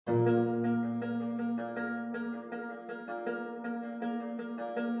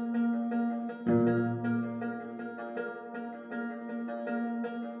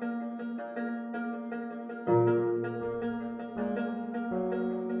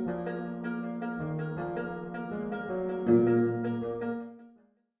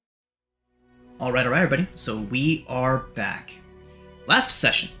Alright, everybody. So we are back. Last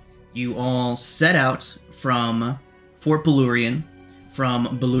session, you all set out from Fort Balurian,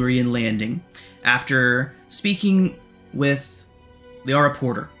 from Balurian Landing, after speaking with Liara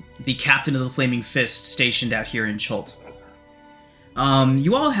Porter, the captain of the Flaming Fist stationed out here in Chult.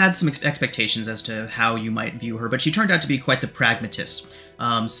 You all had some expectations as to how you might view her, but she turned out to be quite the pragmatist,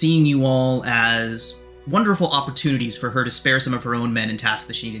 seeing you all as wonderful opportunities for her to spare some of her own men and tasks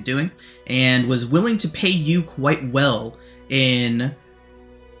that she needed doing, and was willing to pay you quite well in...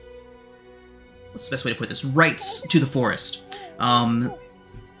 what's the best way to put this? Rights to the forest.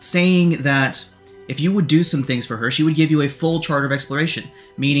 Saying that if you would do some things for her, she would give you a full charter of exploration,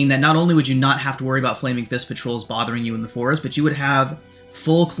 meaning that not only would you not have to worry about Flaming Fist patrols bothering you in the forest, but you would have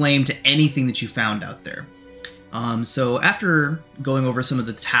full claim to anything that you found out there. So after going over some of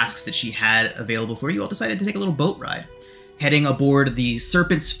the tasks that she had available for you, you all decided to take a little boat ride, heading aboard the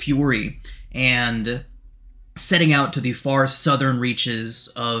Serpent's Fury and setting out to the far southern reaches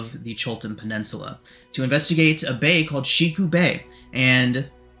of the Chultan Peninsula to investigate a bay called Shiku Bay and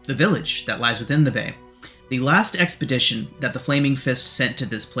the village that lies within the bay. The last expedition that the Flaming Fist sent to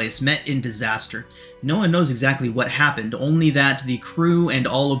this place met in disaster. No one knows exactly what happened, only that the crew and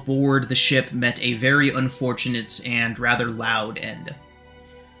all aboard the ship met a very unfortunate and rather loud end.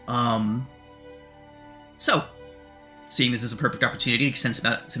 So, seeing this as a perfect opportunity to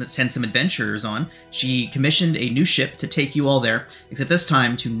send some adventurers on, she commissioned a new ship to take you all there, except this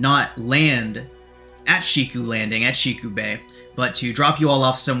time to not land at Shiku Landing, at Shiku Bay, but to drop you all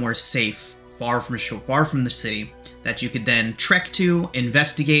off somewhere safe, far from the city, that you could then trek to,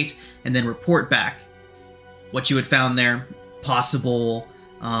 investigate, and then report back what you had found there, possible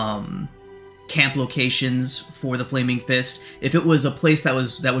camp locations for the Flaming Fist, if it was a place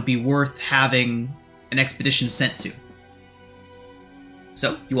that would be worth having an expedition sent to.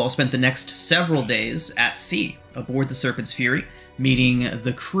 So, you all spent the next several days at sea, aboard the Serpent's Fury, meeting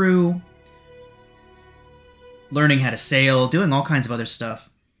the crew, learning how to sail, doing all kinds of other stuff.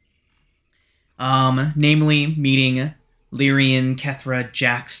 Namely, meeting Lyrian, Kethra,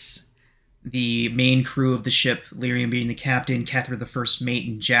 Jax, the main crew of the ship, Lyrian being the captain, Kethra the first mate,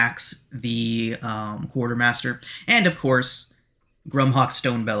 and Jax the quartermaster, and of course, Grumhawk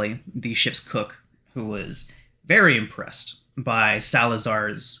Stonebelly, the ship's cook, who was very impressed by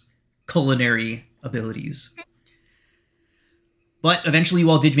Salazar's culinary abilities. But eventually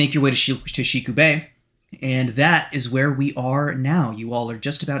you all did make your way to Shiku Bay, and that is where we are now. You all are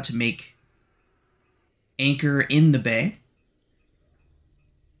just about to make anchor in the bay.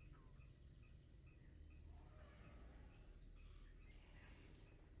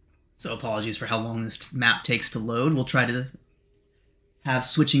 So apologies for how long this map takes to load. We'll try to have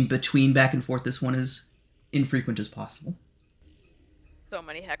switching between back and forth this one as infrequent as possible. So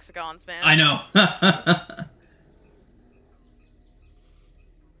many hexagons, man. I know.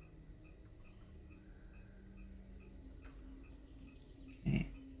 Okay.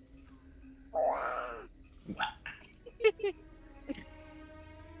 Wow.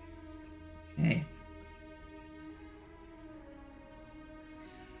 Okay.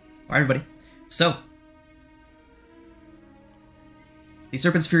 Alright, everybody. So, the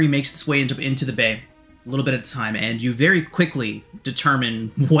Serpent's Fury makes its way into the bay, a little bit at a time, and you very quickly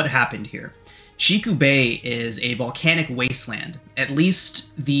determine what happened here. Shiku Bay is a volcanic wasteland. At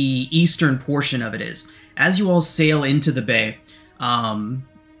least the eastern portion of it is. As you all sail into the bay,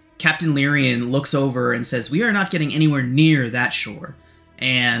 Captain Lyrian looks over and says, "We are not getting anywhere near that shore."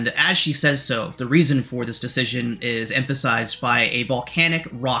 And as she says so, the reason for this decision is emphasized by a volcanic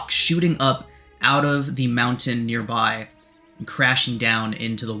rock shooting up out of the mountain nearby and crashing down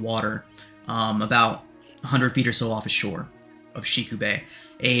into the water, about 100 feet or so off ashore of Shiku Bay.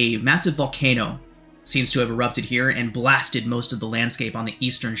 A massive volcano seems to have erupted here and blasted most of the landscape on the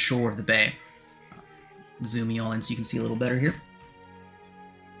eastern shore of the bay. Zoom you all in so you can see a little better here.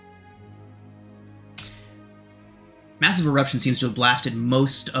 Massive eruption seems to have blasted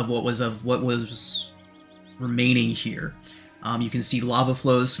most of what was remaining here. You can see lava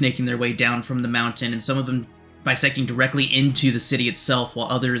flows snaking their way down from the mountain, and some of them bisecting directly into the city itself, while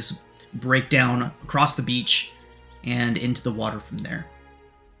others break down across the beach and into the water from there.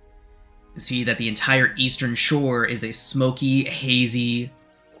 You see that the entire eastern shore is a smoky, hazy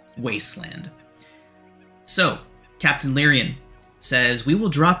wasteland. So, Captain Lyrian says, "We will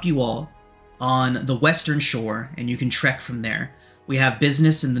drop you all on the western shore, and you can trek from there. We have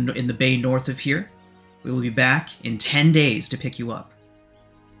business in the bay north of here. We will be back in 10 days to pick you up.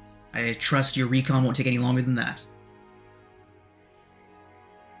 I trust your recon won't take any longer than that."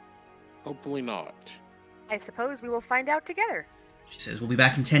 Hopefully not. I suppose we will find out together. She says, "We'll be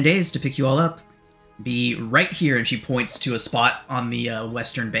back in 10 days to pick you all up." be right here, and she points to a spot on the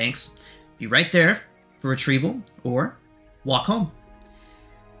western banks. Be right there for retrieval, or walk home.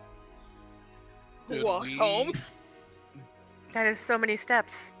 Walk home. That is so many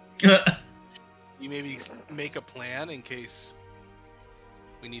steps. You maybe make a plan in case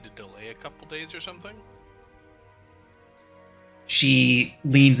we need to delay a couple days or something? She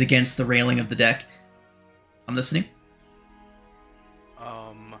leans against the railing of the deck. I'm listening.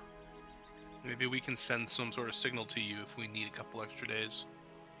 Maybe we can send some sort of signal to you if we need a couple extra days.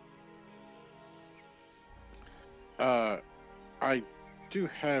 I do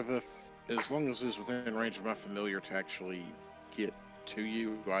have as long as it's within range of my familiar to actually get to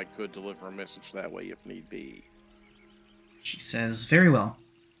you, I could deliver a message that way if need be. She says, very well.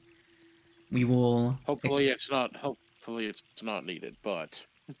 We will... Hopefully it's not needed, but...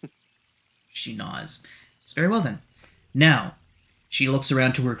 She nods. It's very well then. Now, she looks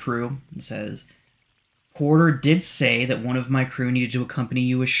around to her crew and says, Porter did say that one of my crew needed to accompany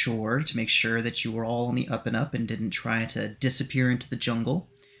you ashore to make sure that you were all on the up and up and didn't try to disappear into the jungle.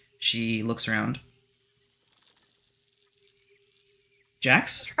 She looks around.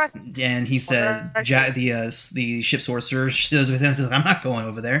 Jax? And he said, the ship sorcerer shows with him and says, I'm not going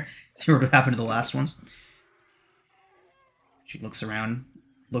over there. See what happened to the last ones. She looks around,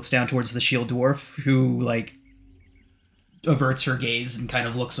 looks down towards the shield dwarf, who, like, averts her gaze and kind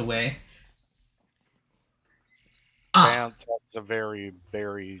of looks away. Vance has a very,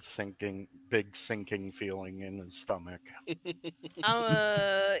 very big sinking feeling in his stomach.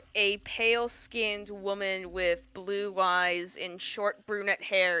 A pale-skinned woman with blue eyes and short brunette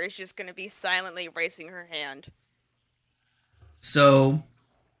hair is just going to be silently raising her hand. So,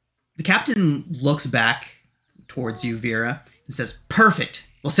 the captain looks back towards you, Vera, and says, perfect!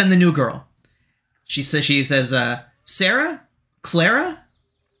 We'll send the new girl. She says, Sarah? Clara?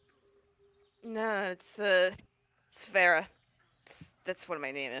 No, it's Vera. That's what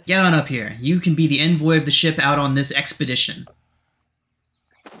my name is. Get on up here. You can be the envoy of the ship out on this expedition.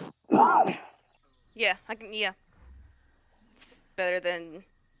 Yeah, I can, yeah. It's better than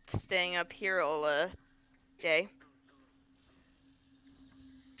staying up here all, day.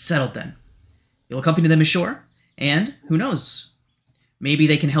 Settled then. You'll accompany them ashore, and, who knows, maybe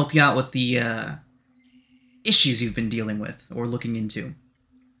they can help you out with the, issues you've been dealing with, or looking into.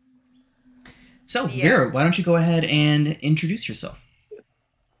 So, yeah. Vera, why don't you go ahead and introduce yourself?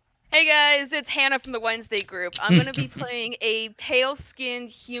 Hey guys, it's Hannah from the Wednesday group. I'm going to be playing a pale-skinned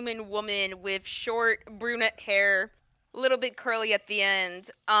human woman with short brunette hair, a little bit curly at the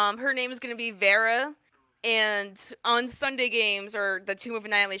end. Her name is going to be Vera, and on Sunday games, or the Tomb of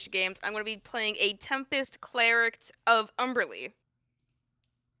Annihilation games, I'm going to be playing a Tempest Cleric of Umberly.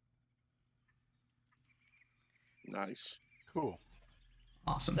 Nice. Cool.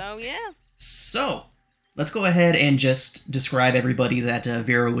 Awesome. So, yeah. So, let's go ahead and just describe everybody that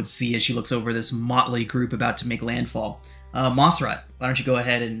Vera would see as she looks over this motley group about to make landfall. Mossrot, why don't you go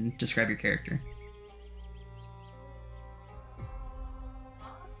ahead and describe your character?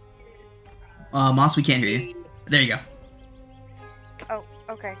 Moss, we can't hear you. There you go. Oh,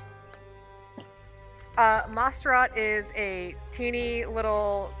 okay. Mossrot is a teeny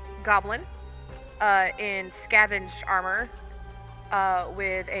little goblin in scavenge armor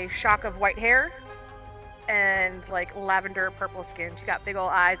with a shock of white hair and like lavender purple skin. She's got big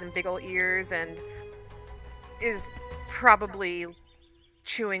old eyes and big old ears and is probably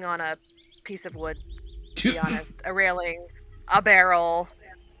chewing on a piece of wood, to be honest. A railing, a barrel,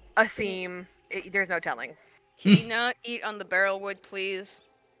 a seam. There's no telling. Can you not eat on the barrel wood, please?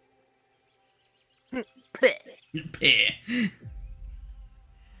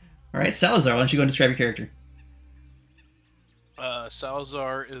 Alright, Salazar, why don't you go and describe your character?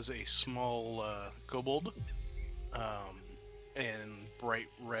 Salazar is a small kobold, and bright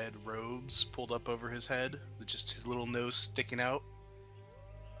red robes pulled up over his head, with just his little nose sticking out.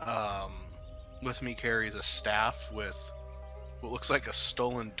 With me carries a staff with what looks like a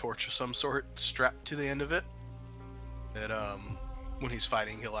stolen torch of some sort strapped to the end of it. That when he's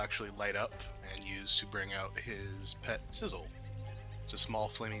fighting, he'll actually light up and use to bring out his pet Sizzle. It's a small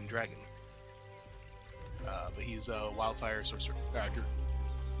flaming dragon. But he's a wildfire sorcerer.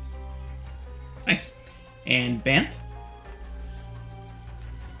 Nice. And Banth?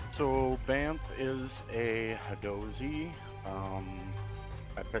 So Banth is a Hadozi.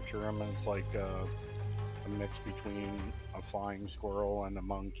 I picture him as like a mix between a flying squirrel and a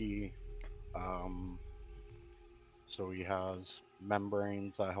monkey. So he has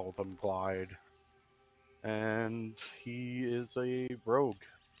membranes that help him glide. And he is a rogue.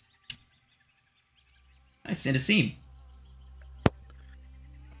 Nice. And a scene.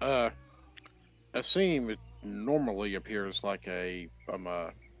 Asim, it normally appears like a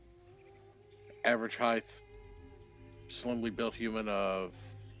average height, slimly built human of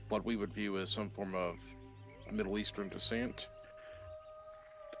what we would view as some form of Middle Eastern descent.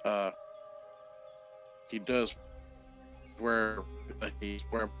 He does he's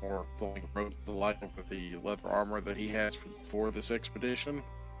wearing more flowing robes to the light with the leather armor that he has for this expedition.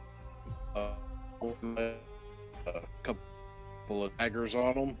 A couple of daggers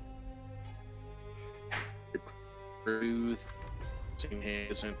on him. He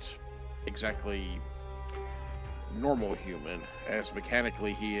isn't exactly normal human, as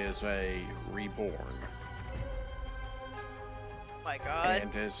mechanically he is a reborn. My God.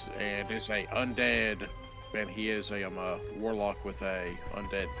 And is a undead, and he is a warlock with a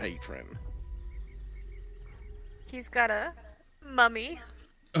undead patron. He's got a mummy.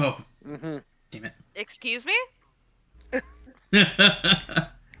 Oh, Mm-hmm. damn it. Excuse me?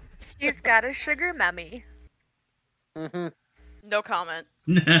 He's got a sugar mummy. Mm-hmm. No comment.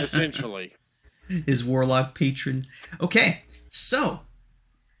 Essentially. His warlock patron. Okay, so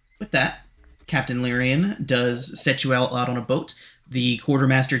with that, Captain Lyrian does set you out on a boat. The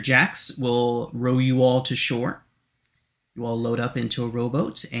quartermaster Jax will row you all to shore. You all load up into a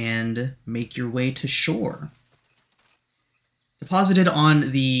rowboat and make your way to shore. Deposited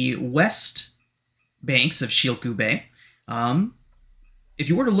on the west banks of Shilku Bay. If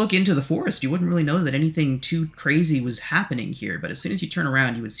you were to look into the forest, you wouldn't really know that anything too crazy was happening here, but as soon as you turn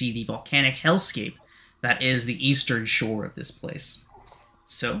around, you would see the volcanic hellscape that is the eastern shore of this place.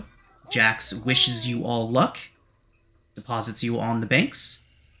 So, Jax wishes you all luck, deposits you on the banks,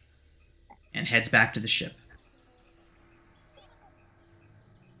 and heads back to the ship.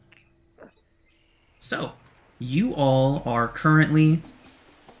 So, you all are currently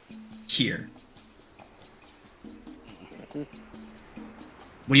here. What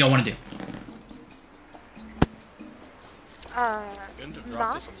do y'all want to do? Going to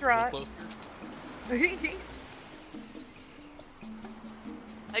drop this a little Mossrot. closer.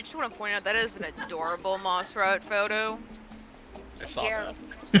 I just want to point out that is an adorable Mossrot photo. I saw Yeah.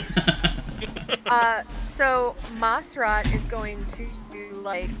 that. So Mossrot is going to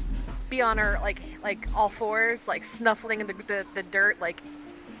like be on her like all fours, like snuffling in the dirt, like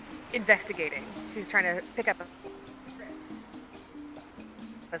investigating. She's trying to pick up a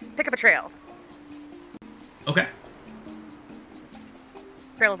trail. Okay.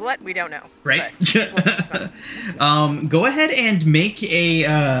 Trail of what? We don't know. Right. But- Go ahead and make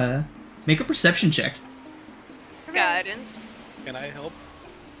a perception check. Guidance. Can I help?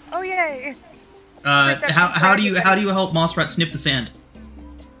 Oh yay! How do you help Mossrat sniff the sand?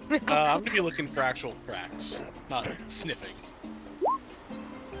 I'm gonna be looking for actual cracks, not sniffing. Out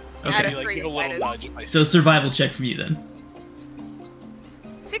Okay. of Maybe, like, give a little guidance. nudge if I So see. survival check from you then.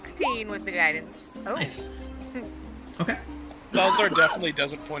 16 with the guidance. Oh, Nice. Okay. Balzar definitely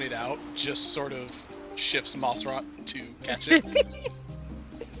doesn't point it out, just sort of shifts Mossrot to catch it.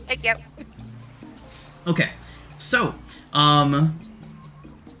 yep. Okay. So, Mossrat,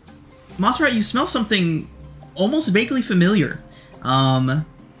 you smell something almost vaguely familiar.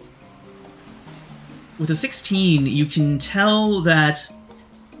 With a 16, you can tell that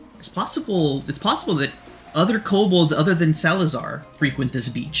it's possible that other kobolds other than Salazar frequent this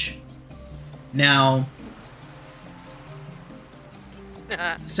beach. Now,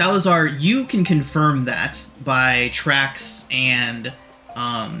 Salazar, you can confirm that by tracks and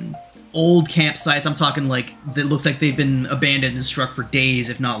old campsites. I'm talking like that looks like they've been abandoned and struck for days,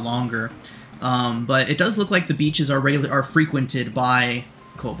 if not longer. But it does look like the beaches are frequented by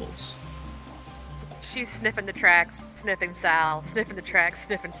kobolds. She's sniffing the tracks, sniffing Sal, sniffing the tracks,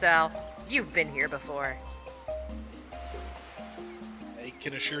 sniffing Sal. You've been here before. I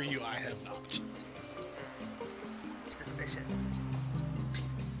can assure you I have not. Suspicious.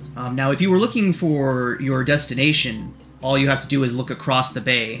 Now, if you were looking for your destination, all you have to do is look across the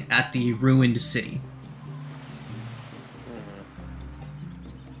bay at the ruined city.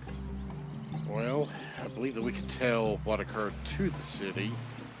 Well, I believe that we can tell what occurred to the city.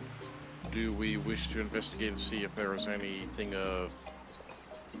 Do we wish to investigate and see if there is anything of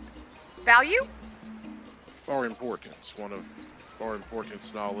Value? or importance?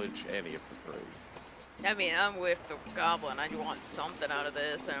 Knowledge, any of the three. I mean, I'm with the goblin. I want something out of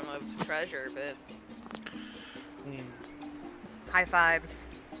this. I don't know if it's a treasure, but High fives.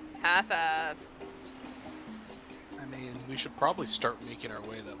 half. I mean, we should probably start making our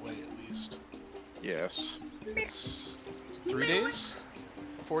way that way at least. Yes. It's 3 days?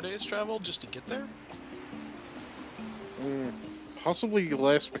 4 days travel just to get there? Possibly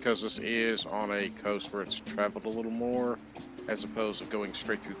less, because this is on a coast where it's traveled a little more. as opposed to going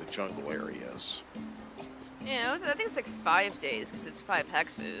straight through the jungle areas. Yeah, I think it's like 5 days because it's 5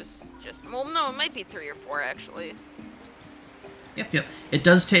 hexes. Well, no, it might be 3 or 4 actually. Yep.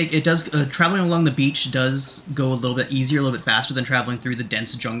 Traveling along the beach does go a little bit easier, a little bit faster than traveling through the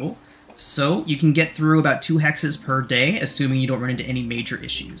dense jungle. So you can get through about 2 hexes per day, assuming you don't run into any major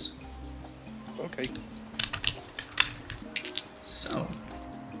issues. Okay. So,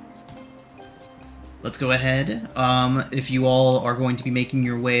 let's go ahead. If you all are going to be making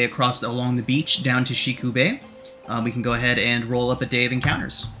your way along the beach down to Shiku Bay, we can go ahead and roll up a day of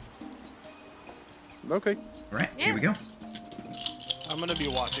encounters. Okay. All right, Yeah. here we go. I'm gonna be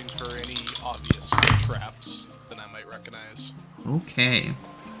watching for any obvious traps that I might recognize. Okay.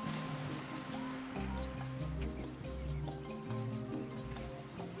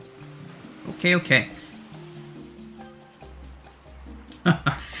 Okay.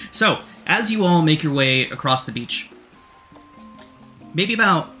 So, as you all make your way across the beach, maybe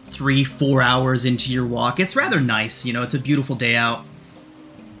about 3-4 hours into your walk, it's rather nice, you know, it's a beautiful day out.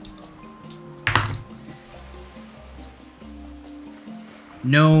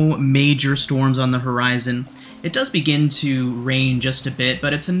 No major storms on the horizon. It does begin to rain just a bit,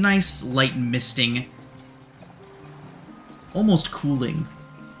 but it's a nice light misting. Almost cooling.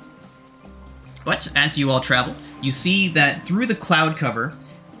 But as you all travel, you see that through the cloud cover,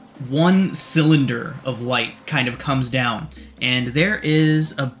 one cylinder of light kind of comes down. And there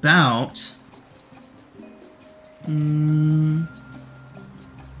is about...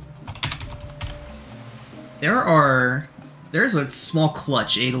 There's a small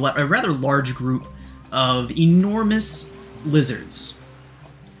clutch, a rather large group of enormous lizards.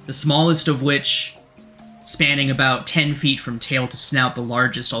 The smallest of which spanning about 10 feet from tail to snout, the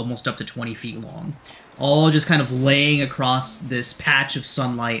largest almost up to 20 feet long. All just kind of laying across this patch of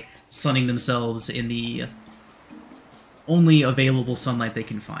sunlight, sunning themselves in the only available sunlight they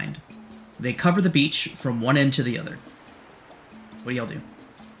can find. They cover the beach from one end to the other. What do y'all do?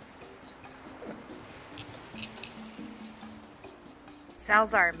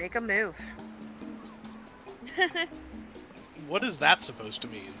 Salzar, make a move. What is that supposed to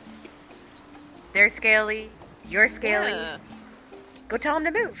mean? They're scaly. You're scaly. Yeah. Go tell them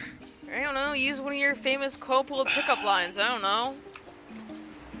to move. I don't know, use one of your famous Coppola pickup lines, I don't know.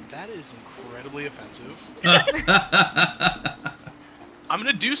 That is incredibly offensive. I'm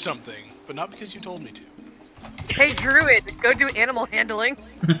gonna do something, but not because you told me to. Hey, Druid, go do animal handling.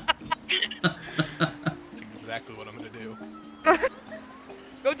 That's exactly what I'm gonna do.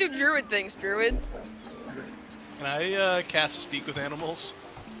 Go do druid things, Druid. Can I cast Speak with Animals?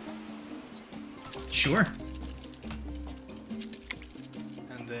 Sure.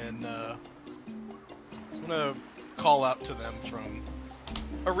 And then I'm gonna call out to them from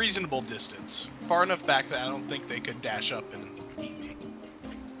a reasonable distance. Far enough back that I don't think they could dash up and eat me.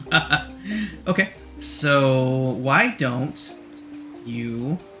 Okay, so why don't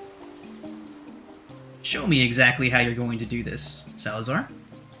you show me exactly how you're going to do this, Salazar?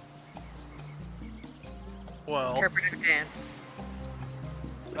 Well, Interpretive dance.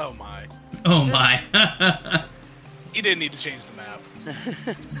 oh my. Oh my. You didn't need to change the map.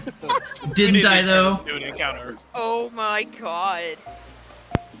 Didn't I, though? Do an encounter. Oh my god.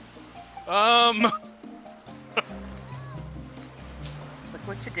 Look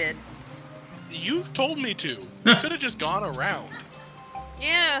what you did. You've told me to. You could have just gone around.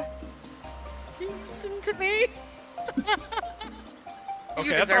 Yeah. Listen to me. Okay,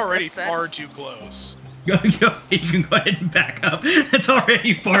 You that's deserve already this, then. far too close. You can go ahead and back up. That's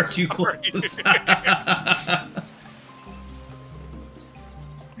already far too close.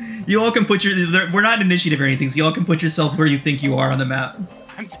 You all can put we're not initiative or anything, so you all can put yourselves where you think you are on the map.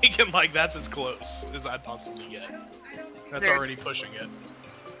 I'm thinking like that's as close as I'd possibly get. That's There's- already pushing it.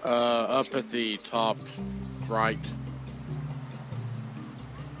 Up at the top right.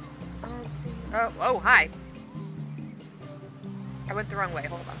 Oh, hi. I went the wrong way.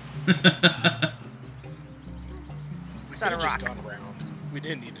 Hold on. We Is could that a have just rock? gone around. We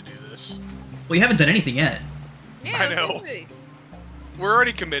didn't need to do this. Well, you haven't done anything yet. Yeah, I was know. gonna say. We're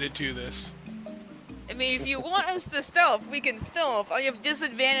already committed to this. I mean, if you want us to stealth, we can stealth. I have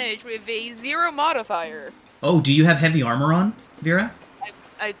disadvantage with a 0 modifier. Oh, do you have heavy armor on, Vera?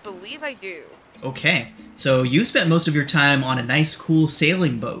 I believe I do. Okay, so you spent most of your time on a nice, cool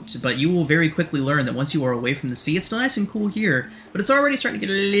sailing boat, but you will very quickly learn that once you are away from the sea, it's still nice and cool here, but it's already starting to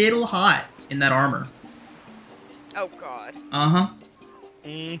get a little hot in that armor. Oh god. Uh-huh.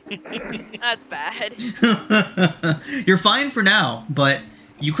 That's bad. You're fine for now, but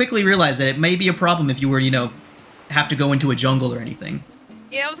you quickly realize that it may be a problem if you were, have to go into a jungle or anything.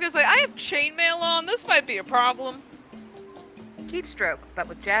 Yeah, I was gonna say, I have chainmail on. This might be a problem. heat stroke, but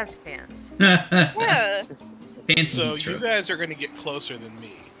with jazz hands. Yeah. Fancy So heat you stroke. guys are gonna get closer than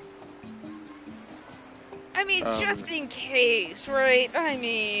me. I mean, just in case, right? I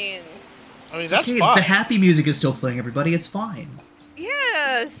mean, That's Okay, fine. the happy music is still playing, everybody. It's fine.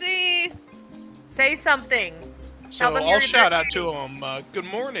 yeah. See, Say something. So Tell them I'll you're shout out to them, good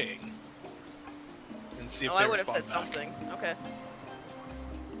morning. And see if oh, they I would have said respond back. something. Okay.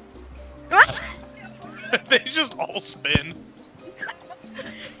 They just all spin.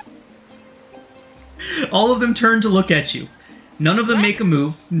 All of them turn to look at you. None of them What? make a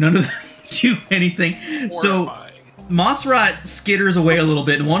move. None of them do anything. So Horrifying. Mossrot skitters away a little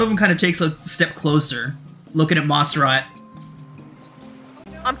bit, and one of them kind of takes a step closer, looking at Mossrot.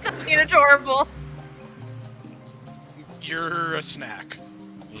 I'm fucking adorable. You're a snack.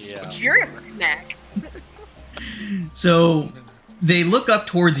 Yeah. You're a snack. So they look up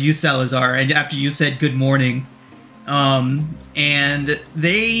towards you, Salazar, and after you said good morning, and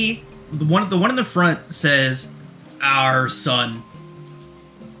the one in the front says, "Our son."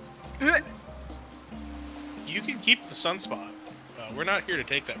 You can keep the sunspot. We're not here to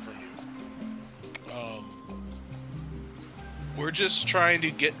take that from you. We're just trying to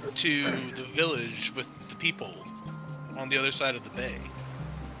get to the village with the people on the other side of the bay.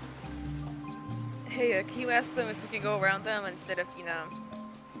 Hey, can you ask them if we can go around them instead of,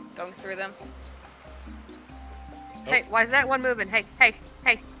 going through them? Hey, why is that one moving? Hey, hey,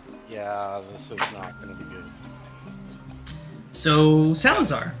 hey. Yeah, this is not going to be good. So,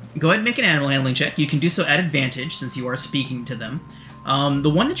 Salazar, go ahead and make an animal handling check. You can do so at advantage since you are speaking to them. The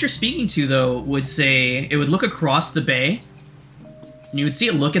one that you're speaking to, though, would say it would look across the bay, and you would see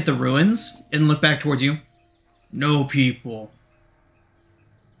it look at the ruins and look back towards you. No people.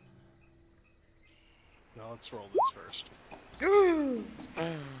 Now let's roll this first.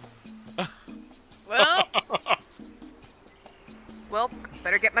 Well, Well,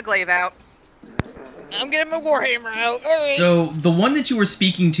 better get my glaive out. I'm getting my warhammer out. All right. So, the one that you were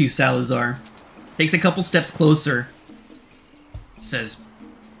speaking to, Salazar, takes a couple steps closer, says,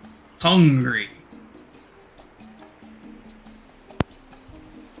 hungry.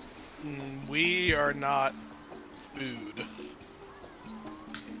 We are not food.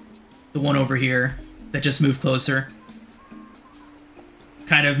 The one over here that just moved closer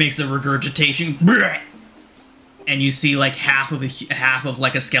kind of makes a regurgitation, and you see like half of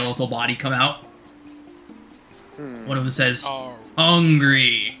like a skeletal body come out. One of them says, Oh,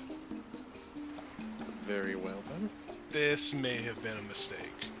 hungry. Very well then. this may have been a mistake.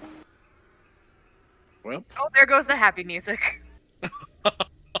 Well, Oh, there goes the happy music.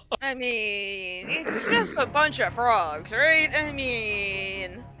 I mean, it's just a bunch of frogs, right? I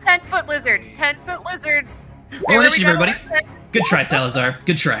mean, 10-foot lizards. 10-foot lizards. Roll initiative, There we go. everybody. Good try, Salazar.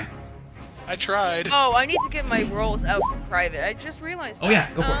 Good try. I tried. oh, I need to get my rolls out from private. I just realized that. Oh,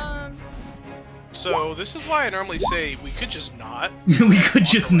 yeah, go for it. So this is why I normally say we could just not. We could walk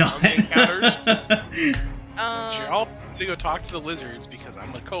just around not. the encounters. Um, Sure, I'll need to go talk to the lizards because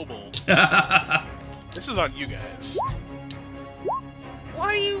I'm a kobold. This is on you guys.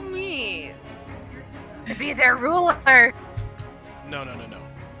 what do you mean? To be their ruler. No.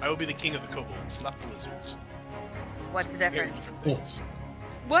 I will be the king of the kobolds, not the lizards. What's the Very difference? different things.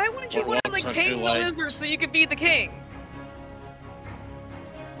 Why wouldn't you What want to else like have you tame the liked? lizard so you could be the king?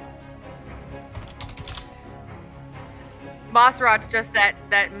 Mossrod's just that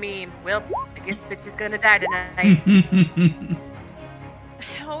meme. Well, I guess bitch is gonna die tonight.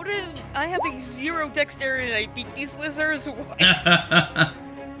 How did I have a 0 dexterity and I beat these lizards? What?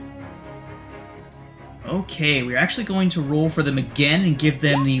 Okay, we're actually going to roll for them again and give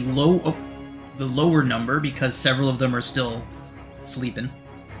them the lower number because several of them are still sleeping.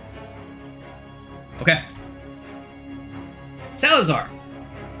 Okay. Salazar.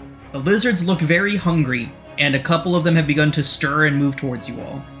 The lizards look very hungry, and a couple of them have begun to stir and move towards you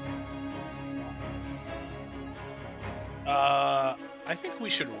all. I think we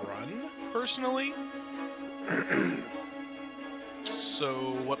should run, personally.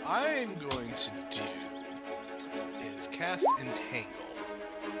 So what I'm going to do is cast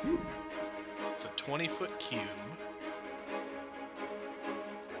Entangle. It's a 20-foot cube,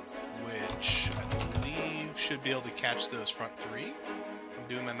 which I believe should be able to catch those front three. I'm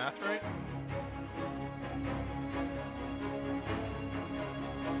doing my math right?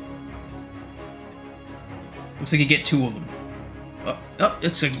 Looks like you get 2 of them. Oh,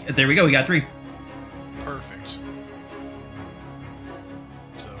 looks like, there we go, we got 3. Perfect.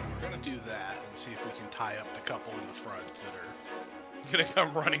 So we're gonna do that and see if we can tie up the couple in the front that are gonna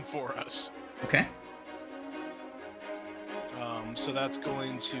come running for us. Okay. So that's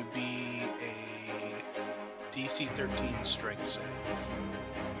going to be DC 13 strength save.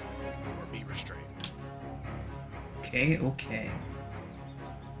 Or be restrained. Okay.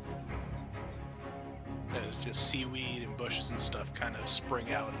 As just seaweed and bushes and stuff kind of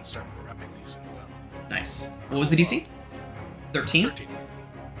spring out and start wrapping these things up. Nice. What was the DC? 13? 13.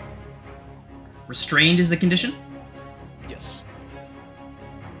 Restrained is the condition? Yes.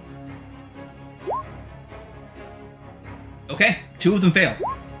 Okay, 2 of them fail.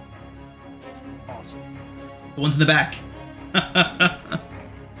 Awesome. The one's in the back.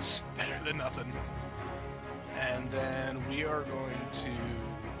 It's better than nothing. And then we are going to,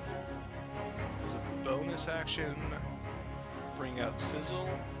 as a bonus action, bring out Sizzle.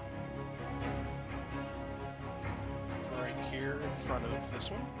 Right here in front of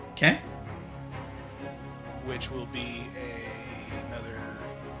this one. Okay. Which will be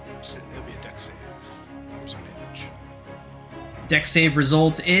it'll be a dex save for some damage. Dex save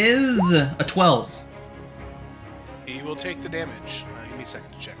result is a 12. He will take the damage. Give me a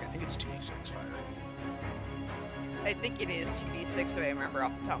second to check. I think it's 2d6 fire. I think it is 2d6, if I remember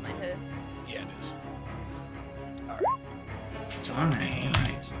off the top of my head. Yeah, it is. Alright.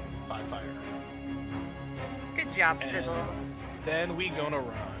 Alright. 5 fire. Good job, And Sizzle. then we gonna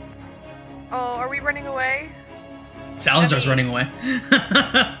run. Oh, are we running away? Salazar's running away.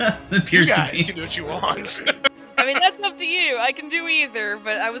 Appears You to guys be. can do what you want. I mean, that's up to you. I can do either,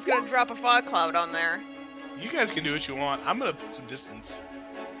 but I was gonna drop a fog cloud on there. You guys can do what you want. I'm gonna put some distance.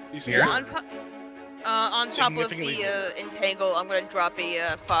 These Here? things are- On top of Significantly the entangle, I'm gonna drop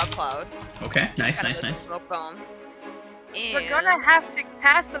a fog cloud. Okay, nice, Kinda nice, as a nice. smoke bomb. And We're gonna have to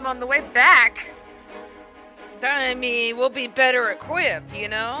pass them on the way back. I mean, we'll be better equipped, you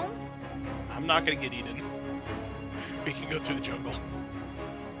know? I'm not gonna get eaten. We can go through the jungle.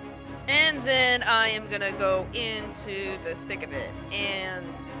 And then I am gonna go into the thick of it, and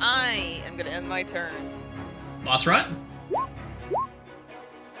I am gonna end my turn. Boss rot?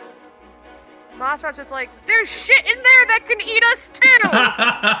 Mossrot's just like, there's shit in there that can eat us too!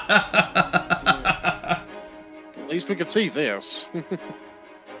 At least we could see this.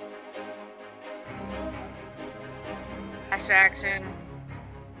 Dash action.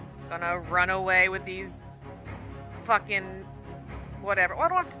 Gonna run away with these fucking whatever. Oh, I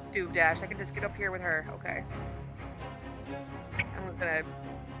don't have to do dash. I can just get up here with her. Okay. I was gonna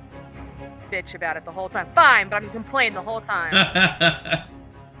bitch about it the whole time. Fine, but I'm gonna complain the whole time.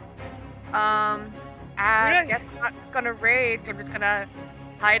 I guess I'm not gonna rage. I'm just gonna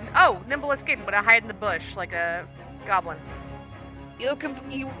hide. Oh, nimble escape. I'm gonna hide in the bush like a goblin. You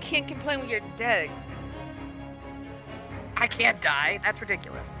can't complain when you're dead. I can't die. That's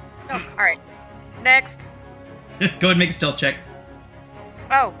ridiculous. Oh, all right. Next. Go ahead and make a stealth check.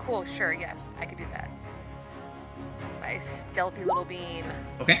 Oh, cool. Sure. Yes, I could do that. My stealthy little bean.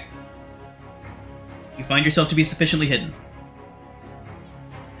 Okay. You find yourself to be sufficiently hidden.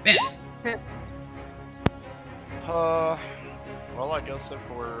 Man. Well, I guess if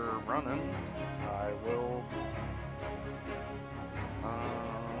we're running, I will.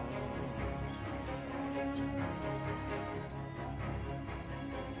 Let's see.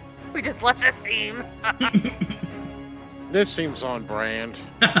 We just left a team. This seems on brand.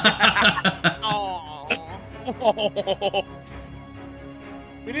 Aww.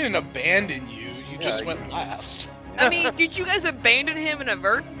 We didn't abandon you. You Yeah, just you- went last. I mean, did you guys abandon him in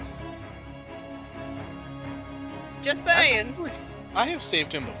inadvertence? Just saying. I have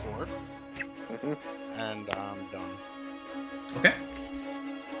saved him before. And I'm done. Okay.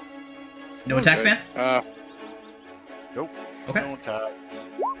 No attacks, man? Nope. Okay. No attacks.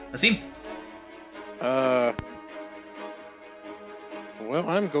 Asim. Well,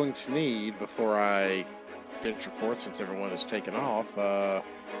 I'm going to need, before I venture forth, since everyone has taken off, oh,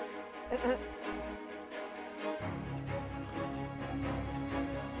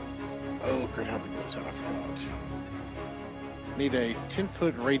 good, how big was that? I forgot. Need a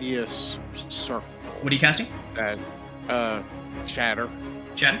 10-foot radius circle. What are you casting? And, shatter.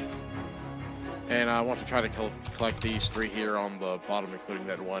 Chad? And I want to try to collect these 3 here on the bottom, including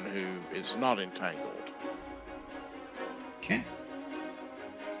that one who is not entangled. Okay.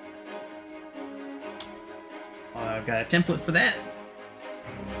 I've got a template for that.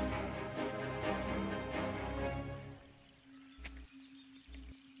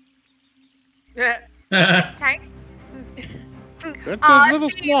 It's tiny. That's a little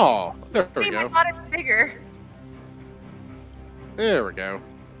small. There we See, my go. bottom is bigger. There we go.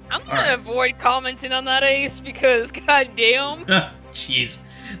 I'm gonna Alright. avoid commenting on that, Ace, because goddamn. Jeez.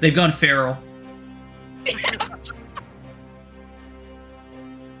 They've gone feral.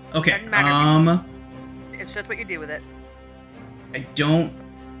 Okay, Doesn't matter. I It's just what you do with it. don't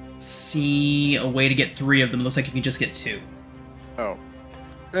see a way to get 3 of them. Looks like you can just get 2. Oh.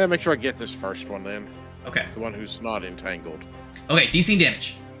 Yeah, make sure I get this first one then. Okay. The one who's not entangled. Okay, DC and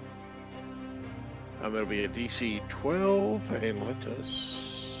damage. It'll be a DC 12, and let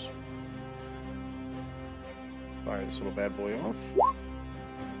us fire this little bad boy off.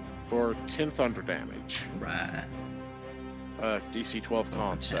 For 10 thunder damage. Right. DC 12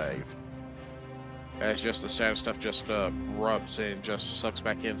 con save. As just the sad stuff just rubs and just sucks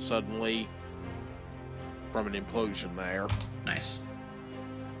back in suddenly from an implosion there. Nice.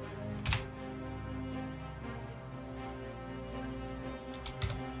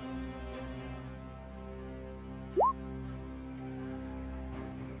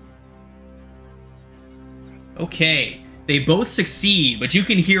 Okay, they both succeed, but you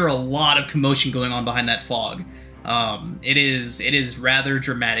can hear a lot of commotion going on behind that fog. It is rather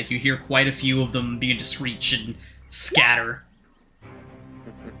dramatic. You hear quite a few of them begin to screech and scatter.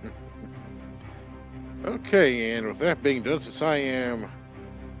 Okay, and with that being done, since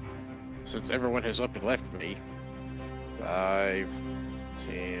everyone has up and left me, 5,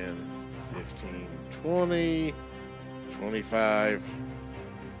 10, 15, 20, 25,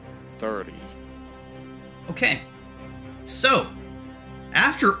 30. Okay, so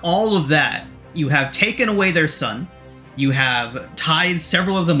after all of that, you have taken away their son, you have tied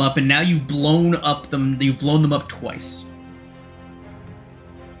several of them up, and now you've blown them up twice.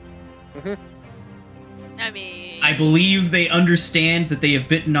 I mean, I believe they understand that they have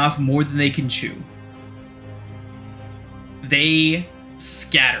bitten off more than they can chew. They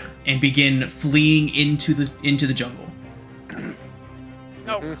scatter and begin fleeing into the jungle.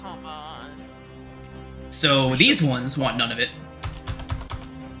 oh come on. So these ones want none of it.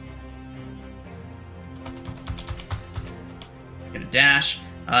 Gonna dash.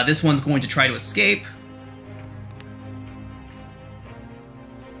 This one's going to try to escape.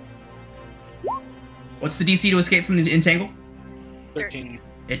 What's the DC to escape from the entangle? 13.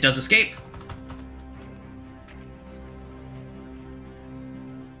 It does escape.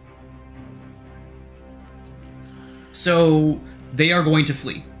 So they are going to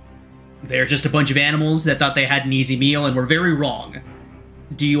flee. They're just a bunch of animals that thought they had an easy meal and were very wrong.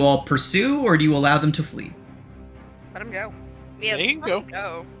 Do you all pursue, or do you allow them to flee? Let him go. Yeah, There you just let go. him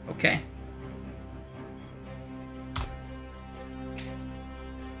go. Okay.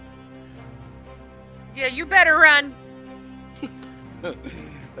 Yeah, you better run. And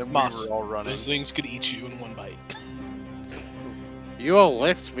we Moss, were all running. those things could eat you in one bite. You all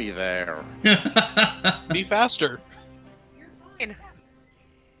left me there. Be faster.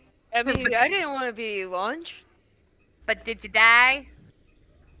 I mean, I didn't want to be lunch. But did you die?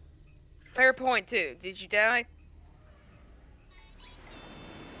 Fair point, too. Did you die?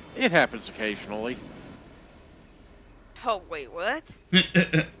 It happens occasionally. Oh, wait, what?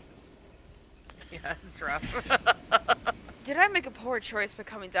 Yeah, it's rough. Did I make a poor choice by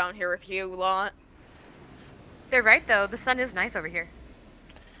coming down here with you lot? They're right, though. The sun is nice over here.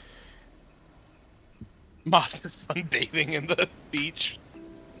 Moss is sunbathing in the beach.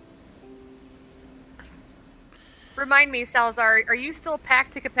 Remind me, Salazar, are you still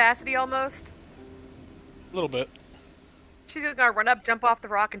packed to capacity almost? A little bit. She's gonna run up, jump off the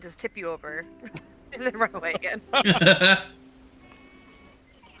rock, and just tip you over. And then run away again.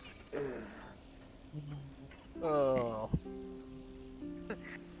 Oh.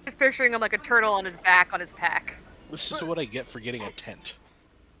 Just picturing him like a turtle on his back on his pack. This is what I get for getting a tent.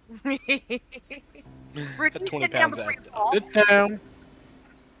 Ricky, At 20 sit down pounds before you active. fall. Sit down.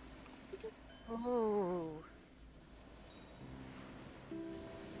 Ooh.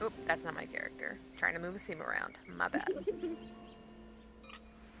 Oop, that's not my character. Trying to move a seam around. My bad.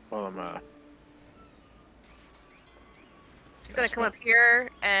 Well, I'm She's gonna come up here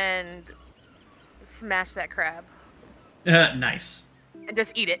and smash that crab. Nice. And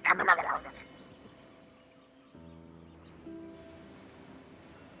just eat it. But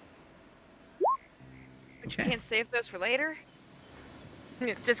you Okay. can't save those for later?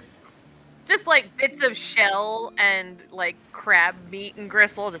 Just like bits of shell and like crab meat and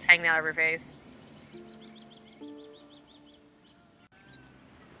gristle just hanging out of her face.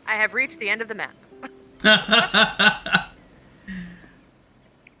 I have reached the end of the map.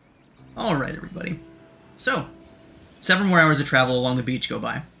 All right, everybody. So, several more hours of travel along the beach go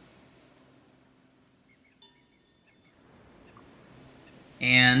by.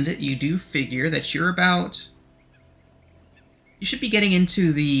 And you do figure that you're about... You should be getting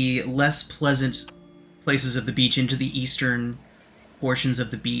into the less pleasant places of the beach, into the eastern portions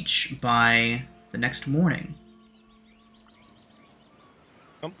of the beach by the next morning.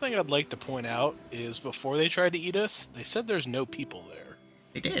 Something I'd like to point out is before they tried to eat us, they said there's no people there.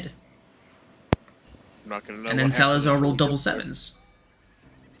 They did. I'm not gonna know. And then what happened Salazar until rolled we double get there. sevens.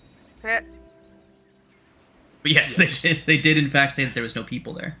 Hit. But yes, Yes. they did. They did in fact say that there was no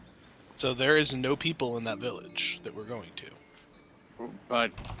people there. So there is no people in that village that we're going to.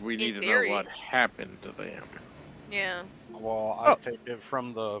 But we need to know theory. what happened to them. Yeah. Well, I take it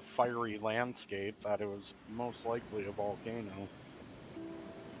from the fiery landscape that it was most likely a volcano.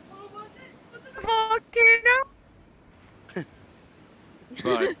 Volcano.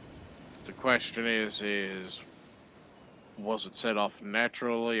 But the question is was it set off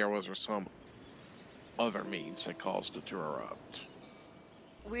naturally, or was there some other means that caused it to erupt?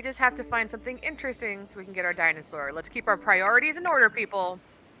 We just have to find something interesting so we can get our dinosaur. Let's keep our priorities in order, people.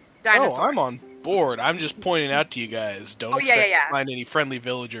 Dinosaur. Oh, I'm on board. I'm just pointing out to you guys. Don't Oh, yeah, expect yeah. to find any friendly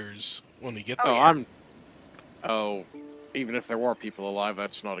villagers when we get Oh, there. yeah. Even if there were people alive,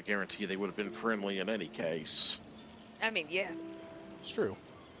 that's not a guarantee they would have been friendly in any case. I mean, yeah. It's true.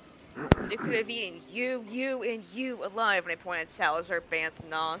 It could have eaten you, and you alive when I pointed Salazar, Banth,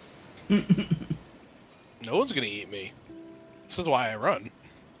 Nos. No one's gonna eat me. This is why I run.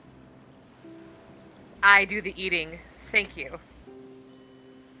 I do the eating. Thank you.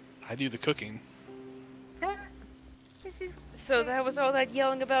 I do the cooking. So that was all that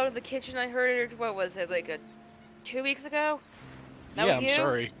yelling about in the kitchen I heard, what was it, like 2 weeks ago? That Yeah, was I'm you?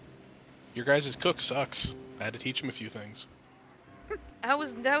 sorry. Your guys' cook sucks. I had to teach him a few things. That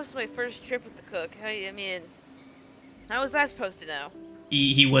was my first trip with the cook. I mean, how was I supposed to know?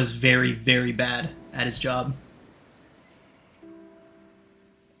 He was very, very bad at his job.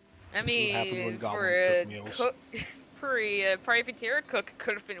 I happened mean, when for goblins a cook meals? cook, for a privateer cook,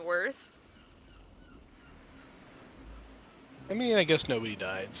 could have been worse. I mean, I guess nobody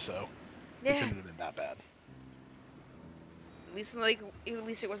died, so it Yeah. couldn't have been that bad. At least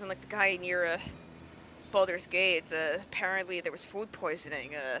it wasn't like the guy near Baldur's Gate. Apparently there was food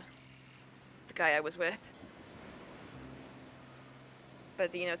poisoning. The guy I was with.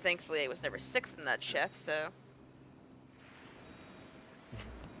 But thankfully I was never sick from that chef. So.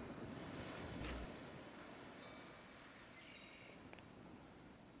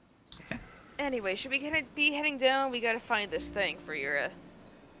 Anyway, should we be heading down? We gotta find this thing for your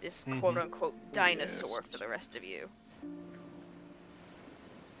this quote-unquote dinosaur for the rest of you.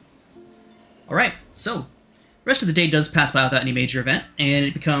 Alright, so, rest of the day does pass by without any major event, and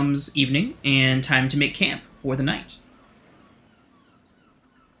it becomes evening, and time to make camp for the night.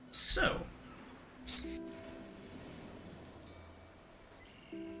 So...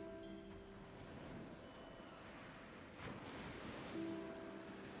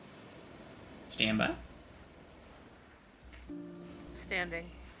 stand by. Standing.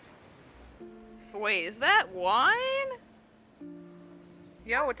 Wait, is that wine?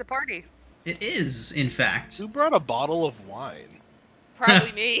 Yo, it's a party. It is, in fact. Who brought a bottle of wine?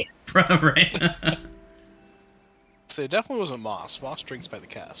 Probably me. Right. So it definitely wasn't Moss. Moss drinks by the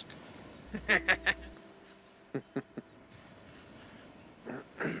cask.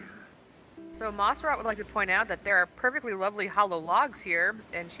 So Mossrat would like to point out that there are perfectly lovely hollow logs here,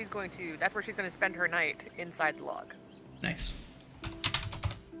 and that's where she's going to spend her night, inside the log. Nice. I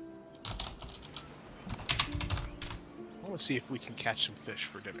want to see if we can catch some fish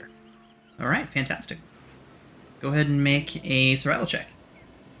for dinner. Alright, fantastic. Go ahead and make a survival check.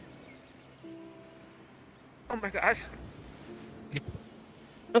 Oh my gosh.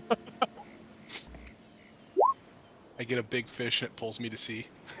 I get a big fish and it pulls me to sea.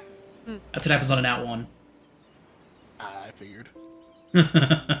 That's what happens on an out one. I figured.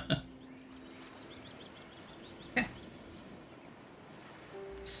 Okay.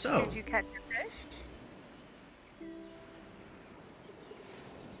 So, Did you catch your fish?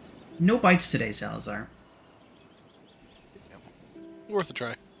 no bites today, Salazar. Worth a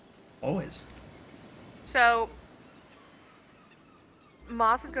try. Always. So,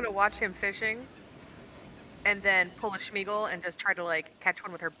 Moss is going to watch him fishing, and then pull a Schmeagle and just try to, catch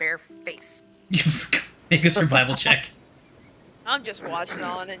one with her bare face. Make a survival check. I'm just watching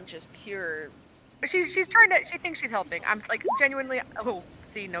on and just pure. She's trying to, she thinks she's helping. I'm, genuinely, oh,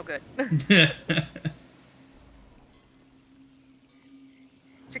 see, no good.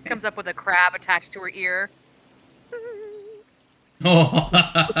 She comes up with a crab attached to her ear.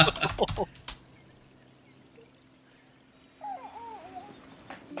 Oh.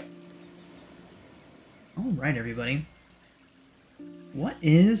 Alright, everybody. What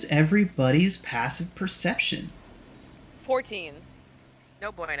is everybody's passive perception? 14.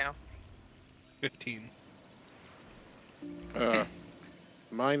 No bueno. 15.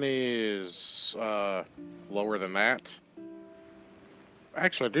 Mine is lower than that.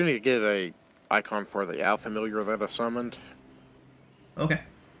 Actually, I do need to get a icon for the Alpha Familiar that I summoned. Okay.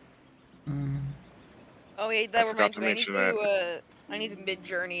 Oh wait, I that forgot reminds to me. mention that. I need to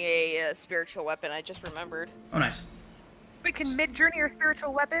mid-journey a spiritual weapon. I just remembered. Oh, nice. We can mid-journey your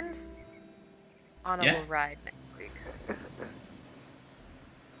spiritual weapons on a Yeah. little ride next week.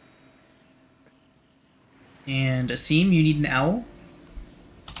 And Asim, you need an owl?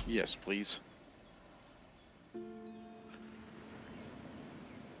 Yes, please.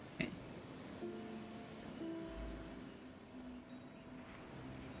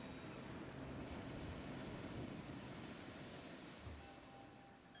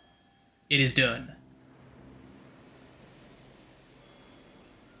 It is done.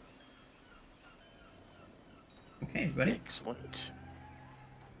 Okay, everybody. Excellent.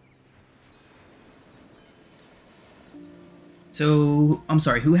 So, I'm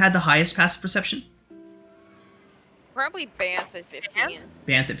sorry, who had the highest passive perception? Probably Banth at 15.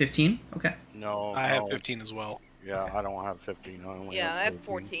 Banth at 15? Okay. No, I have no. 15 as well. Yeah, I don't have 15. I only Yeah, I have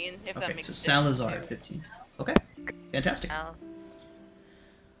 14. 14. If that Okay, makes so sense. Salazar at 15. Okay, fantastic. Oh.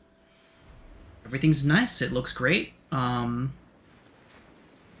 Everything's nice. It looks great. Wonderful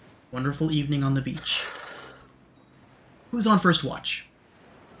evening on the beach. Who's on first watch?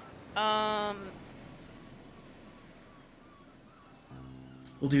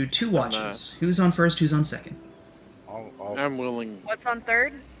 We'll do 2 watches. Who's on first? Who's on second? I'm willing. What's on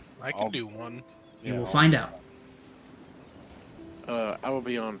third? I can do one. You will find out. I will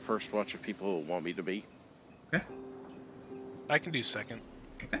be on first watch if people want me to be. Okay. I can do second.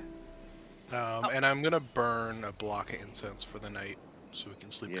 Okay. And I'm gonna burn a block of incense for the night so we can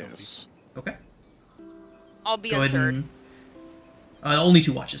sleep comfy. Yes. Okay. I'll be Go on ahead third. and... only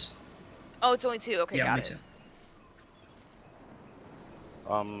 2 watches. Oh, it's only 2. Okay, Yeah, got only it. 2.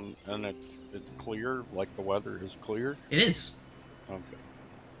 And it's clear, like the weather is clear. It is. Okay.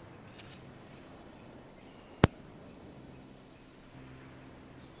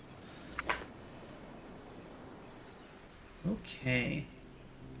 Okay.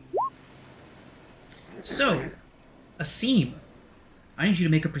 So, Asim, I need you to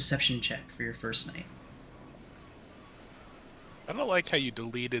make a perception check for your first night. I don't like how you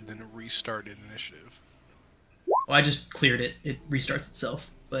deleted and restarted initiative. Well, I just cleared it. It restarts itself.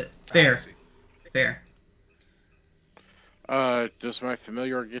 But I fair. see. Fair. Does my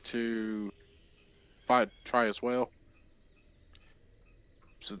familiar get to try as well?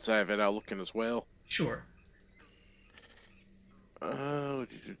 Since I have it out looking as well. Sure.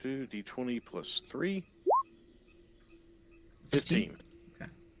 D20 plus 3. 15. Okay.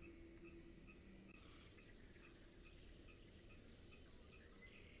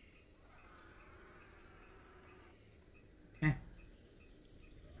 Okay.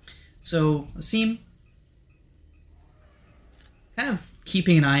 So, Asim, kind of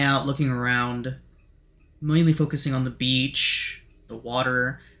keeping an eye out, looking around, mainly focusing on the beach, the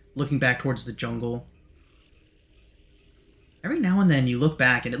water, looking back towards the jungle. Every now and then you look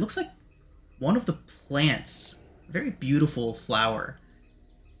back and it looks like one of the plants, a very beautiful flower,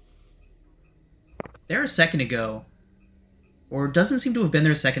 there a second ago, or doesn't seem to have been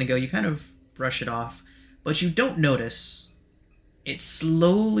there a second ago, you kind of brush it off, but you don't notice it's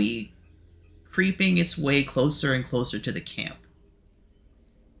slowly creeping its way closer and closer to the camp.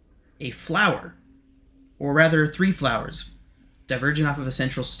 A flower, or rather 3 flowers, diverging off of a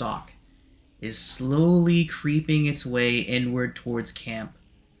central stalk, is slowly creeping its way inward towards camp,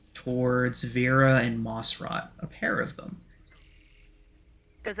 towards Vera and Mossrot, a pair of them.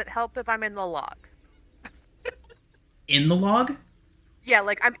 Does it help if I'm in the log? In the log? Yeah,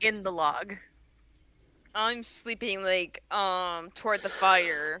 like I'm in the log. I'm sleeping like toward the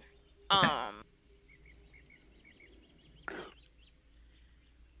fire.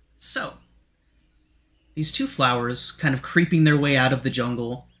 So, these 2 flowers kind of creeping their way out of the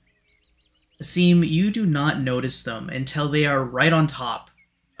jungle. Asim, you do not notice them until they are right on top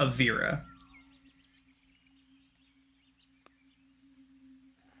of Vera.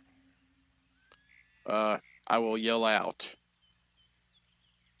 I will yell out.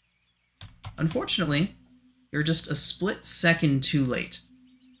 Unfortunately, you're just a split second too late.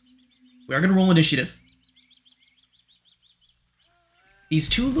 We are going to roll initiative. These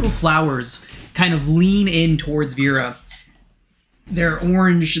 2 little flowers kind of lean in towards Vera. They're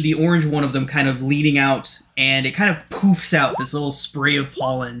orange, the orange one of them kind of leaning out, and it kind of poofs out this little spray of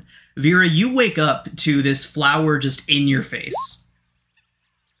pollen. Vera, you wake up to this flower just in your face.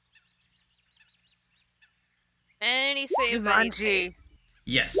 And he saves Jumanji.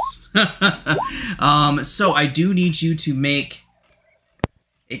 Yes. So I do need you to make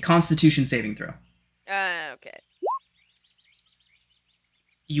a Constitution saving throw. Okay.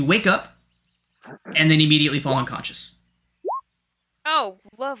 You wake up, and then immediately fall unconscious. Oh,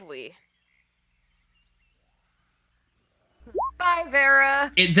 lovely. Bye,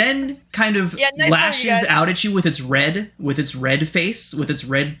 Vera. It then kind of Yeah, nice knowing you lashes guys. out at you with its red face, with its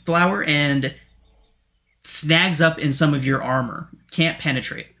red flower, and snags up in some of your armor. Can't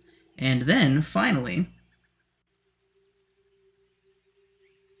penetrate. And then, finally...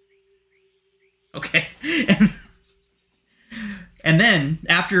 Okay. And then,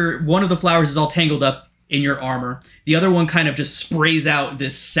 after one of the flowers is all tangled up in your armor, the other one kind of just sprays out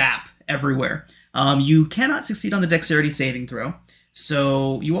this sap everywhere. You cannot succeed on the dexterity saving throw,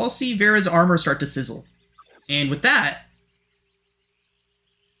 so you all see Vera's armor start to sizzle. And with that...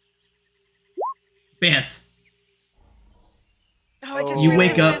 Banth. Oh, I just You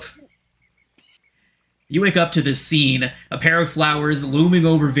realized wake up. this- You wake up to this scene, a pair of flowers looming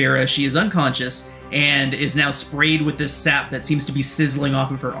over Vera. She is unconscious and is now sprayed with this sap that seems to be sizzling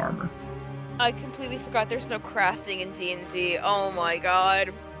off of her armor. I completely forgot there's no crafting in D&D. Oh my god.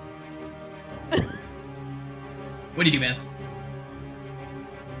 What do you do, man?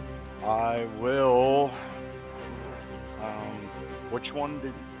 I will. Which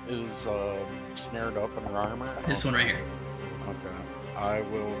one is snared up in her armor? This one right here. Okay. I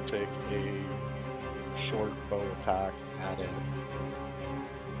will take a short bow attack at it.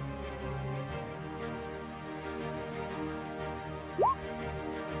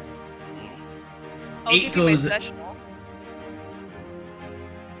 I'll Eight give you my goes- sessional.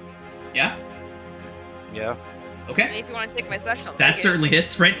 Yeah? Yeah. I Okay. mean, if you want to take my sessional, That take it. certainly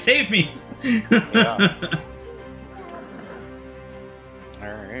hits. Right, save me! Yeah.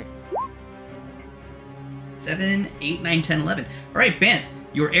 All right. 7, 8, 9, 10, 11. Alright, Banth.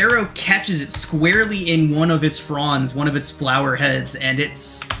 Your arrow catches it squarely in one of its fronds, one of its flower heads, and it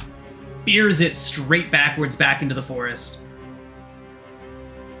spears it straight backwards back into the forest.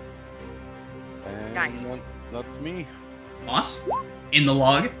 And Nice. That's me. Moss? In the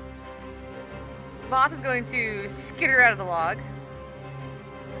log? Moss is going to skitter out of the log.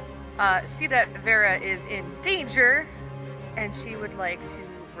 See that Vera is in danger, and she would like to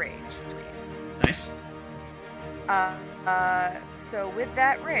rage, please. Nice. So with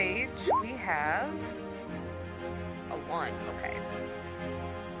that rage, we have a 1. Okay.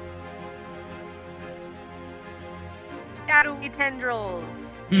 Shadowy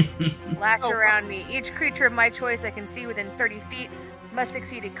tendrils lash Oh, around me. Each creature of my choice I can see within 30 feet must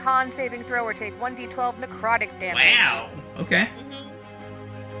succeed a con saving throw or take 1d12 necrotic damage. Wow. Okay. Mhm.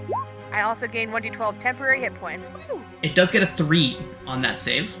 I also gain 1d12 temporary hit points. Woo! It does get a 3 on that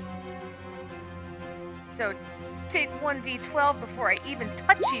save. So take 1d12 before I even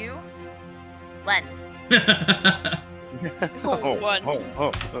touch you. Len. Oh, one.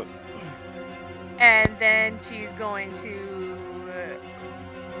 Oh. And then she's going to...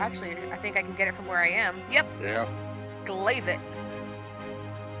 actually, I think I can get it from where I am. Yep, Yeah. glaive it.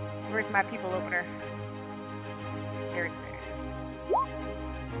 Where's my people opener? There's theirs.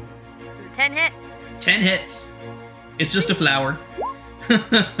 Is it 10 hit? 10 hits. It's just a flower.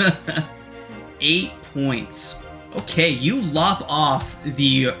 8 points. Okay, you lop off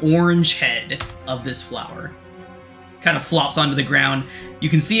the orange head of this flower. Kind of flops onto the ground. You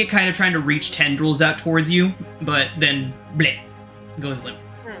can see it kind of trying to reach tendrils out towards you, but then bleh, goes limp.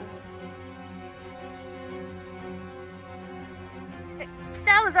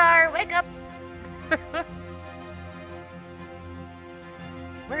 Salazar, wake up!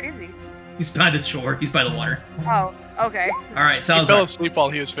 Where is he? He's by the shore. He's by the water. Oh, okay. All right, He fell Salazar. asleep while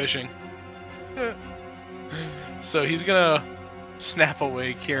he was fishing. So he's gonna snap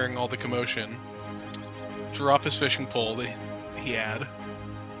awake, hearing all the commotion, drop his fishing pole that he had,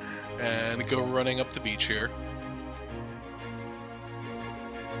 and go running up the beach here.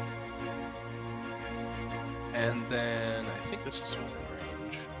 And then I think this is within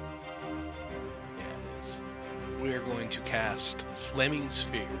range. Yeah, it is. We are going to cast Flaming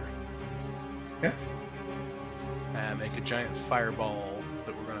Sphere. Okay. And make a giant fireball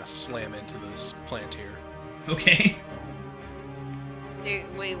that we're gonna slam into this plant here. Okay.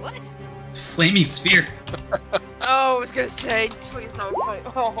 Wait, what? Flaming sphere. Oh, I was gonna say, please no.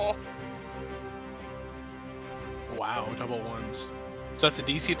 Oh. Wow, double ones. So that's a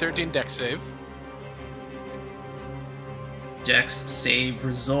DC 13 dex save. Dex save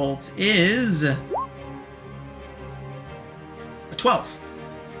result is a 12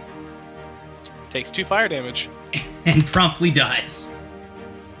 Takes 2 fire damage. and promptly dies.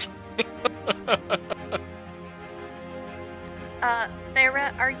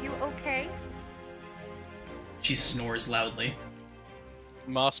 Thera, are you okay? She snores loudly.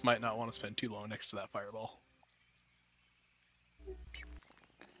 Moss might not want to spend too long next to that fireball.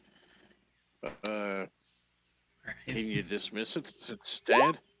 Can you dismiss it since it's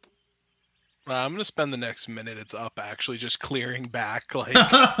dead? I'm gonna spend the next minute it's up actually just clearing back like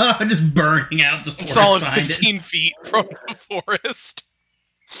Just burning out the a forest solid behind 15 feet from the forest.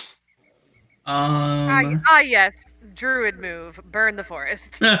 Yes, druid move, burn the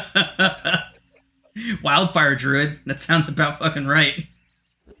forest. Wildfire druid. That sounds about fucking right.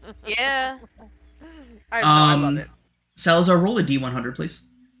 Yeah. I love it. Salazar, roll a D100, please.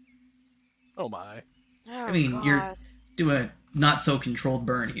 Oh my. Oh, I mean, you're God. doing a not so controlled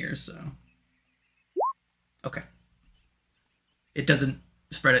burn here, so. Okay. It doesn't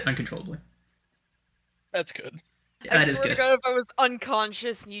spread it uncontrollably. That's good. Yeah, that I is swear to good. God, if I was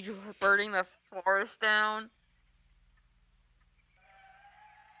unconscious and you were burning the forest down.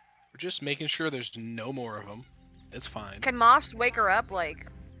 We're just making sure there's no more of them. It's fine. Can Moss wake her up? Like,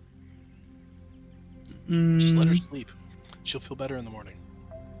 Just let her Mm, sleep. She'll feel better in the morning.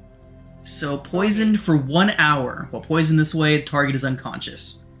 so poisoned for 1 hour. While poisoned this way, the target is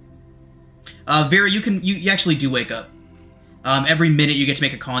unconscious. Vera, you actually do wake up. Every minute you get to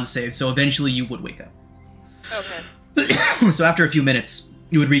make a con save, so eventually you would wake up. Okay. So after a few minutes,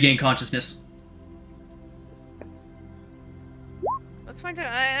 you would regain consciousness. That's fine too.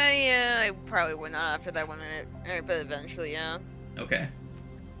 I probably would not after that 1 minute. But eventually, yeah. Okay.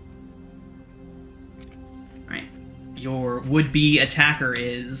 Alright. Your would-be attacker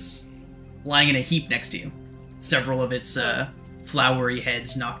is lying in a heap next to you. Several of its flowery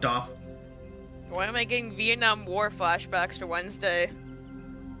heads knocked off. Why am I getting Vietnam War flashbacks to Wednesday?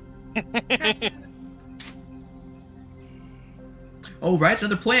 Oh, right,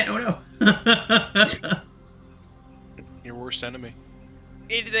 another plant. Oh, no. Your worst enemy.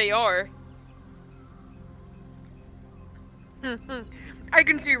 They are. I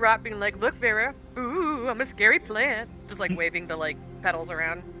can see Rot being like, "Look, Vera, ooh, I'm a scary plant," just like waving the like petals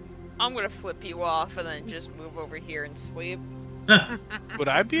around. I'm gonna flip you off and then just move over here and sleep. Would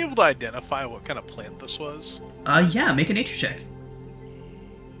I be able to identify what kind of plant this was? Yeah, make a nature check.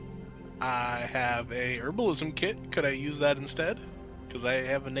 I have a herbalism kit. Could I use that instead? Because I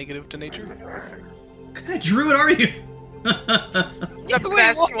have a negative to nature. What kind of druid are you? The Wait,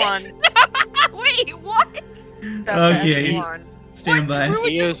 best what? one. Wait, what? The Okay. best one. Stand by. What?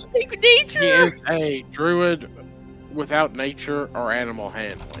 He is, Take nature. he is a druid without nature or animal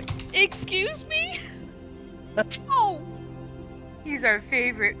handling. Excuse me? Oh. He's our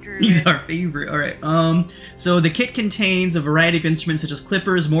favorite druid. He's our favorite. Alright, so the kit contains a variety of instruments such as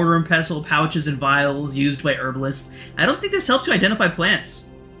clippers, mortar and pestle, pouches, and vials used by herbalists. I don't think this helps you identify plants.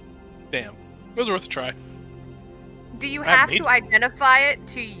 Damn. It was worth a try. Do you I have have made- to identify it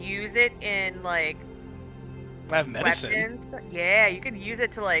to use it in like I have medicine. weapons? Yeah, you can use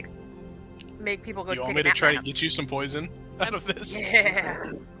it to like make people go You want take me a to nap. try to get you some poison out of this?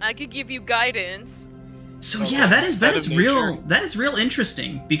 Yeah. I could give you guidance. So Okay. yeah, that is Out of real. nature. That is real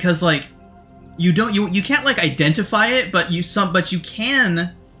interesting because like you can't like identify it, but you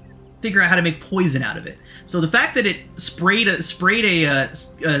can figure out how to make poison out of it. So the fact that it sprayed a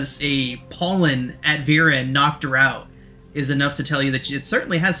pollen at Vera and knocked her out is enough to tell you that it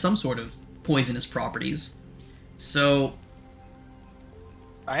certainly has some sort of poisonous properties. So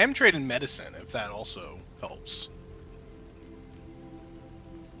I am trading medicine if that also helps.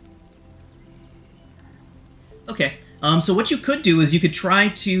 okay, so what you could do is you could try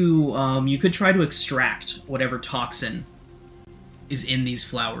to extract whatever toxin is in these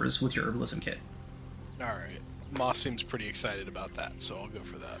flowers with your herbalism kit. Alright. Moss seems pretty excited about that, so I'll go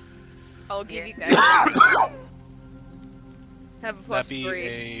for that. I'll give Yeah. you guidance. Have a plus That be 3.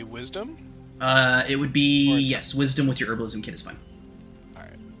 a wisdom? It would be Or- yes, wisdom with your herbalism kit is fine.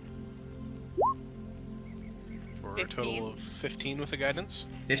 Alright. For a 15. total of 15 with the guidance?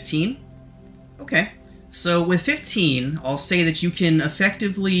 15? Okay. So with 15, I'll say that you can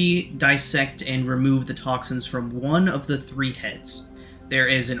effectively dissect and remove the toxins from one of the 3 heads. There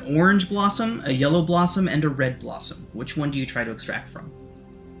is an orange blossom, a yellow blossom, and a red blossom. Which one do you try to extract from?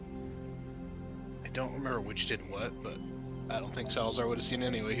 I don't remember which did what, but I don't think Salazar would have seen it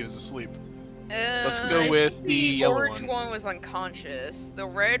anyway. He was asleep. Let's go I with think the yellow orange one. was unconscious. The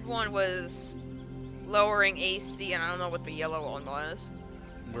red one was lowering AC, and I don't know what the yellow one was.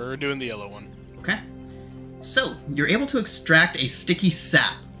 We're doing the yellow one. Okay. So, you're able to extract a sticky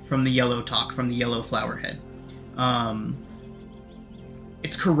sap from the yellow flower head.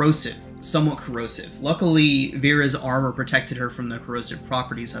 It's corrosive, somewhat corrosive. Luckily, Vera's armor protected her from the corrosive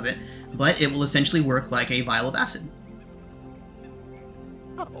properties of it, but it will essentially work like a vial of acid.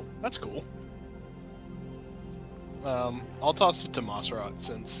 Oh, that's cool. I'll toss it to Mossrot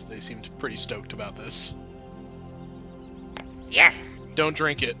since they seemed pretty stoked about this. Yes. Don't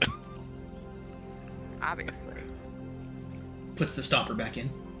drink it. Obviously. puts the stopper back in.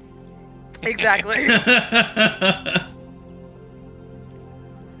 Exactly.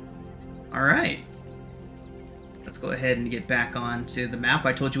 All right. Let's go ahead and get back onto the map.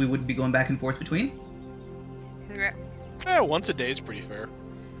 I told you we wouldn't be going back and forth between. Yeah. Yeah, once a day is pretty fair.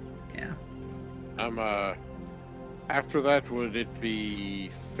 Yeah. After that, would it be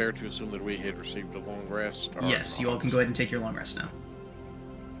fair to assume that we had received a long rest? Or Yes, you all can go ahead and take your long rest now.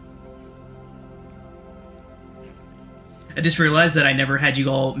 I just realized that I never had you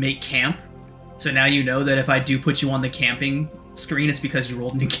all make camp. So now you know that if I do put you on the camping screen, it's because you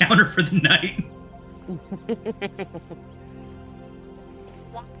rolled an encounter for the night.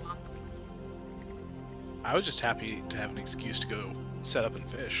 I was just happy to have an excuse to go set up and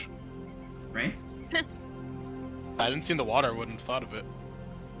fish. Right? If I hadn't seen the water, I wouldn't have thought of it.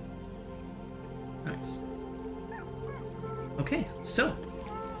 Nice. Okay, so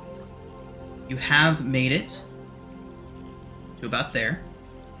you have made it to about there.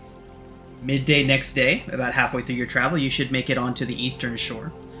 Midday next day, about halfway through your travel, you should make it onto the eastern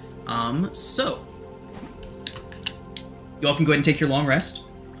shore. So you all can go ahead and take your long rest.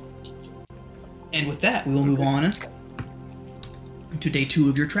 And with that, we will move on to day 2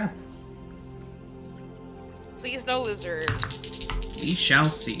 of your travel. Please no lizards. We shall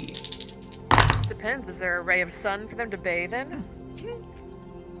see. Depends. Is there a ray of sun for them to bathe in?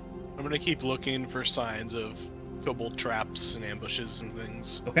 I'm gonna keep looking for signs of kobold traps and ambushes and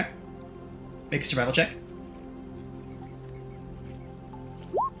things. Okay. Make a survival check.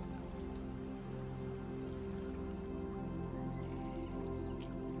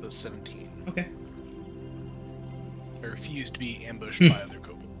 The 17. Okay. I refuse to be ambushed by other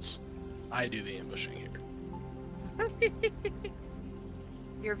kobolds. I do the ambushing here.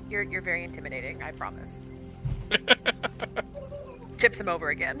 You're very intimidating, I promise. Tips him over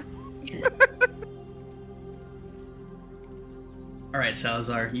again. Alright,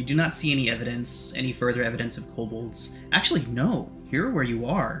 Salazar, you do not see any further evidence of kobolds. Actually, no. Here where you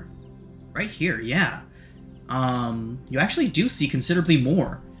are. Right here, yeah. You actually do see considerably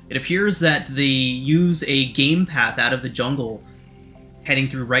more. It appears that they use a game path out of the jungle heading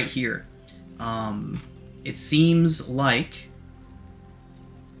through right here. It seems like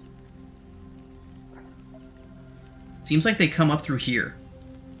they come up through here.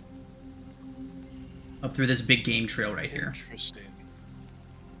 Up through this big game trail right here. Interesting.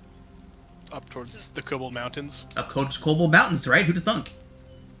 Up towards the Kobold Mountains. Up towards Kobold Mountains, right? Who'd have thunk?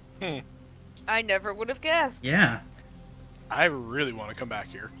 I never would have guessed. Yeah. I really want to come back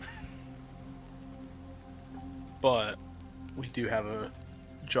here. But we do have a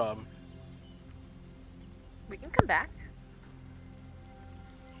job. We can come back.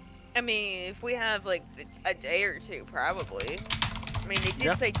 I mean, if we have like a day or two, probably. I mean, they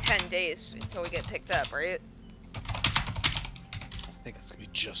did say 10 days until we get picked up, right? I think it's gonna be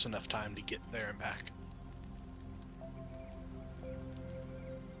just enough time to get there and back.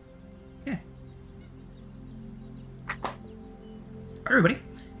 Yeah. Everybody,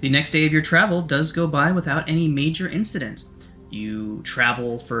 the next day of your travel does go by without any major incident. You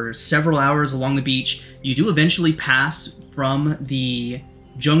travel for several hours along the beach. You do eventually pass from the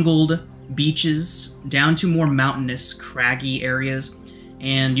jungled beaches down to more mountainous, craggy areas,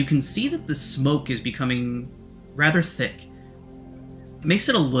 and you can see that the smoke is becoming rather thick. It makes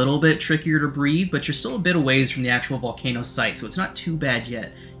it a little bit trickier to breathe, but you're still a bit away from the actual volcano site, so it's not too bad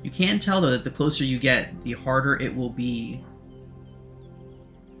yet. You can tell, though, that the closer you get, the harder it will be.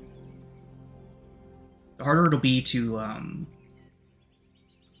 The harder it'll be to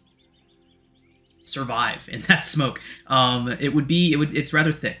survive in that smoke. It's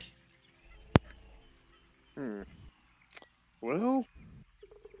rather thick. Well,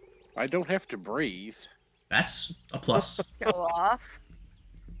 I don't have to breathe. That's a plus. Go off.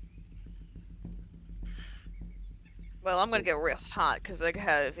 Well, I'm gonna get real hot because I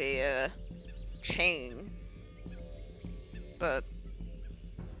have a chain. But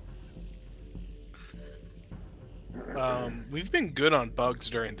We've been good on bugs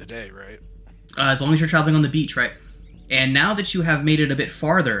during the day, right? As long as you're traveling on the beach, right? And now that you have made it a bit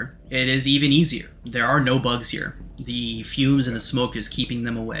farther, it is even easier. There are no bugs here. The fumes and the smoke is keeping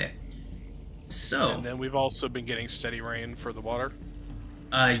them away. So... And then we've also been getting steady rain for the water.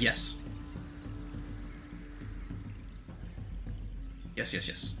 Yes.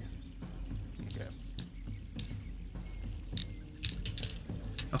 Yes. Okay.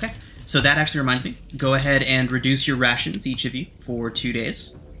 Okay, so that actually reminds me. Go ahead and reduce your rations, each of you, for 2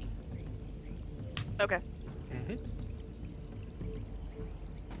 days. okay.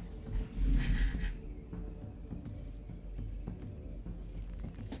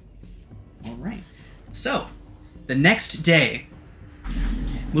 All right. So, the next day,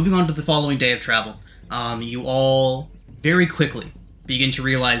 moving on to the following day of travel, you all very quickly begin to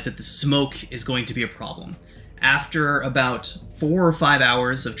realize that the smoke is going to be a problem. After about 4 or 5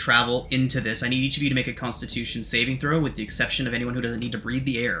 hours of travel into this, I need each of you to make a Constitution saving throw, with the exception of anyone who doesn't need to breathe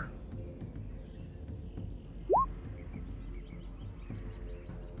the air.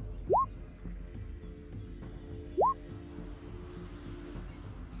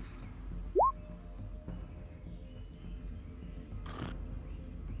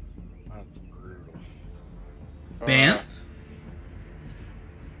 That's brutal. Banth?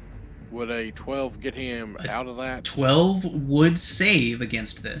 Would a 12 get him out of that? 12 would save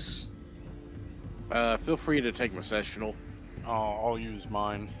against this. Feel free to take my sessional. I'll use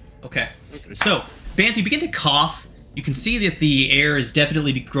mine. Okay. So, Banth, you begin to cough. You can see that the air is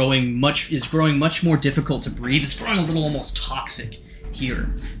definitely growing much more difficult to breathe. It's growing a little almost toxic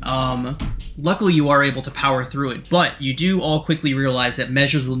here. Luckily, you are able to power through it, but you do all quickly realize that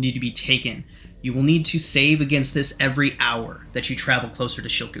measures will need to be taken. You will need to save against this every hour that you travel closer to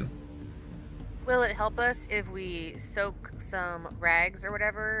Shilku. Will it help us if we soak some rags or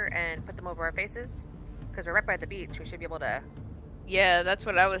whatever and put them over our faces? Because we're right by the beach. We should be able to... Yeah, that's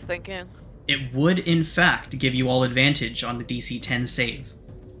what I was thinking. It would, in fact, give you all advantage on the DC 10 save.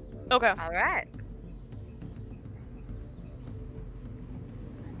 Okay. All right.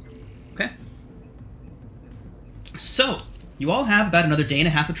 Okay. So, you all have about another day and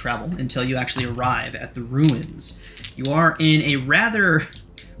a half of travel until you actually arrive at the ruins. You are in a rather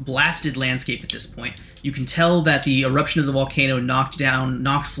blasted landscape at this point. You can tell that the eruption of the volcano knocked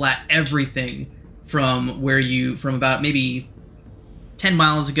flat everything from about maybe 10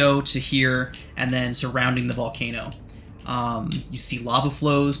 miles ago to here, and then surrounding the volcano. You see lava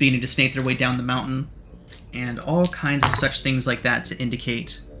flows beginning to snake their way down the mountain, and all kinds of such things like that to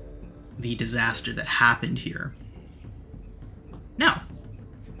indicate the disaster that happened here. Now,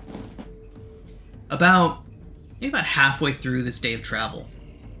 maybe about halfway through this day of travel,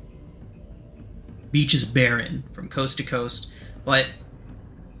 beach is barren from coast to coast, but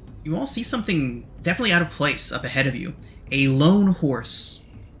you all see something definitely out of place up ahead of you. A lone horse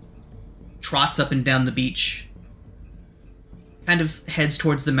trots up and down the beach, kind of heads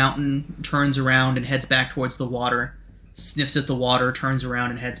towards the mountain, turns around and heads back towards the water, sniffs at the water, turns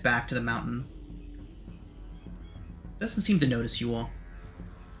around and heads back to the mountain. Doesn't seem to notice you all.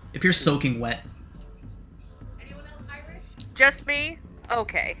 It appears soaking wet. Anyone else Irish? Just me?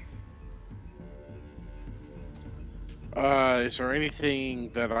 Okay. Is there anything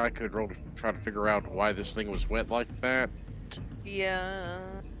that I could roll to try to figure out why this thing was wet like that? Yeah.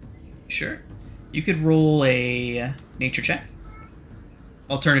 Sure. You could roll a nature check.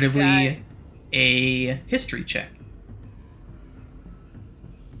 Alternatively, a history check.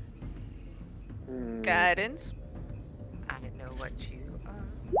 Guidance. I know what you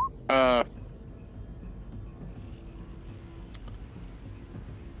are.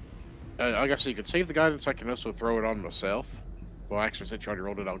 I guess you could save the guidance. I can also throw it on myself. Well, actually, since you already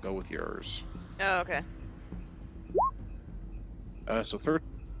rolled it, I'll go with yours. Oh, okay. So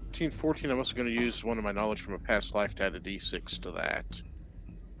 13, 14, I'm also going to use one of my knowledge from a past life to add a d6 to that.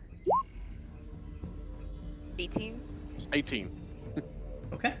 18. 18.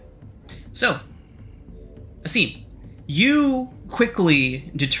 Okay. So, Asim, you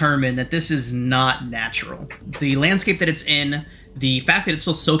quickly determine that this is not natural. The landscape that it's in, the fact that it's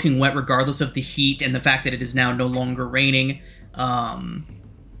still soaking wet regardless of the heat, and the fact that it is now no longer raining,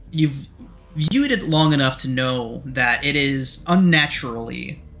 you've viewed it long enough to know that it is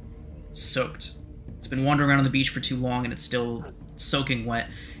unnaturally soaked. It's been wandering around on the beach for too long and it's still soaking wet.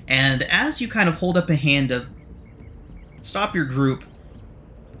 And as you kind of hold up a hand to stop your group,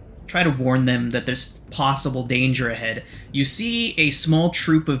 try to warn them that there's possible danger ahead, you see a small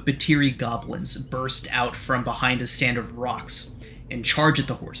troop of Batiri goblins burst out from behind a stand of rocks and charge at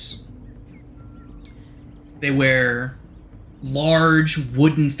the horse. They wear large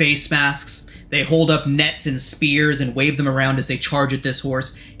wooden face masks. They hold up nets and spears and wave them around as they charge at this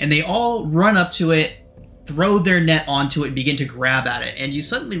horse, and they all run up to it, throw their net onto it, and begin to grab at it. And you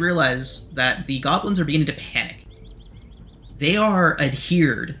suddenly realize that the goblins are beginning to panic. They are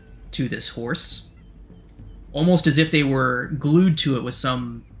adhered to this horse, almost as if they were glued to it with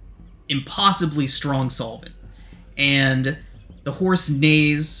some impossibly strong solvent. And the horse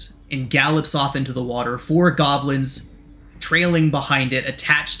neighs and gallops off into the water, 4 goblins trailing behind it,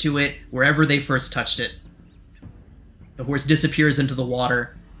 attached to it wherever they first touched it. The horse disappears into the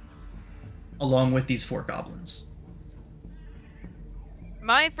water, along with these 4 goblins.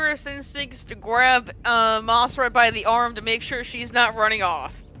 My first instinct is to grab Moss right by the arm to make sure she's not running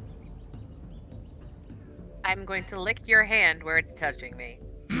off. I'm going to lick your hand where it's touching me.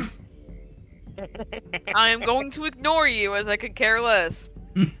 I am going to ignore you as I could care less.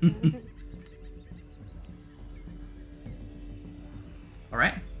 All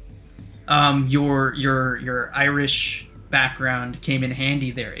right. Your Irish background came in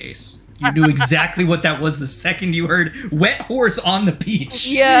handy there, Ace. You knew exactly what that was the second you heard "wet horse on the beach."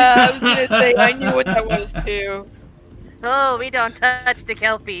 Yeah, I was gonna say I knew what that was too. Oh, we don't touch the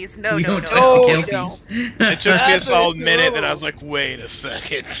kelpies. No, We no, don't no. touch No, we the kelpies. It took me a solid Absolutely. minute, and I was like, wait a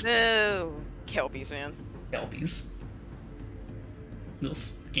second. No, Kelpies, man. Kelpies. Little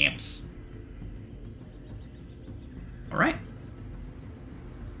scamps. All right.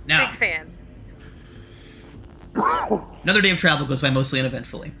 Now, Big fan. another day of travel goes by mostly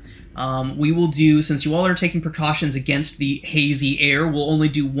uneventfully. We will do, since you all are taking precautions against the hazy air, we'll only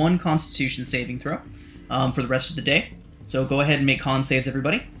do one Constitution saving throw for the rest of the day. So go ahead and make con saves,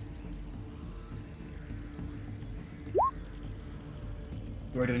 everybody.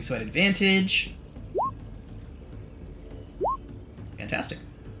 You are doing so at advantage. Fantastic.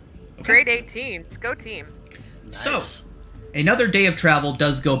 Okay. Grade 18. Let's go team. So, Nice. another day of travel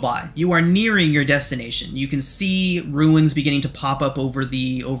does go by. You are nearing your destination. You can see ruins beginning to pop up over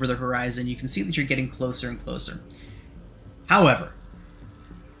the horizon. You can see that you're getting closer and closer. However,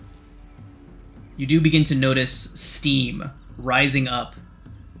 you do begin to notice steam rising up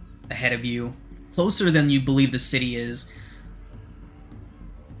ahead of you, closer than you believe the city is.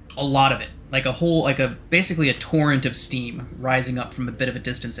 A lot of it, basically a torrent of steam rising up from a bit of a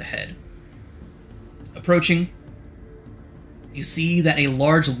distance ahead. Approaching, you see that a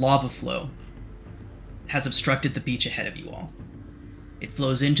large lava flow has obstructed the beach ahead of you all. It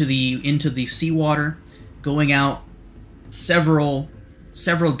flows into the seawater, going out several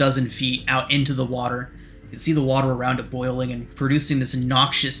dozen feet out into the water. You can see the water around it boiling and producing this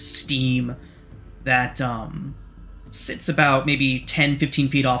noxious steam that sits about maybe 10-15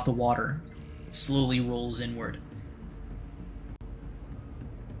 feet off the water, slowly rolls inward.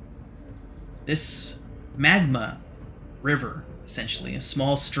 This magma river, essentially, a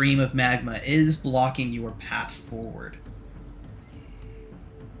small stream of magma, is blocking your path forward.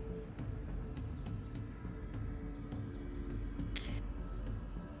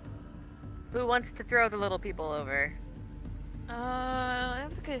 Who wants to throw the little people over? I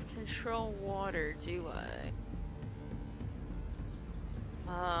don't think I control water, do I?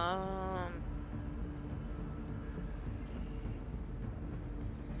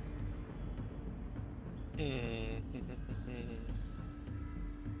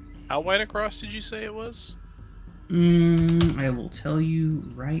 How wide across did you say it was? I will tell you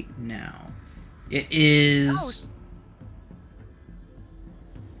right now. It is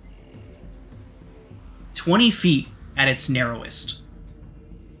 20 feet at its narrowest.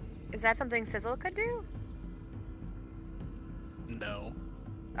 Is that something Sizzle could do? No.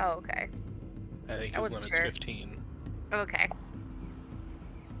 Oh, okay. I think I his wasn't limit's sure. 15. Okay.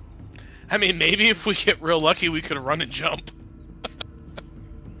 I mean, maybe if we get real lucky, we could run and jump.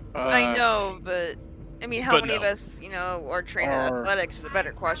 I know, but I mean, how But many of no. us, are trained in Or- athletics is a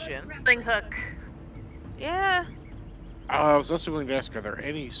better question. Grappling hook. Yeah. I was also going to ask, are there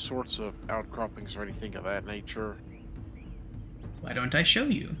any sorts of outcroppings or anything of that nature? Why don't I show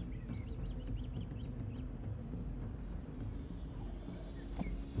you?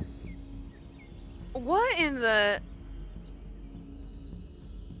 What in the?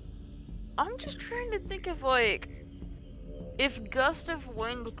 I'm just trying to think of if gust of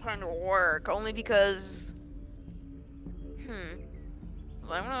wind can work, only because.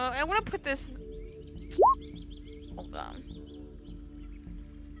 I wanna put this. Hold on.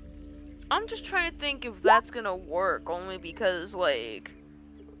 I'm just trying to think if that's gonna work, only because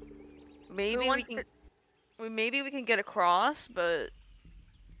maybe we wants can. Maybe we can get across, but.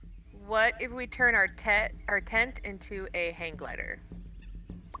 What if we turn our tent into a hang glider?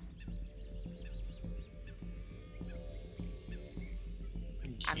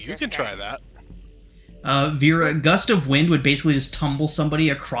 I'm You just can try saying. that. Vera, a gust of wind would basically just tumble somebody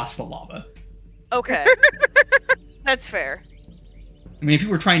across the lava. Okay. That's fair. I mean, if you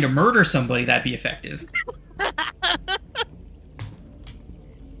were trying to murder somebody, that'd be effective. Well,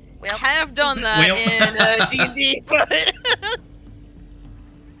 I have done that Well. in D&D, but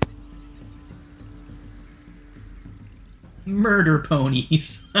Murder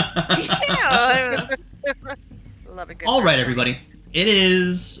ponies. yeah. love a good. All right, murder. everybody. It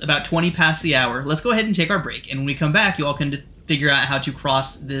is about 20 past the hour. Let's go ahead and take our break. And when we come back, you all can figure out how to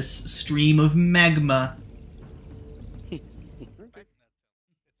cross this stream of magma.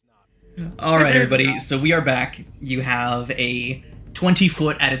 All right, everybody. So we are back. You have a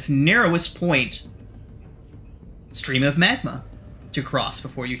 20-foot at its narrowest point stream of magma to cross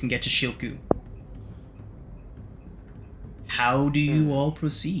before you can get to Shilku. How do you all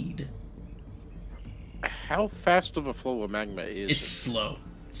proceed? How fast of a flow of magma is It's it? slow.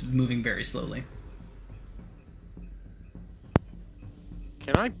 It's moving very slowly.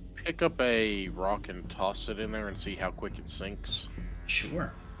 Can I pick up a rock and toss it in there and see how quick it sinks?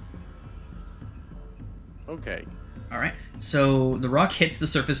 Sure. Okay. All right. So the rock hits the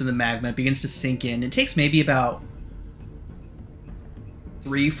surface of the magma, it begins to sink in. It takes maybe about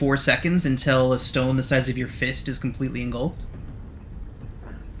 3-4 seconds until a stone the size of your fist is completely engulfed.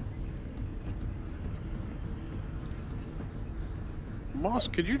 Moss,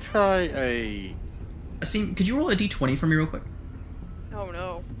 could you try a... Asim, could you roll a d20 for me real quick? Oh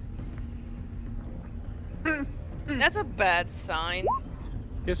no. That's a bad sign.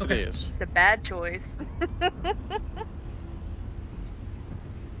 Yes, Okay. it is. The bad choice.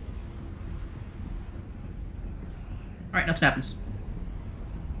 Alright, nothing happens.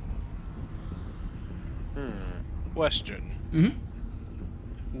 Question.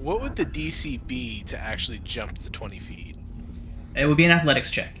 Mm-hmm. What would the DC be to actually jump the 20 feet? It would be an athletics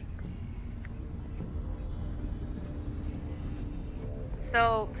check.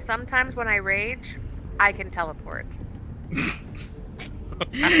 So sometimes when I rage, I can teleport.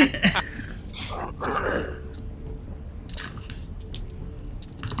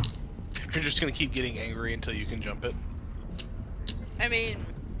 You're just gonna keep getting angry until you can jump it. I mean,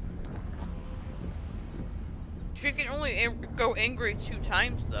 she can only go angry 2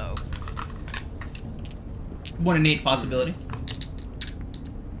 times, though. 1 in 8 possibility.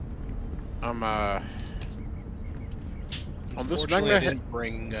 I'm, on this Unfortunately, I magma... didn't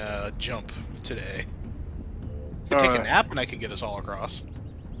bring jump today. Could take a nap and I could get us all across.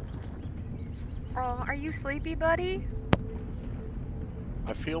 Oh, are you sleepy, buddy?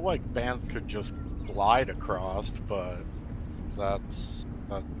 I feel like Banth could just glide across, but that's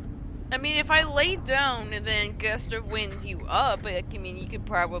that. I mean, if I lay down and then gust of wind you up, I mean, you could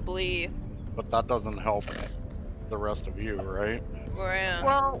probably... But that doesn't help the rest of you, right?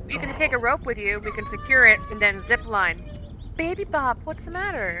 Well, you can take a rope with you, we can secure it, and then zip line. Baby Bop, what's the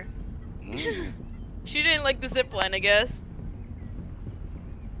matter? Mm. She didn't like the zip line, I guess.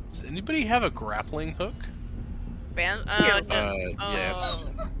 Does anybody have a grappling hook? No. Yes.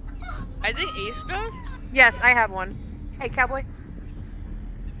 I think Ace does? Yes, I have one. Hey, cowboy.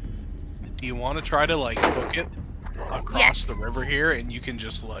 Do you want to try to like hook it across Yes. the river here, and you can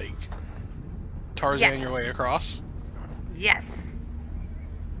just like Tarzan your way across? Yes.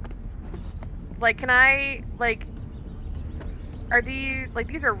 Like, can I, like... Are these... Like,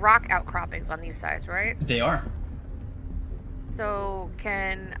 these are rock outcroppings on these sides, right? They are. So,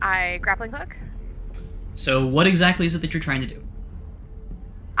 can I grappling hook? So what exactly is it that you're trying to do?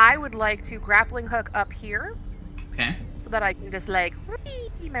 I would like to grappling hook up here, Okay. so that I can just, like,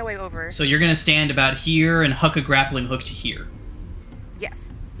 whee my way over. So you're going to stand about here and hook a grappling hook to here. Yes.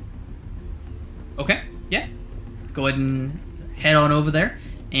 Okay. Yeah. Go ahead and head on over there.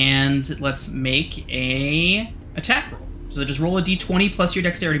 And let's make a attack roll. So just roll a d20 plus your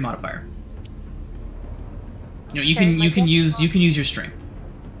dexterity modifier. You know, you Okay, can use your strength.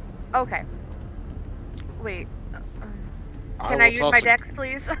 Okay. Wait. Can will I use toss my a- dex,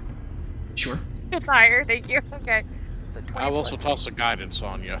 please? Sure. It's higher, thank you. Okay. So 20 I will also plus. toss a guidance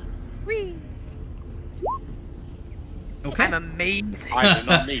on you. Whee! Okay. I'm amazing. I do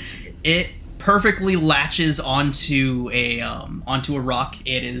not need to. It perfectly latches onto a rock.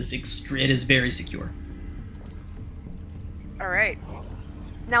 It is very secure. All right.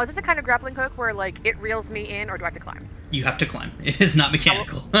 Now, is this a kind of grappling hook where, like, it reels me in, or do I have to climb? You have to climb. It is not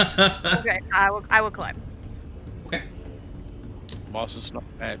mechanical. Okay, I will climb. Okay. Moss is not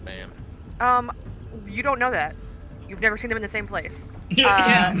bad, man. You don't know that. You've never seen them in the same place.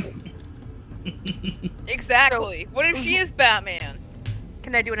 Yeah. Exactly. What if she is Batman?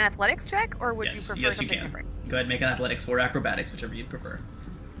 Can I do an athletics check, or would you Yes, prefer yes, you something can. different? Go ahead and make an athletics or acrobatics, whichever you'd prefer.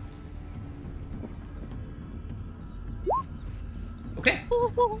 Okay.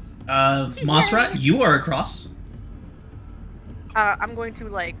 Masra, you are across. I'm going to,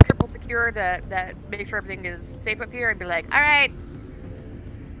 like, triple secure that make sure everything is safe up here and be like, all right,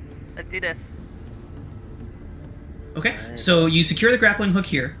 let's do this. Okay. So you secure the grappling hook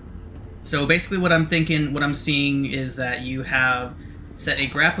here. So basically what I'm seeing is that you have set a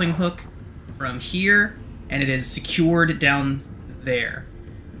grappling hook from here, and it is secured down there.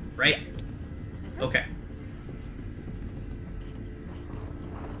 Right? Yes. Okay.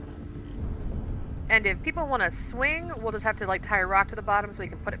 And if people want to swing, we'll just have to, like, tie a rock to the bottom so we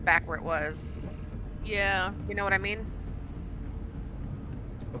can put it back where it was. Yeah. You know what I mean?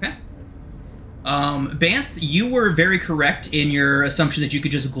 Okay. Banth, you were very correct in your assumption that you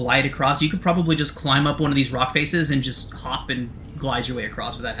could just glide across. You could probably just climb up one of these rock faces and just hop and glide your way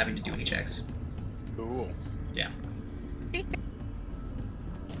across without having to do any checks. Cool. Yeah.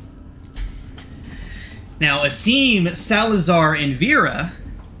 Now, Asim, Salazar, and Vera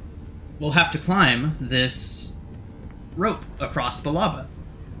will have to climb this rope across the lava.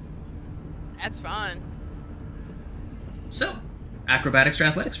 That's fine. So, acrobatics or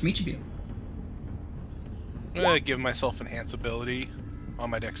athletics from each of you. I'm gonna give myself enhance ability on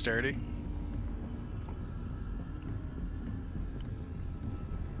my dexterity.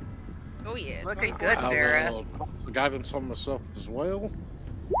 Oh yeah. Looking 24. good, Vera. I'll toss the guidance on myself as well.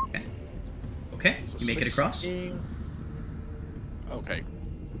 Okay, So you make it across. 16. Okay.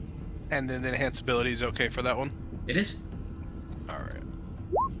 And then the enhance ability is okay for that one? It is. Alright.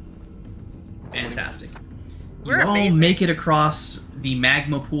 Fantastic. We're You all amazing. make it across the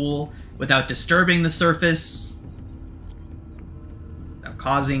magma pool without disturbing the surface, without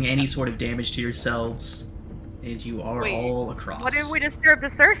causing any sort of damage to yourselves, and you are Wait, all across. What if we disturb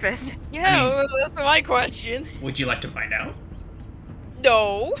the surface? Yeah, I mean- well, that's my question. Would you like to find out?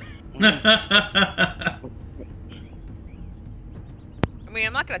 No. I mean,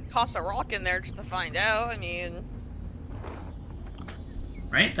 I'm not gonna toss a rock in there just to find out. I mean,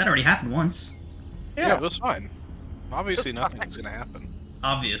 Right? That already happened once. Yeah, it was fine. Obviously It was nothing's gonna happen.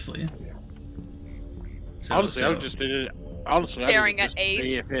 Obviously. So, Honestly, I just did it. Honestly, Staring I at did it just to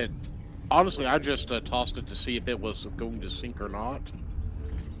see Ace. if it. Honestly, I just tossed it to see if it was going to sink or not.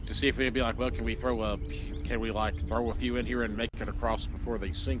 To see if it'd be like, well, can we like throw a few in here and make it across before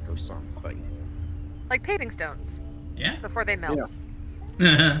they sink or something? Like paving stones Yeah. before they melt.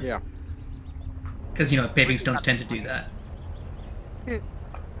 Yeah. Because, paving stones tend to do that. Okay.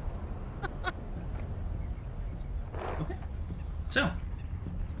 So,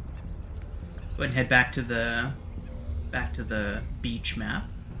 go ahead and head back to the beach map.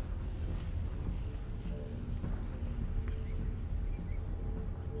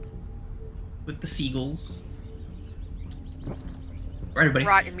 With the seagulls. Right, everybody.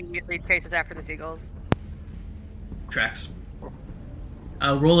 Rot immediately chases after the seagulls. Tracks.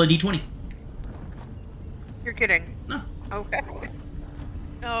 Roll a d20. You're kidding. No. Okay.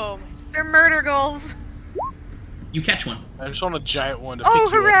 oh, They're murder gulls. You catch one. I just want a giant one to Oh, pick you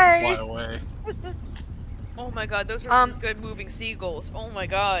up hooray! and fly away. oh my God, those are some good moving seagulls. Oh my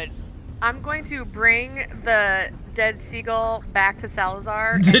God. I'm going to bring the dead seagull back to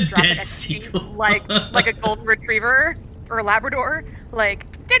Salazar The and drop dead it at his feet seagull. like a golden retriever or a Labrador. Like,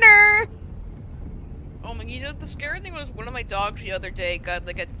 dinner! Oh my, the scary thing was one of my dogs the other day got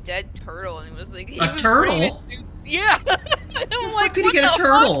like a dead turtle and it was like... A turtle? Yeah! I'm How like, did he what get a the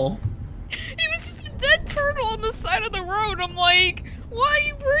turtle? fuck? He was just a dead turtle on the side of the road. I'm like, why are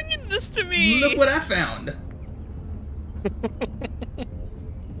you bringing this to me? Look what I found.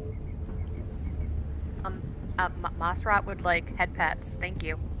 Masrat would like head pats. Thank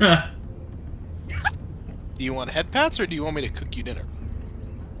you. Do you want head pats or do you want me to cook you dinner?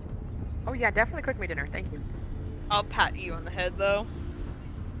 Oh yeah, definitely cook me dinner. Thank you. I'll pat you on the head though.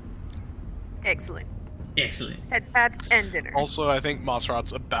 Excellent. Excellent. Head pats and dinner. Also, I think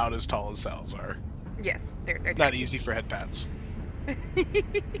Mosrat's about as tall as Salazar. Yes, they're Not tiny. easy for head pats. All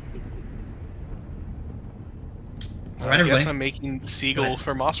right, I guess everybody. I'm making Go seagull ahead.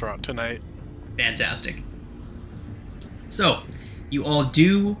 for Mosrat tonight. Fantastic. So, you all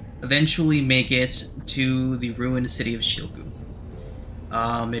do eventually make it to the ruined city of Shilgu.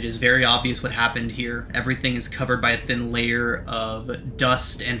 It is very obvious what happened here. Everything is covered by a thin layer of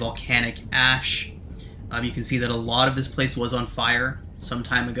dust and volcanic ash. You can see that a lot of this place was on fire some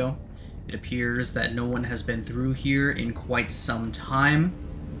time ago. It appears that no one has been through here in quite some time.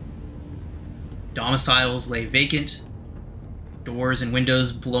 Domiciles lay vacant. Doors and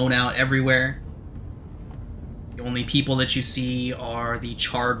windows blown out everywhere. The only people that you see are the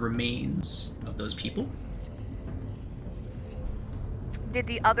charred remains of those people. Did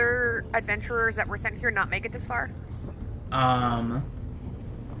the other adventurers that were sent here not make it this far?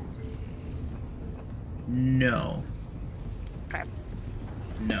 No. Okay.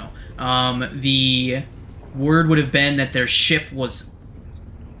 No. The word would have been that their ship was...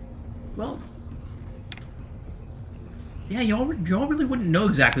 Well... Yeah, y'all really wouldn't know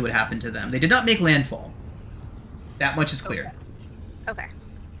exactly what happened to them. They did not make landfall. That much is clear. Okay.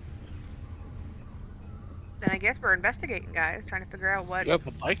 Then I guess we're investigating, guys, trying to figure out what. Yep.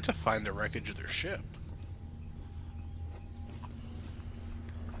 I'd like to find the wreckage of their ship.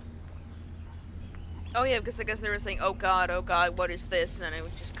 Oh yeah, because I guess they were saying, oh god, what is this? And then it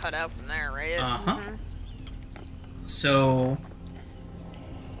would just cut out from there, right? Uh-huh. Mhm. So...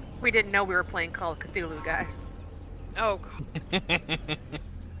 We didn't know we were playing Call of Cthulhu, guys. Oh, God.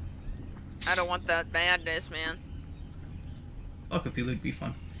 I don't want that madness, man. Oh, Cthulhu would be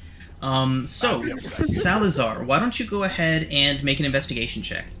fun. So, Salazar, why don't you go ahead and make an investigation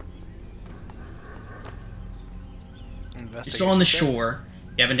check? You're still on the shore.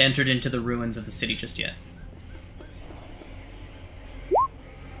 You haven't entered into the ruins of the city just yet.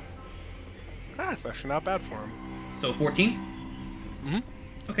 It's actually not bad for him. So 14? Mm-hmm.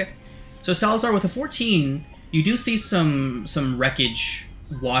 Okay. So Salazar, with a 14, you do see some wreckage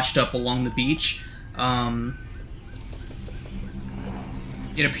washed up along the beach.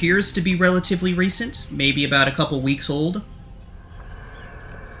 It appears to be relatively recent, maybe about a couple weeks old.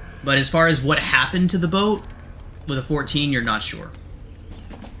 But as far as what happened to the boat, with a 14, you're not sure.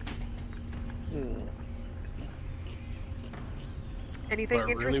 Anything What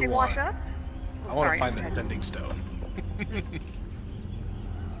I really interesting want- wash up? I want to find that bending stone.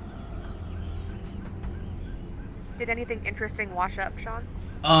 Did anything interesting wash up, Sean?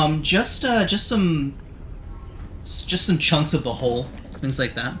 Just some chunks of the hull, things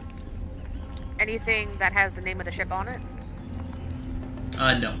like that. Anything that has the name of the ship on it?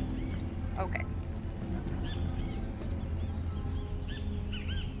 No. Okay.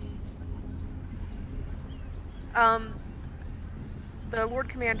 The Lord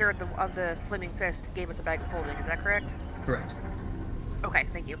Commander of the Flaming Fist gave us a bag of holding, is that correct? Correct. Okay,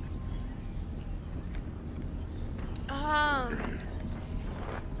 thank you.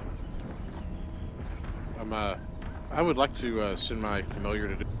 I would like to send my familiar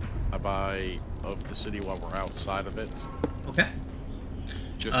to do a buy of the city while we're outside of it. Okay.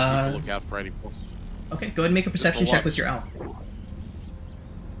 Just to keep a lookout for any. Okay, go ahead and make a perception check with your owl.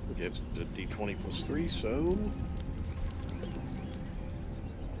 Okay, it's a d20 plus 3, so...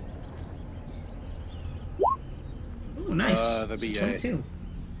 Ooh, nice. That'd be 22.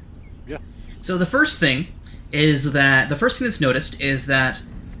 Yeah. So the first thing that's noticed is that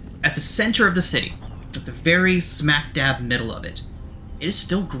at the center of the city, at the very smack dab middle of it, it is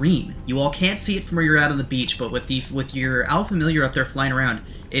still green. You all can't see it from where you're out on the beach, but with your owl familiar up there flying around,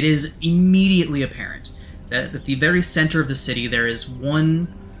 it is immediately apparent that at the very center of the city there is one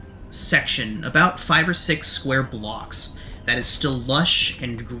section, about 5 or 6 square blocks, that is still lush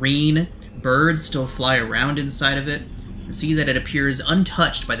and green. Birds still fly around inside of it. You see that it appears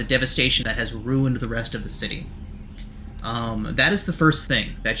untouched by the devastation that has ruined the rest of the city. That is the first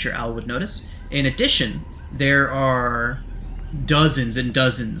thing that your owl would notice. In addition, there are dozens and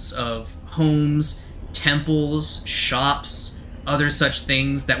dozens of homes, temples, shops, other such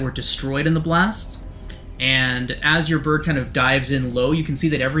things that were destroyed in the blast. And as your bird kind of dives in low, you can see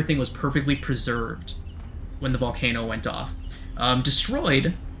that everything was perfectly preserved when the volcano went off.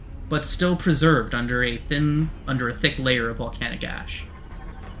 Destroyed, but still preserved under a thick layer of volcanic ash.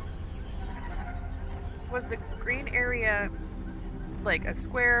 Was the green area like a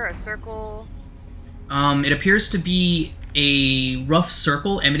square, a circle? It appears to be a rough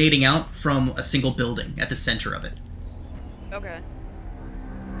circle emanating out from a single building at the center of it. Okay.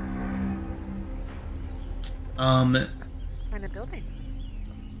 What kind of building?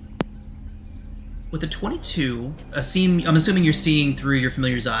 With a 22, I'm assuming you're seeing through your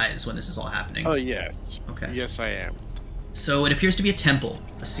familiar's eyes when this is all happening. Oh, yes. Okay. Yes, I am. So it appears to be a temple,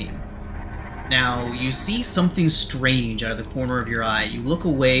 Asim. Now, you see something strange out of the corner of your eye. You look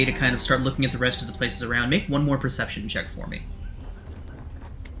away to kind of start looking at the rest of the places around. Make one more perception check for me.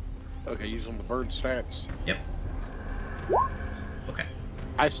 Okay, using the bird stats. Yep. Okay.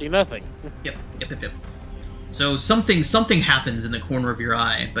 I see nothing. Yep. So something happens in the corner of your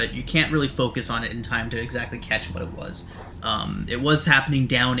eye, but you can't really focus on it in time to exactly catch what it was. It was happening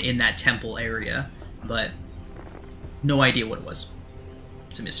down in that temple area, but no idea what it was.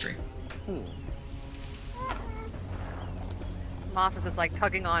 It's a mystery. Moss is just like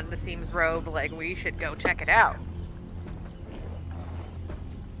tugging on Nassim's robe, like we should go check it out.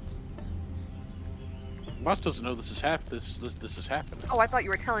 Moss doesn't know this is this is happening. Oh, I thought you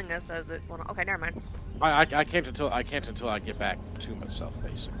were telling us as it. Well, okay, never mind. I can't until I get back to myself.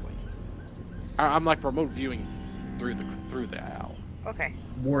 Basically, I'm like remote viewing through the owl. Okay.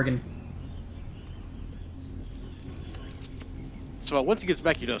 Worgen. So once he gets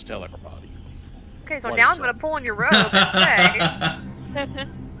back, he does tell everybody. Okay, so What now is I'm gonna up? pull on your robe and say,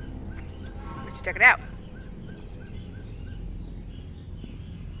 we should check it out.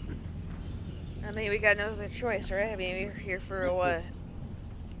 I mean, we got no other choice, right? I mean, we're here for what?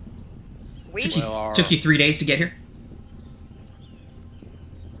 Week? Took you 3 days to get here?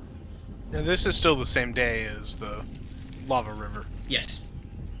 And this is still the same day as the lava river. Yes.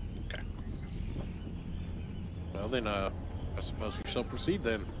 Okay. Well then, I suppose we shall proceed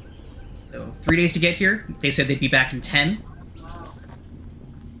then. So 3 days to get here. They said they'd be back in 10.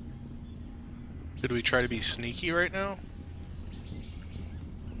 Should we try to be sneaky right now?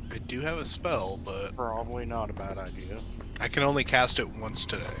 I do have a spell, but Probably not a bad idea. I can only cast it once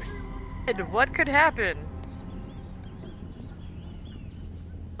today. And what could happen?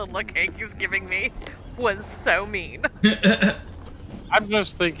 The look Hank is giving me was so mean. I'm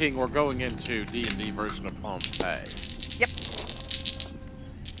just thinking we're going into D&D version of Pompeii. Yep.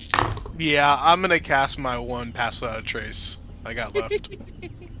 Yeah, I'm gonna cast my one Pass Without a Trace I got left.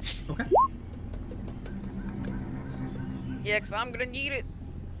 Okay. Yeah, because I'm gonna need it.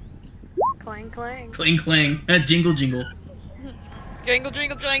 Clang, clang. Cling, clang. Jingle, jingle. Jingle,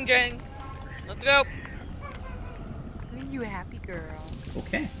 jingle, jang, jang. Let's go. You happy girl.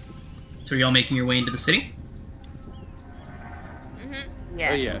 Okay. So are y'all making your way into the city? Mm-hmm.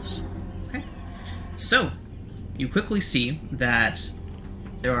 Yeah. Yes. Okay. So, you quickly see that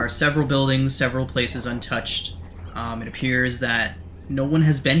there are several buildings, several places untouched. It appears that no one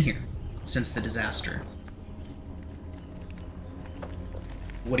has been here since the disaster.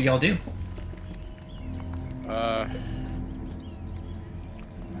 What do y'all do?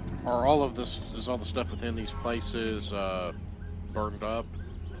 Are all of this, is all the stuff within these places burned up?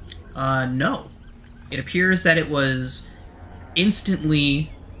 No. It appears that it was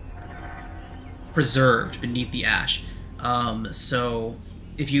instantly preserved beneath the ash. So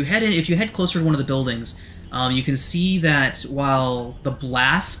if you head closer to one of the buildings, you can see that while the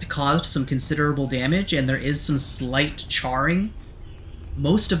blast caused some considerable damage and there is some slight charring,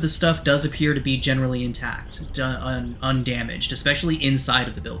 most of the stuff does appear to be generally intact, undamaged, especially inside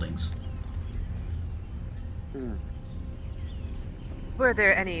of the buildings. Were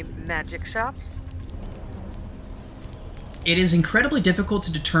there any magic shops? It is incredibly difficult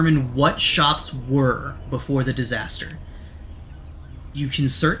to determine what shops were before the disaster. You can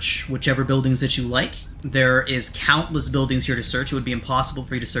search whichever buildings that you like. There is countless buildings here to search. It would be impossible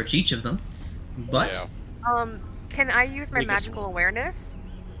for you to search each of them. But Yeah. Can I use my Make us- magical awareness?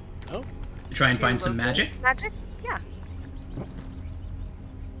 Oh. to try and to find some locate magic. Magic? Yeah.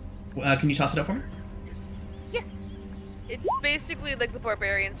 Can you toss it up for me? Yes. It's basically like the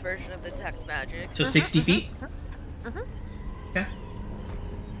barbarian's version of detect magic. So 60 feet? Mhm. Okay.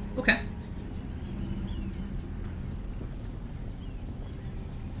 Okay.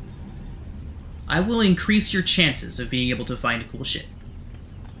 I will increase your chances of being able to find cool shit.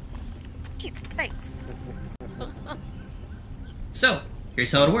 Neat. Thanks. So,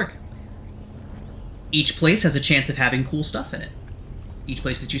 here's how it'll work. Each place has a chance of having cool stuff in it. Each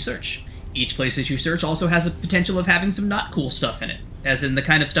place that you search. Each place that you search also has a potential of having some not cool stuff in it, as in the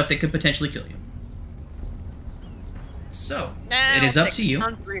kind of stuff that could potentially kill you. So, it is up to you.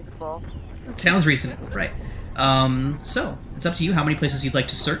 Sounds reasonable. Sounds reasonable, right? So, it's up to you how many places you'd like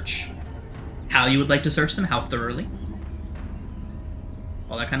to search, how you would like to search them, how thoroughly,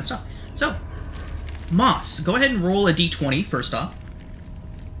 all that kind of stuff. So, Moss, go ahead and roll a d20 first off.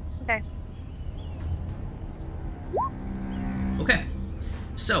 Okay. Okay.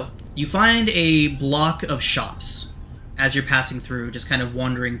 So, you find a block of shops as you're passing through, just kind of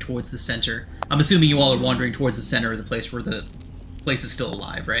wandering towards the center. I'm assuming you all are wandering towards the center of the place where the place is still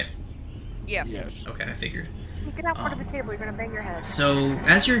alive, right? Yeah. Yes. Okay, I figured. Get out part of the table. You're gonna bang your head. So,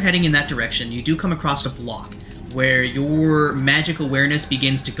 as you're heading in that direction, you do come across a block where your magic awareness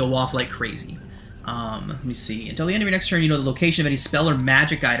begins to go off like crazy. Let me see. Until the end of your next turn, you know the location of any spell or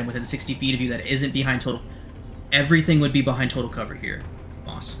magic item within 60 feet of you that isn't behind total... Everything would be behind total cover here,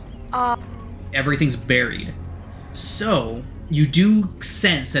 boss. Everything's buried. So, you do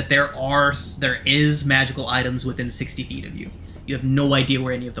sense that there is magical items within 60 feet of you. You have no idea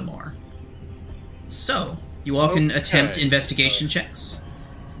where any of them are. So, you all can attempt Okay. investigation checks.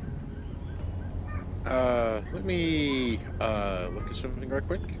 Let me look at something right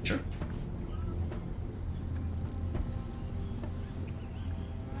quick. Sure.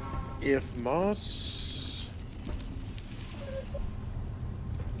 If Moss...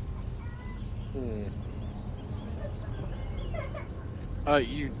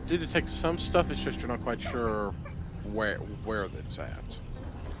 you did detect some stuff, it's just you're not quite sure where that's at.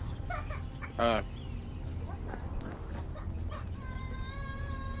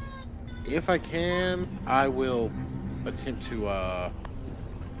 If I can, I will attempt to,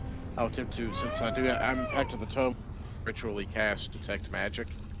 since I'm back to the tome, ritually cast Detect Magic.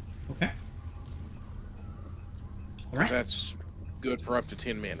 Okay. 'Cause Alright. that's good for up to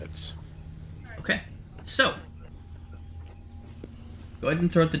 10 minutes. Okay. So, go ahead and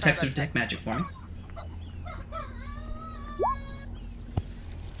throw up the text of Detect Magic for me.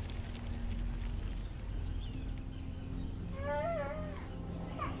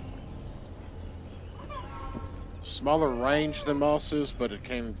 smaller range than mosses, but it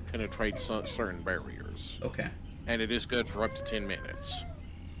can penetrate certain barriers. Okay. And it is good for up to 10 minutes.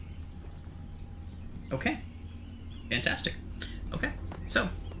 Okay. Fantastic. Okay, so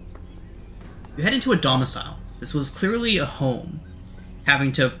you head into a domicile. This was clearly a home,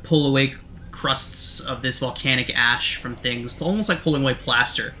 having to pull away crusts of this volcanic ash from things, almost like pulling away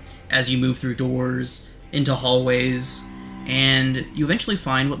plaster as you move through doors, into hallways, and you eventually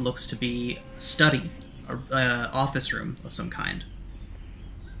find what looks to be a study, or office room of some kind.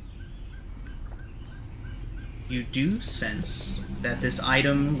 You do sense that this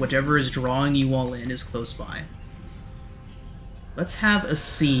item, whatever is drawing you all in, is close by. Let's have a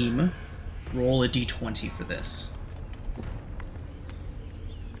seam roll a d20 for this.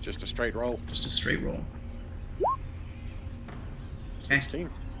 Just a straight roll. Just a straight roll. Okay. 16.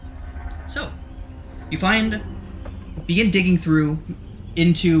 So, you begin digging through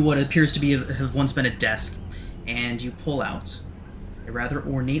into what appears to be have once been a desk, and you pull out a rather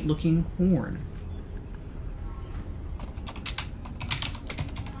ornate-looking horn.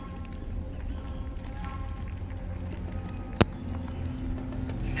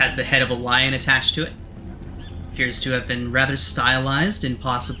 Has the head of a lion attached to it. Appears to have been rather stylized in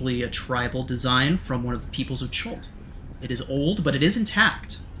possibly a tribal design from one of the peoples of Chult. It is old, but it is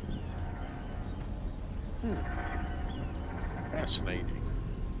intact. Fascinating.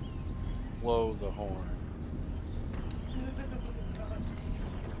 Blow the horn.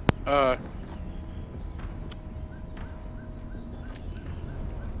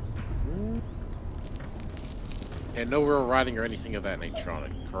 And no real writing or anything of that nature on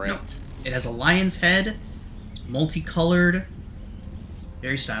it, correct? No. It has a lion's head. It's multicolored.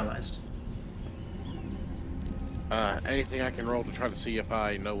 Very stylized. Anything I can roll to try to see if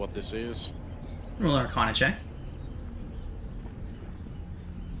I know what this is? Roll an Arcana check.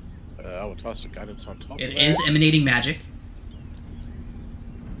 I will toss the guidance on top of It that. is emanating magic.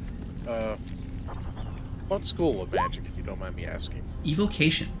 What school of magic, if you don't mind me asking?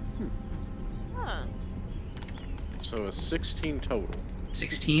 Evocation. Huh. So a 16 total.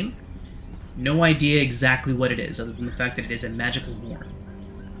 16. No idea exactly what it is, other than the fact that it is a magical horn.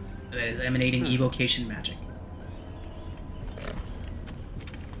 That is emanating evocation magic.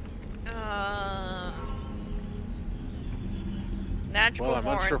 Magical Well, I'm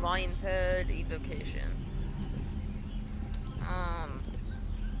not horn, sure. lion's head, evocation.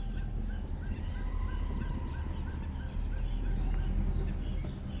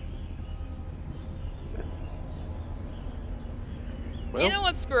 Well, You know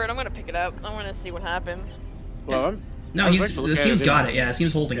what? Screw it. I'm gonna pick it up. I want to see what happens. well, No, I was the actually looking at Seam's it got in- it. Yeah,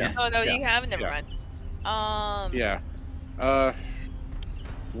 Seam's holding it. Oh no, Yeah. you haven't. Never Yeah. mind. yeah.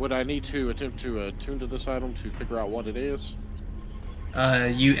 Would I need to attempt to attune to this item to figure out what it is?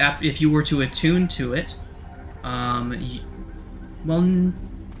 If you were to attune to it,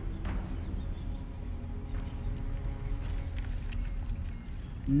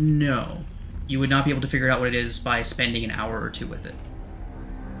 no, you would not be able to figure out what it is by spending an hour or two with it.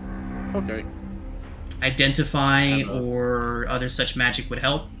 Okay. Identify or other such magic would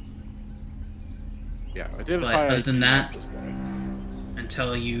help. Yeah, identify. But other than that- this guy.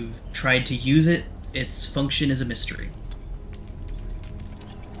 Until you've tried to use it, its function is a mystery.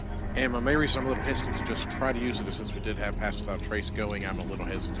 And my main reason I'm a little hesitant to just try to use it is since we did have Pass Without Trace going, I'm a little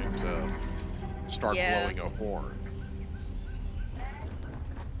hesitant to start Yeah. blowing a horn.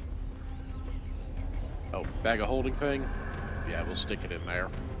 Oh, bag of holding thing? Yeah, we'll stick it in there.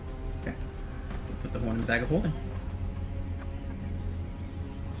 Okay. Put the horn in the bag of holding.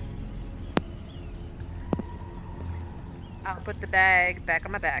 I'll put the bag back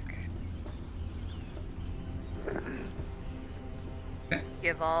on my back. Okay.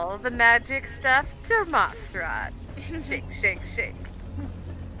 Give all the magic stuff to Mossrot. Shake, shake, shake.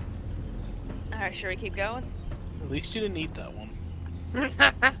 Alright, should we keep going? At least you didn't eat that one.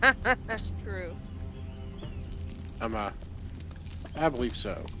 That's true. I believe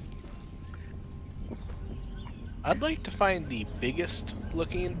so. I'd like to find the biggest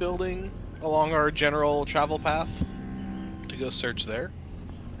looking building along our general travel path to go search there.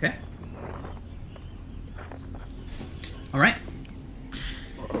 Okay. All right.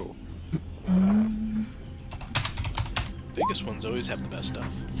 Oh. Biggest ones always have the best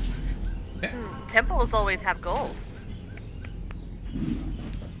stuff. Temples always have gold.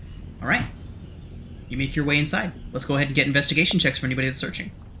 All right. You make your way inside. Let's go ahead and get investigation checks for anybody that's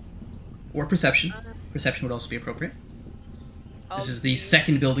searching. Or perception. Perception would also be appropriate. This is the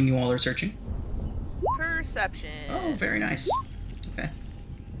second building you all are searching. Perception. Oh, very nice. Okay.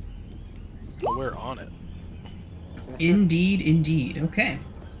 Oh, we're on it. Indeed, indeed. Okay.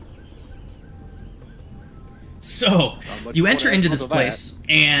 So, you enter into this place,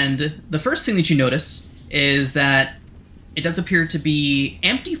 and the first thing that you notice is that it does appear to be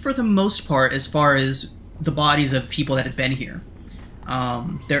empty for the most part as far as the bodies of people that had been here.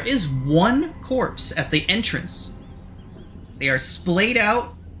 There is one corpse at the entrance. They are splayed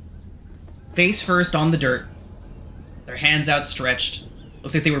out, face first on the dirt, their hands outstretched.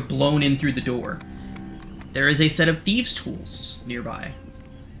 Looks like they were blown in through the door. There is a set of thieves' tools nearby.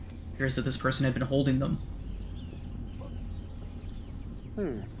 It appears that this person had been holding them.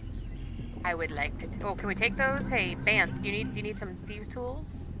 I would like to. Oh, can we take those? Hey, Banth, you need some thieves'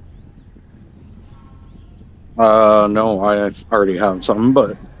 tools? No, I already have some,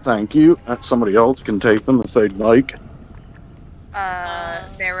 but thank you. Somebody else can take them if they'd like.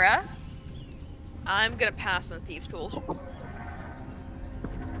 Vera? I'm gonna pass on thieves' tools.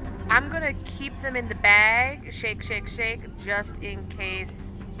 I'm gonna keep them in the bag, shake, shake, shake, just in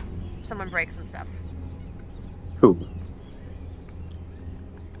case someone breaks some stuff. Cool.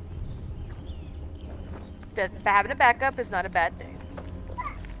 Having a backup is not a bad thing.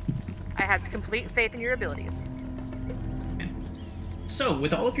 I have complete faith in your abilities. So,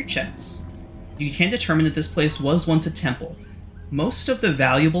 with all of your checks, you can determine that this place was once a temple. Most of the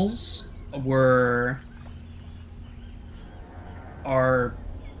valuables are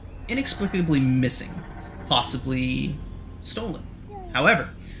inexplicably missing, possibly stolen. However,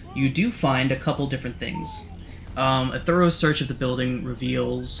 you do find a couple different things. A thorough search of the building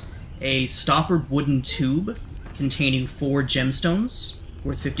reveals a stoppered wooden tube containing 4 gemstones,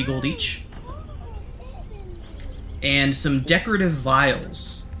 worth 50 gold each, and some decorative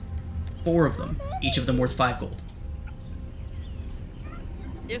vials, 4 of them, each of them worth 5 gold.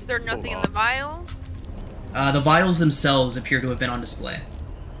 Is there nothing in the vials? The vials themselves appear to have been on display.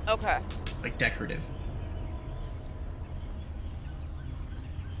 Okay. Like decorative.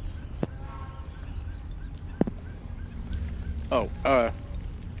 Oh, hold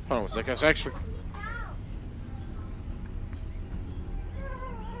on a second. It's actually...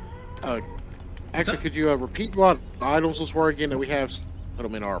 actually, could you repeat what items those were again that we have? Put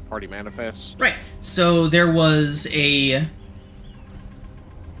them in our party manifests. Right. So there was a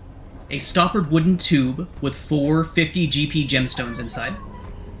stoppered wooden tube with 4 50 GP gemstones inside.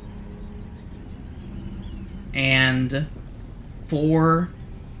 And 4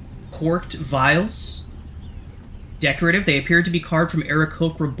 corked vials. Decorative. They appear to be carved from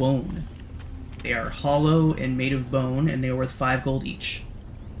Aarakocra bone. They are hollow and made of bone, and they are worth 5 gold each.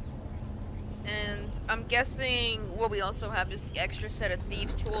 And I'm guessing what we also have is the extra set of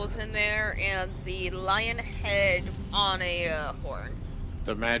thieves' tools in there, and the lion head on a horn.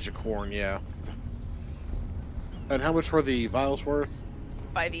 The magic horn, yeah. And how much were the vials worth?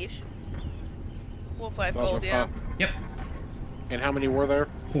 5 each. Well, 5 Vials gold, were yeah. 5. Yep. And how many were there?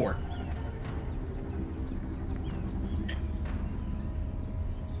 4.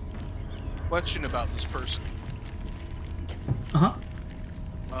 Question about this person. Uh-huh.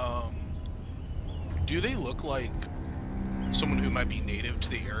 Do they look like someone who might be native to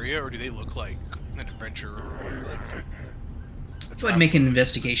the area, or do they look like an adventurer or like a Go ahead and make an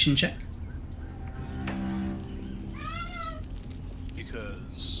investigation check.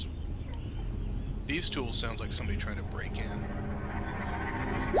 Because these tools sounds like somebody trying to break in.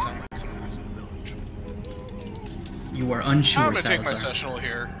 Doesn't sound like someone who's in the village. You are unsure, I'm gonna take my Salazar. sessional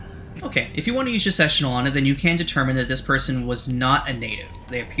here. Okay, if you want to use your sessional on it, then you can determine that this person was not a native.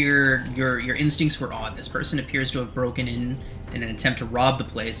 They appear, your instincts were odd. This person appears to have broken in an attempt to rob the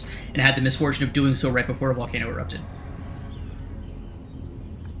place, and had the misfortune of doing so right before a volcano erupted.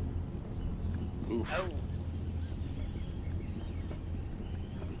 Oof. Oh.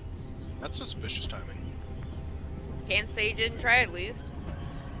 That's suspicious timing. Can't say you didn't try at least.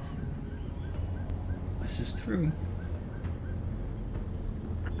 This is true.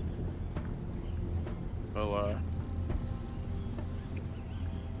 Well,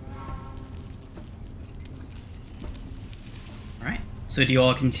 Alright, so do you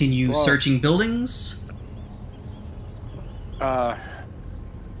all continue Well- searching buildings?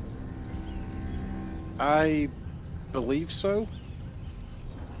 I believe so.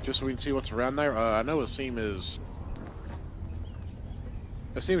 Just so we can see what's around there. I know Asim is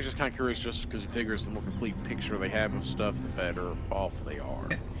just kind of curious just because he figures the more complete picture they have of stuff, the better off they are.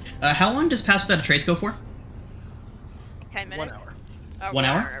 Okay. How long does Pass Without a Trace go for? 10 minutes. 1 hour. Oh, 1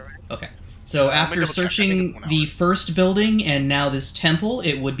 hour? Okay. So let me after double check. I think searching it's 1 the hour. first building and now this temple,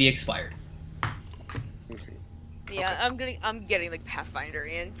 it would be expired. Yeah, I'm getting like Pathfinder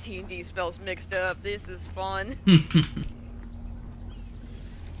and D&D spells mixed up. This is fun.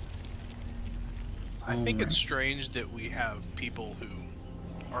 I think Alright. it's strange that we have people who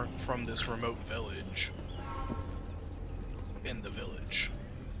aren't from this remote village in the village.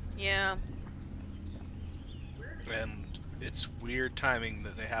 Yeah. And it's weird timing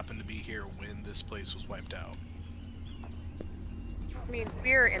that they happen to be here when this place was wiped out. I mean,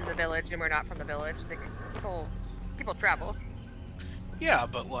 we're in the village and we're not from the village. People travel. Yeah,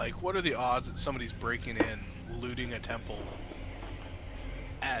 but like, what are the odds that somebody's breaking in, looting a temple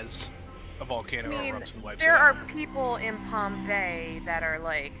as a volcano erupts and wipes it there out? are people in Pompeii that are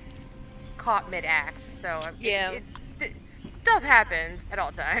like caught mid-act, so Yeah. stuff happens at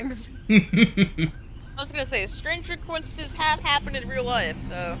all times. I was gonna say, stranger coincidences have happened in real life,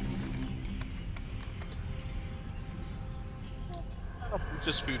 so.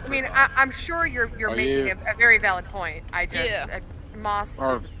 Just food for I mean, thought. I'm sure you're Are making you- a very valid point. I just Yeah. Moss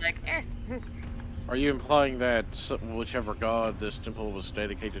Or- is just like, eh. Are you implying that whichever god this temple was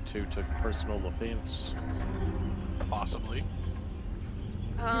dedicated to took personal offense? Possibly.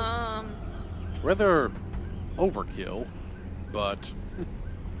 Rather overkill, but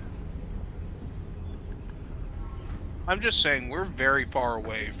I'm just saying, we're very far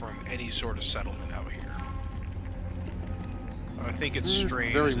away from any sort of settlement out here. I think it's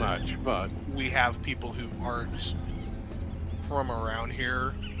strange very that much, but we have people who aren't from around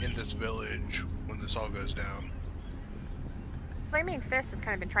here in this village when this all goes down. Flaming Fist has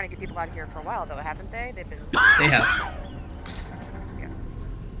kind of been trying to get people out of here for a while, though, haven't they? They've been. They have.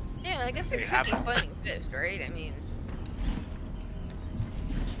 Yeah, I guess They it could be haven't. Flaming Fist, right? I mean,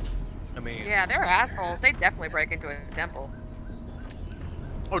 Yeah, they're assholes. They definitely break into a temple.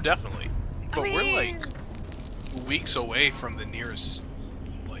 oh, definitely. But we're mean- like weeks away from the nearest,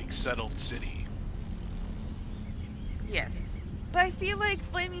 like, settled city. Yes. But I feel like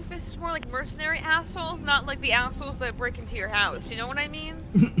Flaming Fist is more like mercenary assholes, not like the assholes that break into your house. You know what I mean?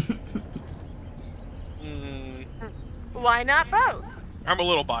 Why not both? I'm a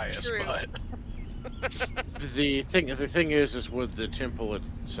little biased, True. but the thing is would the temple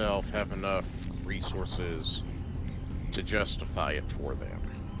itself have enough resources to justify it for them?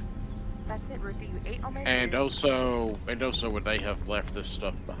 That's it, Ruthie. You ate all my And food. also would they have left this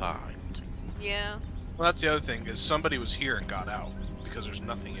stuff behind? Yeah. well, that's the other thing is somebody was here and got out because there's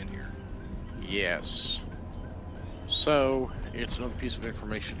nothing in here. Yes. So it's another piece of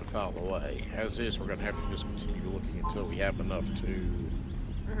information to file away. As is, we're gonna have to just continue looking until we have enough to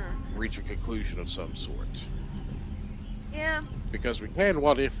reach a conclusion of some sort. Yeah. Because we can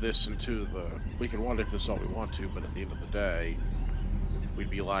what if this we can what if this all we want to, but at the end of the day, we'd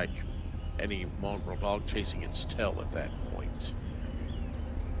be like any mongrel dog chasing its tail at that point.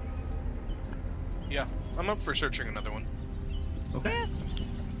 Yeah, I'm up for searching another one. Okay.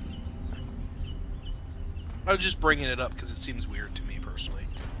 I was just bringing it up because it seems weird to me personally.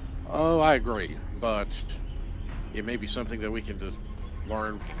 Oh, I agree, but it may be something that we can just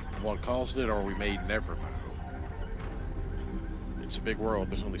learn what caused it, or we may never know. It's a big world.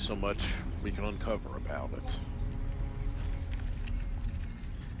 There's only so much we can uncover about it.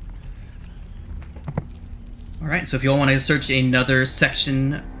 Alright, so if you all want to search another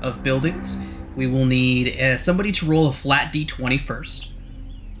section of buildings, we will need somebody to roll a flat d20 first.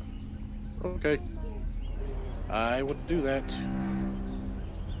 Okay. I would do that.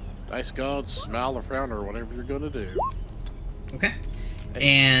 Dice gods, smile or frown or whatever you're gonna do. Okay.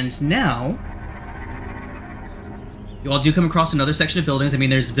 And now, you all do come across another section of buildings. I mean,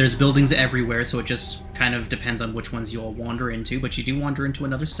 there's buildings everywhere, so it just kind of depends on which ones you all wander into, but you do wander into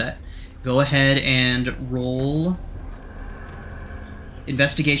another set. Go ahead and roll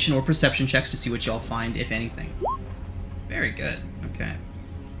investigation or perception checks to see what y'all find, if anything. Very good. Okay.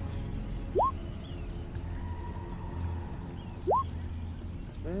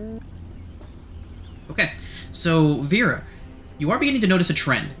 Okay, so Vera, you are beginning to notice a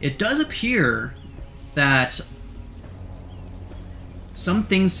trend. It does appear that some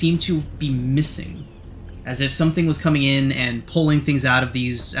things seem to be missing, as if something was coming in and pulling things out of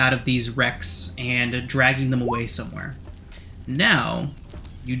these wrecks and dragging them away somewhere. Now,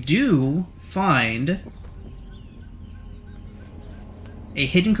 you do find a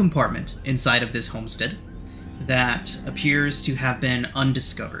hidden compartment inside of this homestead that appears to have been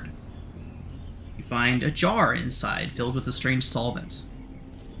undiscovered. You find a jar inside filled with a strange solvent.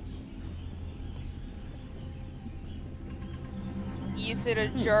 You said a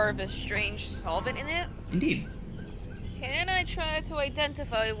jar of a strange solvent in it? Indeed. Can I try to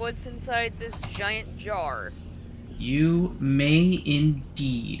identify what's inside this giant jar? You may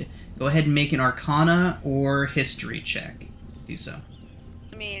indeed. Go ahead and make an Arcana or History check. Do so.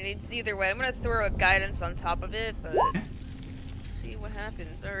 I mean, it's either way. I'm gonna throw a guidance on top of it, but Okay. see what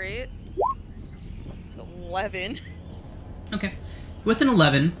happens. All right. It's 11. Okay. With an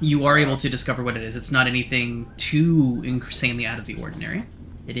 11, you are able to discover what it is. It's not anything too insanely out of the ordinary.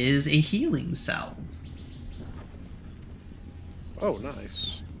 It is a healing salve. Oh,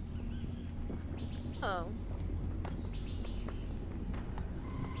 nice. Oh.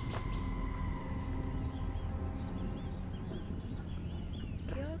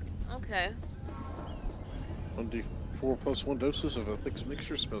 Okay. 1d4 plus 1 doses of a thick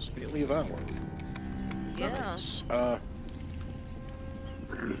mixture spells immediately valid. Yeah. Nice.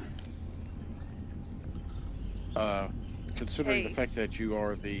 Considering Hey. the fact that you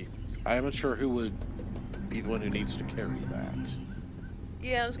are the... I am not sure who would be the one who needs to carry that.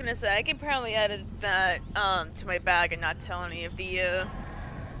 Yeah, I was gonna say I could probably add that to my bag and not tell any of the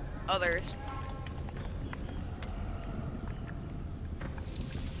others.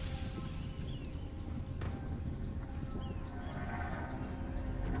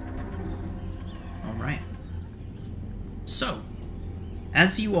 All right. So,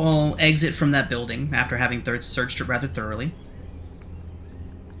 as you all exit from that building after having searched it rather thoroughly, you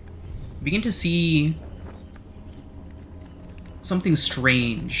begin to see something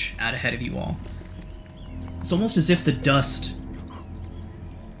strange out ahead of you all. It's almost as if the dust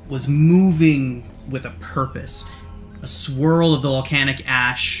was moving with a purpose. A swirl of the volcanic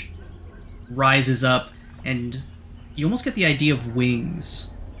ash rises up, and you almost get the idea of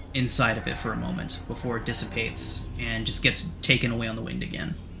wings inside of it for a moment before it dissipates and just gets taken away on the wind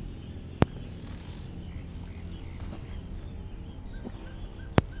again.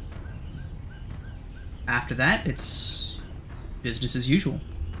 After that, it's business as usual.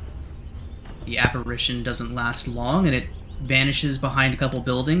 The apparition doesn't last long, and it vanishes behind a couple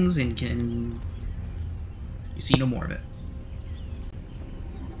buildings, and you see no more of it.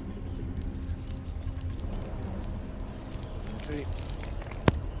 Okay.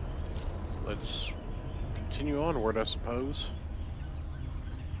 Let's continue onward, I suppose.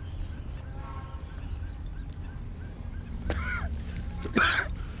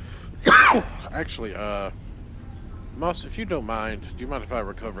 Actually, Moss, if you don't mind, do you mind if I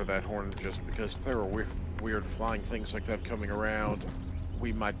recover that horn? Just because if there were weird flying things like that coming around,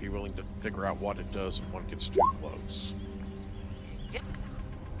 we might be willing to figure out what it does if one gets too close. Yep.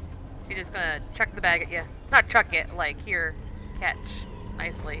 She's just gonna chuck the bag at you. Not chuck it, like, here, catch.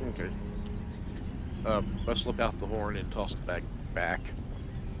 Nicely. Okay. I slip out the horn and toss the bag back.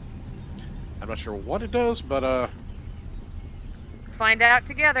 I'm not sure what it does, but, Find out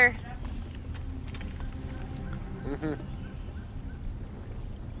together. Mm-hmm.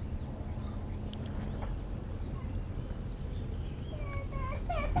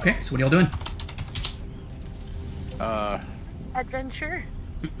 Okay, so what are y'all doing? Adventure.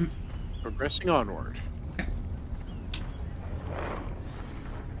 Progressing onward. Okay.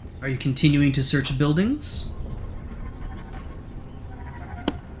 Are you continuing to search buildings?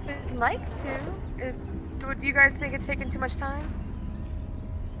 I'd like to. Do you guys think it's taking too much time?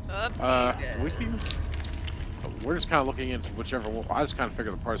 Up to you We guys. can... We're just kind of looking into whichever one... I just kind of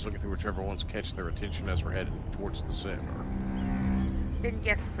figure the party's looking through whichever ones catch their attention as we're heading towards the center. Then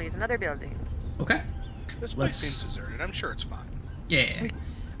yes, please. Another building. Okay. This place Let's- seems deserted. I'm sure it's fine. Yeah.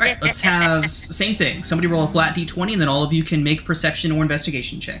 Alright, let's have same thing. Somebody roll a flat d20, and then all of you can make perception or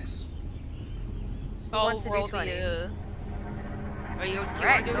investigation checks. I'll wants to do roll 20? the. Are you Alright,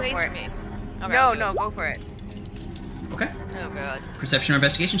 want to do go race for for it. me? Okay, No, I'll do no, it. go for it. Okay. Oh god. Perception or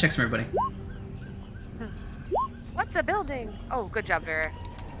investigation checks from everybody. What's a building? Oh, good job, Vera.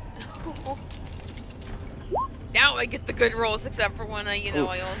 Now I get the good rolls, except for when I Oof.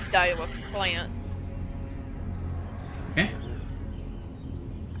 I almost die of a plant. Okay.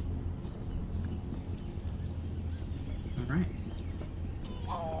 Alright.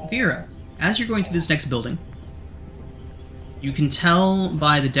 Vera, as you're going through this next building, you can tell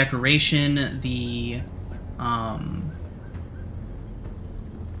by the decoration, the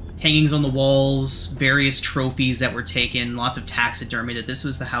hangings on the walls, various trophies that were taken, lots of taxidermy, that this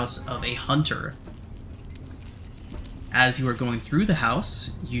was the house of a hunter. As you are going through the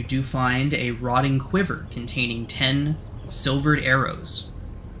house, you do find a rotting quiver containing 10 silvered arrows.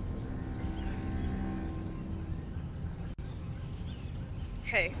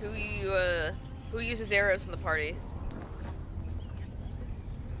 Hey, who uses arrows in the party?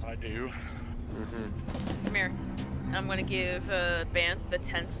 I do. Mm-hmm. Come here. I'm gonna give Banth the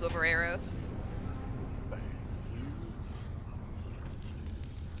 10 silver arrows.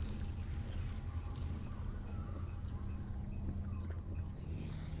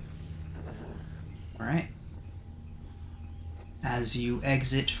 Alright. As you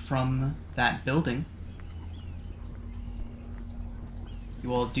exit from that building,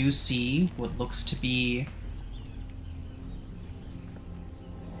 you all do see what looks to be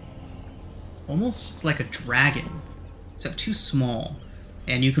almost like a dragon, except too small,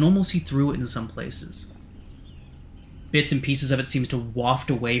 and you can almost see through it in some places. Bits and pieces of it seems to waft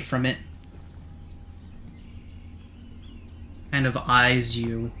away from it. Kind of eyes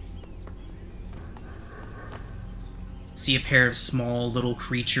you. See a pair of small little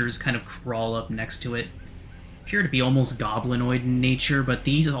creatures kind of crawl up next to it. Appear to be almost goblinoid in nature, but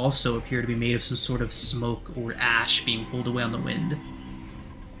these also appear to be made of some sort of smoke or ash being pulled away on the wind.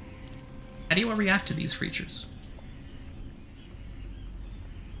 How do you all react to these creatures?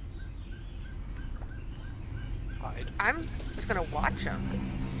 I'm just gonna watch them.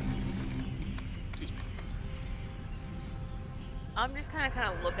 I'm just kind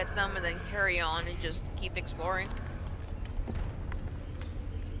of look at them and then carry on and just keep exploring.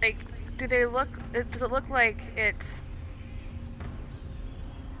 Like, do they look? Does it look like it's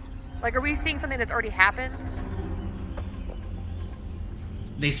like? Are we seeing something that's already happened?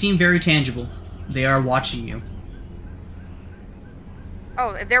 They seem very tangible. They are watching you.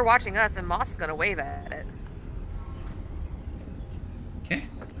 Oh, if they're watching us, then Moss is gonna wave at it. Okay.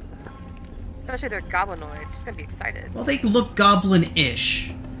 Especially they're goblinoids. She's gonna be excited. Well, they look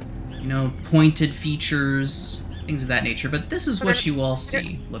goblin-ish. You know, pointed features, things of that nature. But this is what you all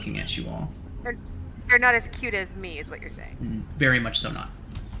see looking at you all. They're not as cute as me, is what you're saying. Very much so not.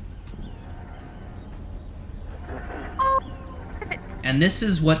 And this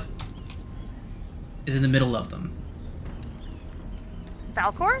is what is in the middle of them.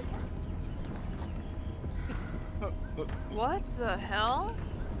 Falcor? What the hell?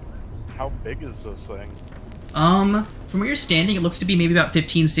 How big is this thing? From where you're standing, it looks to be maybe about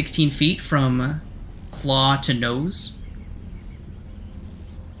 15, 16 feet from claw to nose.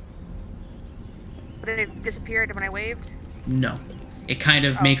 They disappeared when I waved? No. It kind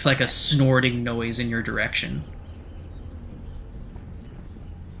of makes like a snorting noise in your direction.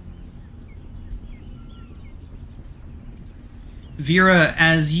 Vera,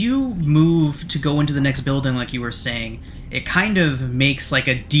 as you move to go into the next building, like you were saying, it kind of makes like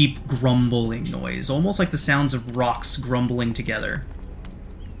a deep grumbling noise, almost like the sounds of rocks grumbling together,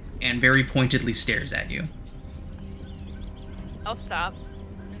 and very pointedly stares at you. I'll stop,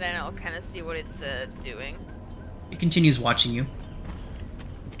 then I'll kind of see what it's doing. It continues watching you.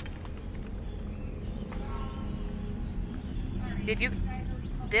 Did you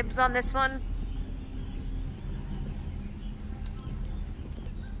dibs on this one?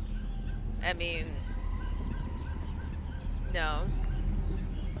 I mean, no.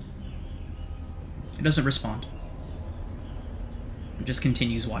 It doesn't respond. It just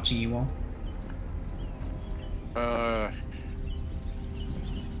continues watching you all.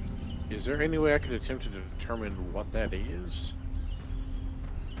 Is there any way I could attempt to determine what that is?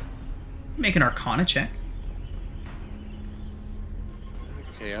 Make an Arcana check.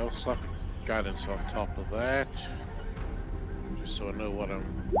 Okay, I'll slap guidance on top of that. Just so I know what I'm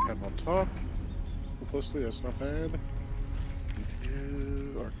having on top. Closely, that's not bad.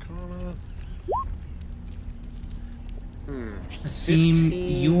 Arcana.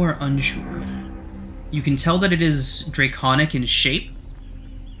 Asim, you are unsure. You can tell that it is draconic in shape.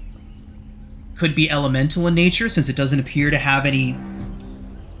 Could be elemental in nature, since it doesn't appear to have any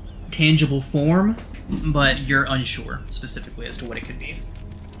tangible form, but you're unsure specifically as to what it could be.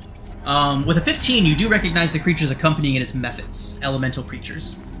 With a 15, you do recognize the creatures accompanying it as mephits, elemental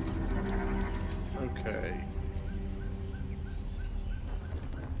creatures. Okay.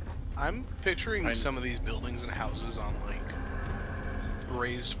 I'm picturing some of these buildings and houses on, like,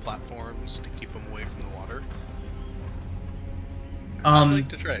 raised platforms to keep them away from the water. I'd like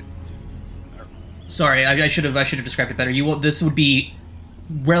to try it. Sorry, I should have described it better. This would be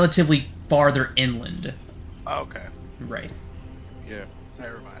relatively farther inland. Oh, okay. Right. Yeah.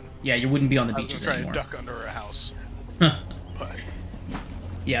 Never mind. Yeah, you wouldn't be on the I was beaches trying anymore. to duck under a house. But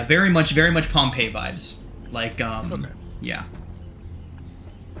yeah, very much Pompeii vibes. Like, okay. Yeah.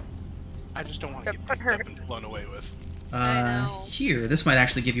 I just don't want to get picked up and blown away with. I know. Here, this might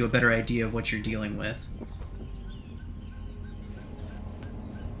actually give you a better idea of what you're dealing with.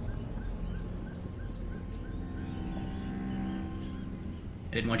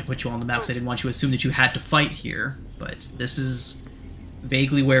 I didn't want to put you on the map, so I didn't want you to assume that you had to fight here, but this is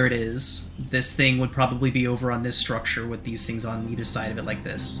vaguely where it is. This thing would probably be over on this structure with these things on either side of it like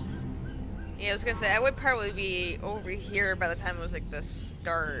this. Yeah, I was gonna say, I would probably be over here by the time it was like the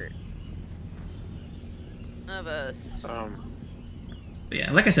start of us. But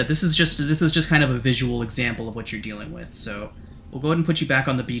yeah, like I said, this is just kind of a visual example of what you're dealing with, so we'll go ahead and put you back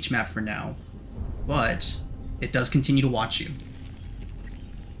on the beach map for now. But it does continue to watch you.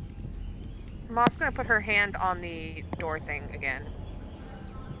 Moss gonna put her hand on the door thing again.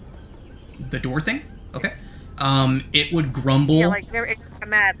 The door thing? Okay. It would grumble. Yeah, like it got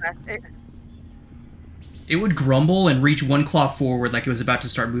mad. It would grumble and reach one claw forward like it was about to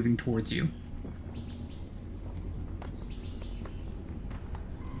start moving towards you.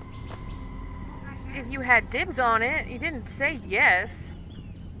 If you had dibs on it, you didn't say yes.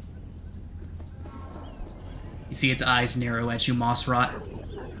 You see its eyes narrow at you, Mossrot.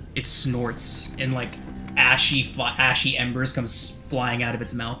 It snorts, and like ashy embers comes flying out of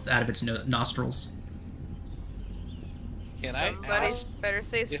its mouth, out of its nostrils. Can I Somebody ask better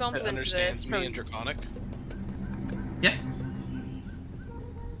say if it something to understands this. me in Draconic? Yeah.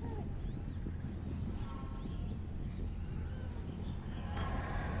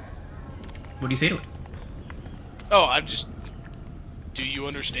 What do you say to it? Oh, I'm just... Do you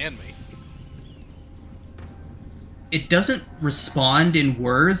understand me? It doesn't respond in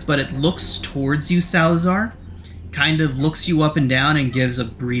words, but it looks towards you, Salazar. Kind of looks you up and down and gives a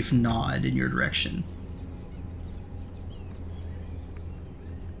brief nod in your direction.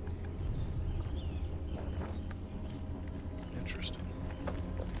 Interesting.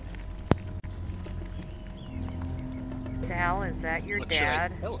 Sal, is that your What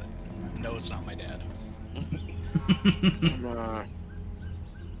dad? should I tell it? No, it's not my dad. Uh,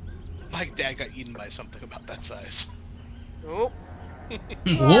 My dad got eaten by something about that size. Oh, Whoop.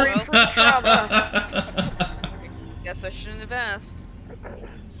 for the trauma. Guess I shouldn't have asked.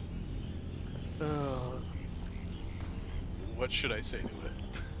 What should I say to it?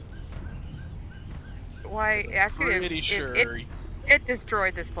 Why, ask it Pretty if sure. it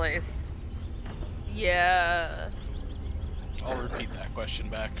destroyed this place. Yeah. I'll repeat that question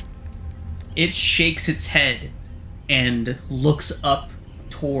back. It shakes its head and looks up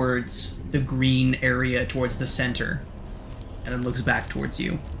towards the green area, towards the center, and then looks back towards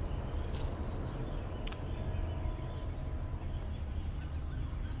you.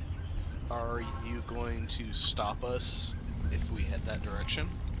 Are you going to stop us if we head that direction?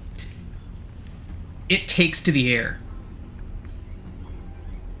 It takes to the air.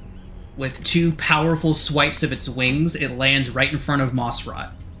 With two powerful swipes of its wings, it lands right in front of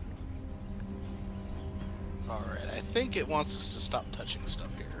Mossrot. Alright, I think it wants us to stop touching stuff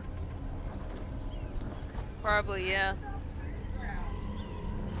here. Probably, yeah.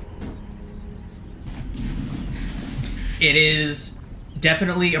 It is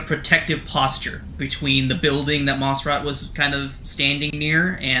definitely a protective posture between the building that Mossrot was kind of standing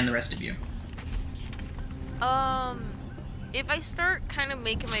near and the rest of you. If I start kind of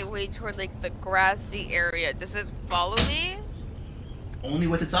making my way toward, like, the grassy area, does it follow me? Only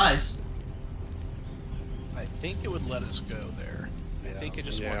with its eyes. I think it would let us go there. I think it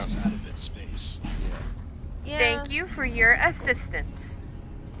just Yeah. wants us out of its space. Yeah. Thank you for your assistance.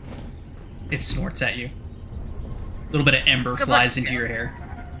 It snorts at you. A little bit of ember Good flies luck. into your hair.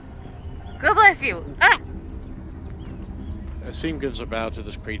 God bless you. Ah! Asim gives a bow to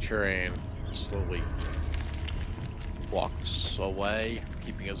this creature and slowly walks away,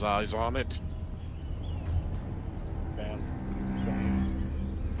 keeping his eyes on it.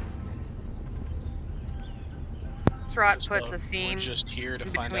 Srot puts So a seam we're just here to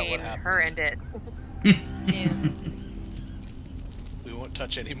find out between what happened. her and it. Yeah. We won't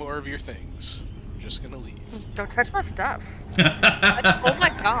touch any more of your things. We're just gonna leave. Don't touch my stuff. Oh my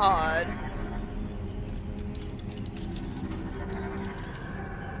god.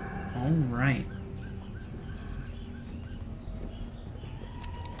 All right.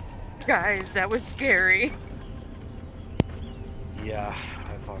 Guys, that was scary. Yeah,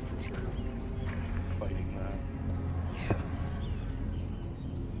 I thought for sure fighting that.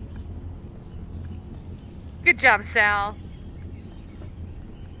 Good job, Sal.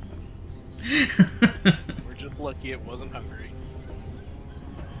 We're just lucky it wasn't hungry.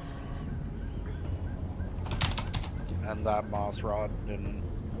 And that moss rod didn't,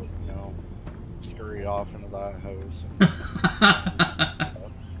 scurry off into that house.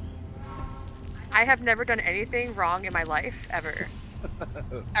 I have never done anything wrong in my life, ever.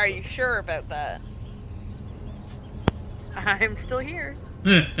 Are you sure about that? I'm still here.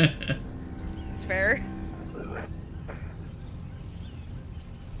 It's fair.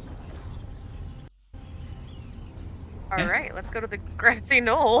 Alright, let's go to the grassy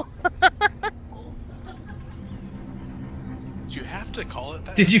knoll. Did you have to call it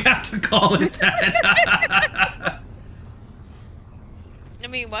that? Did you have to call it that? I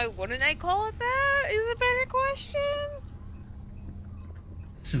mean, why wouldn't I call it that? Is a better question.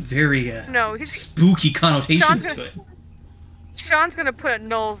 Some very No, he's, spooky connotations Sean's to gonna- it. Sean's gonna put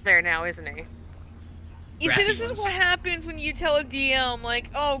knolls there now, isn't he? You see, Grassy this ones. is what happens when you tell a DM, like,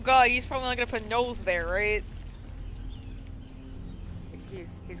 oh god, he's probably not gonna put nose there, right?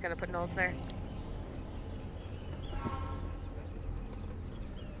 He's gonna put Knowles there.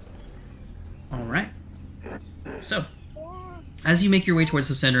 All right. So, as you make your way towards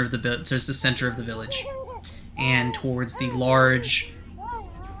the center of the village, and towards the large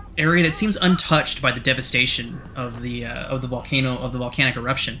area that seems untouched by the devastation of the volcanic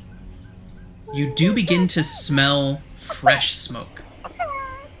eruption, you do begin to smell fresh smoke,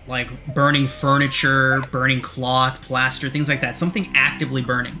 like burning furniture, burning cloth, plaster, things like that. Something actively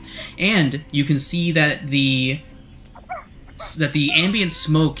burning, and you can see that the ambient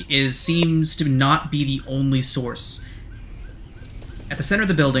smoke seems to not be the only source. At the center of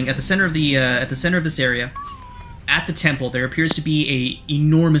the building, at the center of this area, at the temple, there appears to be a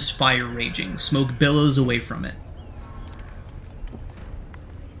enormous fire raging. Smoke billows away from it.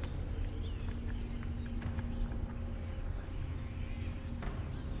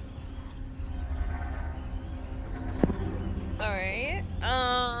 Alright.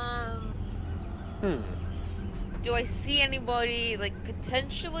 Do I see anybody, like,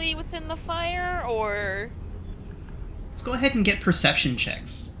 potentially within the fire, or... Let's go ahead and get perception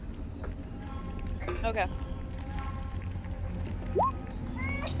checks. Okay.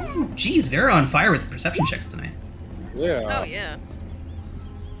 Ooh, geez, Vera on fire with the perception checks tonight. Yeah. Oh, yeah.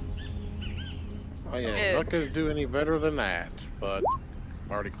 Oh, yeah, not gonna do any better than that, but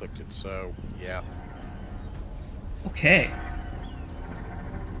I've already clicked it, so, yeah. Okay.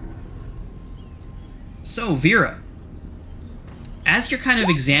 So, Vera, as you're kind of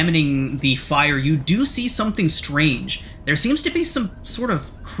examining the fire, you do see something strange. There seems to be some sort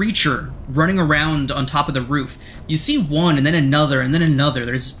of creature running around on top of the roof. You see one, and then another, and then another.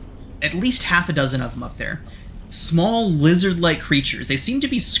 There's at least half a dozen of them up there. Small lizard-like creatures. They seem to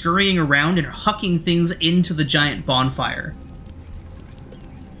be scurrying around and hucking things into the giant bonfire.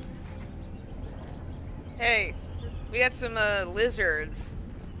 Hey, we got some, lizards.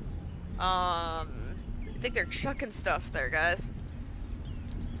 I think they're chucking stuff there, guys.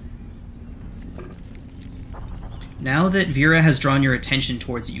 Now that Vera has drawn your attention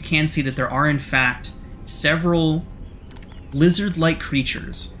towards it, you can see that there are, in fact, several lizard-like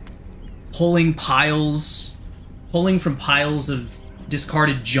creatures pulling from piles of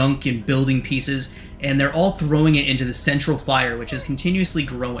discarded junk and building pieces, and they're all throwing it into the central fire, which is continuously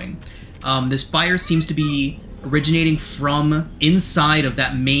growing. This fire seems to be originating from inside of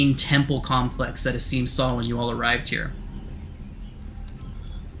that main temple complex that Asim saw when you all arrived here.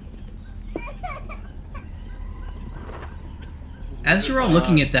 As you're all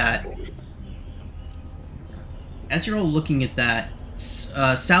looking at that,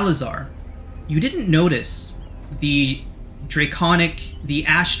 Salazar, you didn't notice the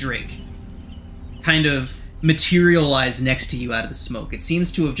ash drake kind of materialize next to you out of the smoke. It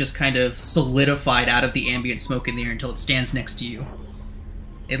seems to have just kind of solidified out of the ambient smoke in the air until it stands next to you.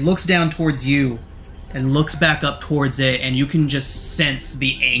 It looks down towards you and looks back up towards it, and you can just sense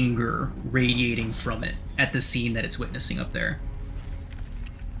the anger radiating from it at the scene that it's witnessing up there.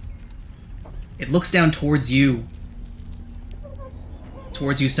 It looks down towards you,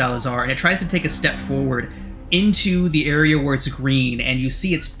 Salazar, and it tries to take a step forward into the area where it's green, and you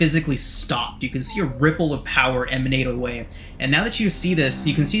see it's physically stopped. You can see a ripple of power emanate away. And now that you see this,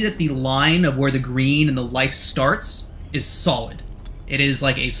 you can see that the line of where the green and the life starts is solid. It is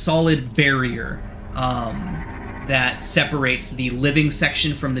like a solid barrier that separates the living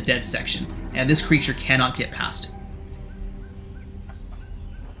section from the dead section, and this creature cannot get past it.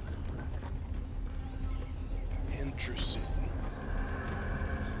 Interesting.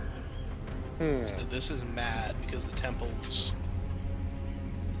 So this is mad because the temple's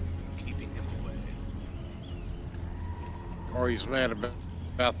keeping him away. Or he's mad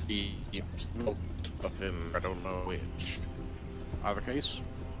about the smoke up in I don't know which. Either case.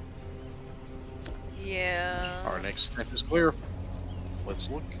 Yeah. Our next step is clear.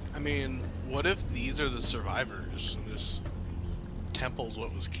 Let's look. I mean, what if these are the survivors? This temple's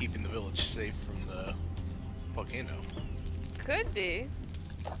what was keeping the village safe from the volcano. Could be.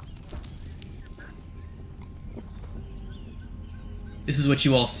 This is what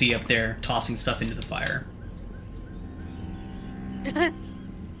you all see up there, tossing stuff into the fire.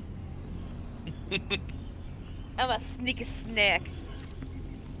 I'm a sneaky snack.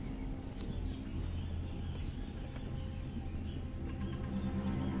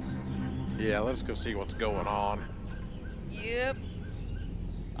 Yeah, let's go see what's going on. Yep.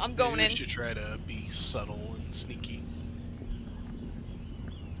 I'm going Maybe in. we should try to be subtle and sneaky.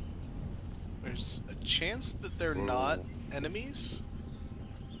 There's a chance that they're not enemies.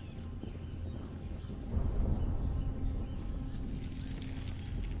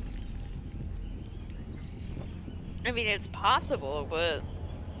 I mean, it's possible, but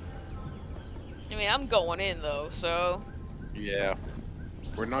I mean, I'm going in though, so. Yeah.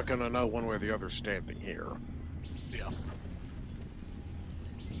 We're not gonna know one way or the other standing here. Yeah.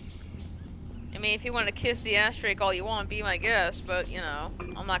 I mean, if you want to kiss the asterisk all you want, be my guest, but, you know,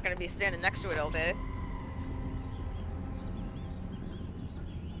 I'm not going to be standing next to it all day.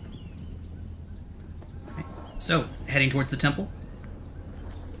 So, heading towards the temple?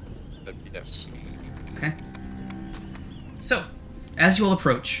 Yes. Okay. So, as you all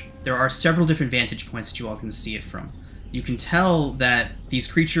approach, there are several different vantage points that you all can see it from. You can tell that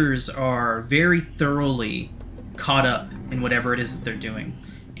these creatures are very thoroughly caught up in whatever it is that they're doing.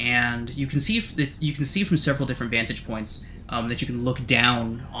 And you can see from several different vantage points that you can look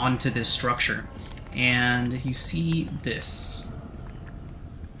down onto this structure, and you see this.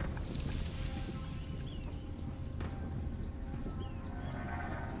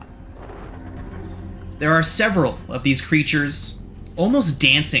 There are several of these creatures almost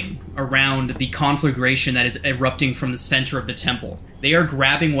dancing around the conflagration that is erupting from the center of the temple. They are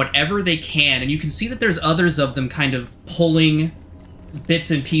grabbing whatever they can, and you can see that there's others of them kind of pulling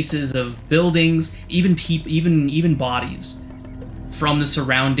bits and pieces of buildings, even bodies from the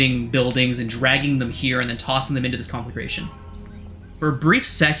surrounding buildings and dragging them here and then tossing them into this conflagration. For a brief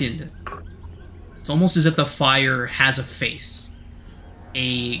second, it's almost as if the fire has a face.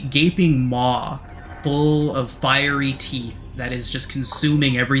 A gaping maw full of fiery teeth that is just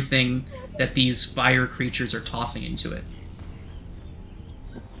consuming everything that these fire creatures are tossing into it.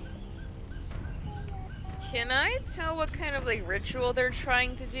 Can I tell what kind of, like, ritual they're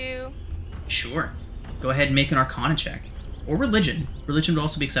trying to do? Sure. Go ahead and make an Arcana check. Or Religion. Religion would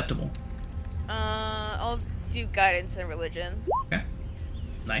also be acceptable. I'll do Guidance and Religion. Okay.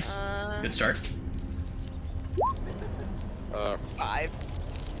 Nice. Good start. 5.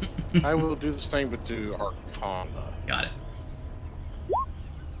 I will do the same, but do Arcana. Got it.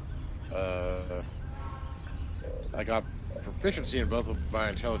 I got proficiency in both of my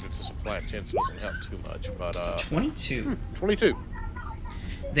intelligence as a flat 10, so it doesn't help too much, but 22. 22.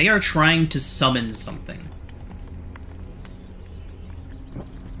 They are trying to summon something.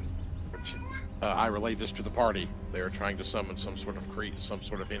 I relay this to the party. They are trying to summon some sort of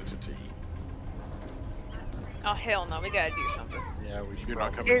entity. Oh, hell no, we gotta do something. Yeah, we should. You're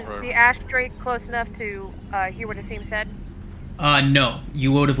not probably- coming Is through. the ashtray close enough to hear what Asim said? No.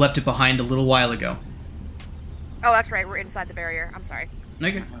 You would have left it behind a little while ago. Oh, that's right. We're inside the barrier. I'm sorry.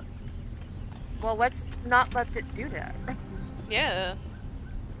 Okay. Well, let's not let it do that. Yeah.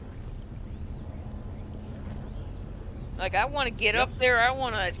 Like, I want to get up there, I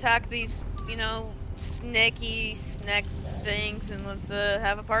want to attack these, you know, snack things, and let's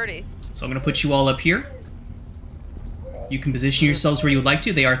have a party. So I'm going to put you all up here. You can position yourselves where you would like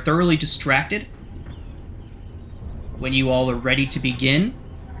to. They are thoroughly distracted. When you all are ready to begin,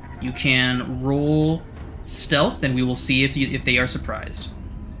 you can roll stealth, and we will see if they are surprised.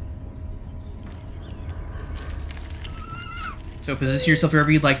 So position yourself wherever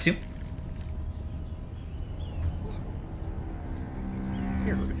you'd like to.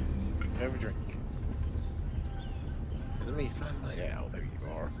 Here, have a drink. Let me find my owl. There you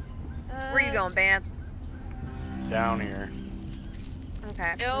are. Where are you going, Bam? Down here.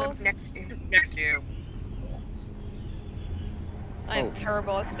 Okay. Elf. Next to you. Next to you. I'm Oh.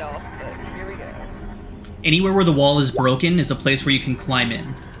 terrible at stealth, but here we go. Anywhere where the wall is broken is a place where you can climb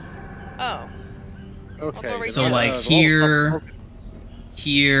in. Oh. Okay. right So here. like the wall's here, not broken.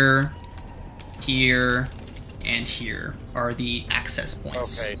 here, here, and here are the access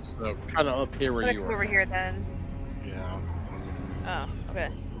points. Okay, so kind of up here where Let's you go are. over here then. Yeah. Oh, okay.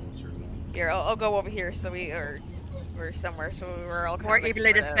 Here, I'll go over here so we're somewhere so we're all kind More of looking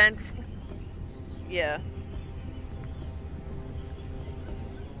evenly for that. dispensed. Yeah.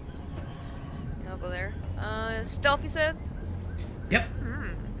 I'll go there. Stealth, you said? Yep.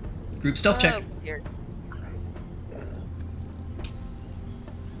 Hmm. Group stealth check. Here.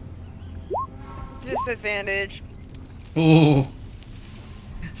 Disadvantage. Oh.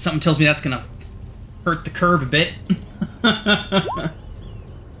 Something tells me that's gonna hurt the curve a bit.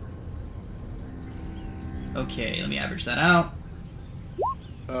 Okay, let me average that out.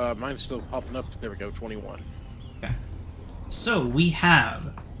 Mine's still popping up. There we go, 21. Okay. So we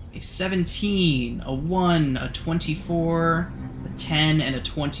have a 17, a 1, a 24, a 10, and a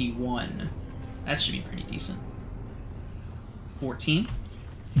 21. That should be pretty decent. 14.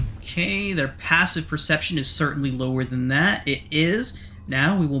 Okay, their passive perception is certainly lower than that. It is.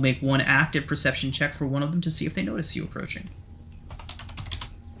 Now we will make one active perception check for one of them to see if they notice you approaching.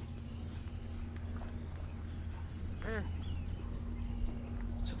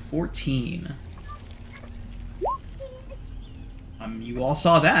 So 14. You all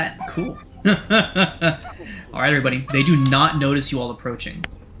saw that. Cool. All right, everybody. They do not notice you all approaching.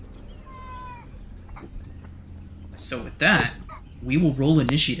 So with that, we will roll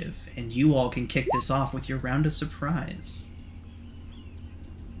initiative, and you all can kick this off with your round of surprise.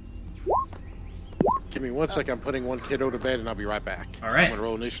 Give me 1 second. I'm putting one kiddo to bed, and I'll be right back. All right. I'm gonna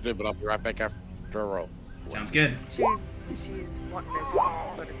roll initiative, but I'll be right back after I roll. Sounds good. She's wanting to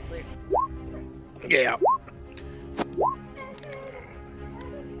go to sleep. Yeah.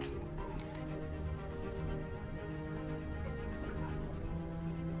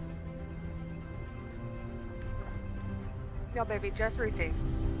 No, baby, just Ruthie.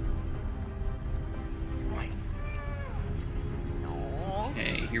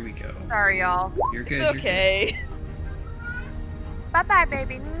 Okay, here we go. Sorry, y'all. You're good. It's okay. Bye-bye,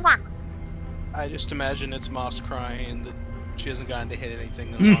 baby. Mwah. I just imagine it's Moss crying that she hasn't gotten to hit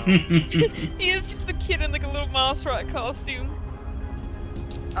anything in You're a while. good. He is just a kid in like a little mouse rat costume.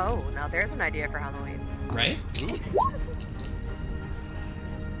 Oh, now there's an idea for Halloween. Right?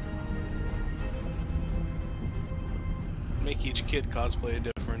 Make each kid cosplay a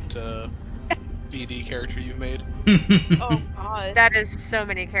different BD character you've made. Oh god. That is so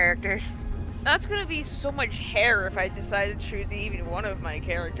many characters. That's gonna be so much hair if I decide to choose even one of my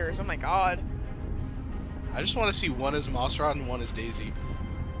characters. Oh my god. I just want to see one as Mossrod and one as Daisy.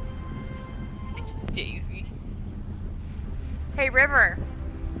 It's Daisy. Hey, River.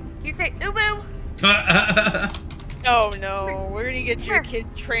 Can you say ubu? Oh no, we're gonna get your kid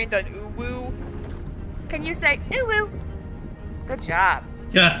trained on uwu. Can you say ubu? Good job.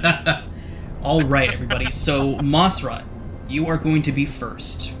 All right, everybody. So, Mossrot, you are going to be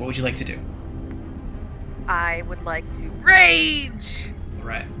first. What would you like to do? I would like to rage. All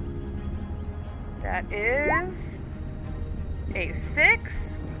right. That is a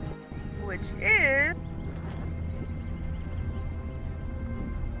 6, which is...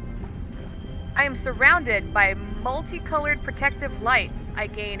 I am surrounded by multicolored protective lights. I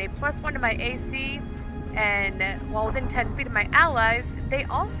gain a +1 to my AC, and while within 10 feet of my allies, they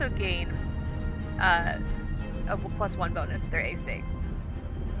also gain a +1 bonus to their AC.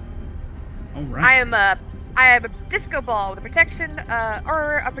 All right. I am a disco ball with a protection,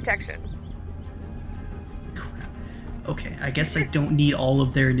 or a protection. Crap. Okay, I guess I don't need all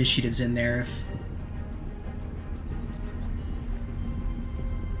of their initiatives in there.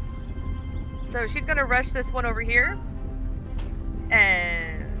 So she's gonna rush this one over here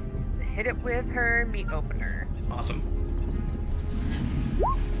and hit it with her meat opener. Awesome.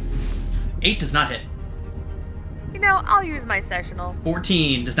 8 does not hit. You know, I'll use my sessional.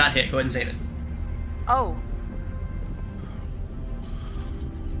 14 does not hit. Go ahead and save it. Oh.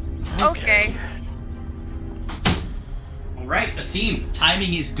 Okay. All right, Asim,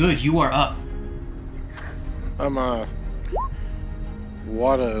 timing is good. You are up.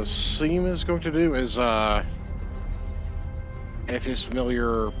 What Asim is going to do is, if he's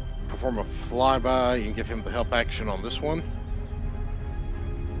familiar, perform a flyby and give him the help action on this one.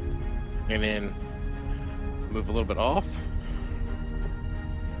 And then move a little bit off.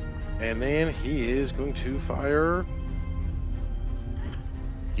 And then he is going to fire...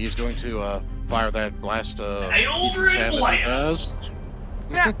 He's going to fire that blast of... Eldritch Blast!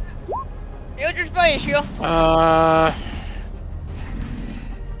 Yeah. Eldritch Blast, you.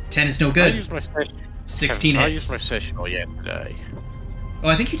 10 is no I good. used my session. 16 I hits. used my sessional yesterday. Oh,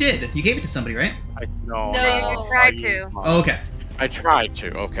 I think you did. You gave it to somebody, right? No, you tried to. Oh, okay. I tried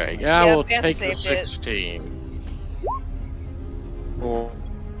to. Okay. Yeah, I Yeah, will Pam take the saved it. 16. Oh,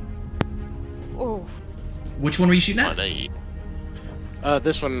 Oh. Which one were you shooting at? money.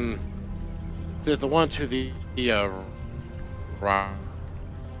 This one, the one to the right.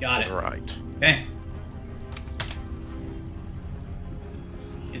 Got it. Right. Okay.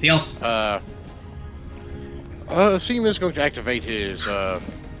 Anything else? Asim is going to activate his. Well,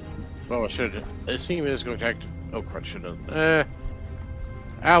 I should. Asim is going to act. Oh, crud! Should have.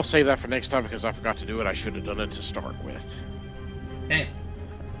 I'll save that for next time because I forgot to do it. I should have done it to start with. Okay.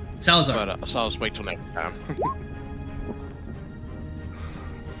 Salazar. But so I'll just wait till next time.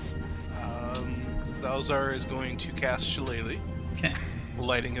 Salazar is going to cast Shillelagh, Okay.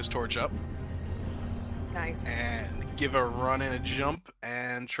 lighting his torch up, Nice. and give a run and a jump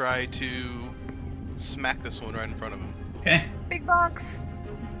and try to smack this one right in front of him. Okay. Big box.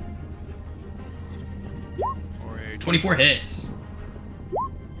 For a 24 hits.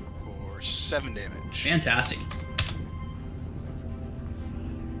 for 7 damage. Fantastic.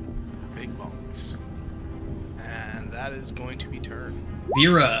 Big bones. And that is going to be turn.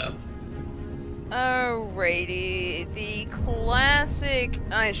 Vera. Alrighty, the classic.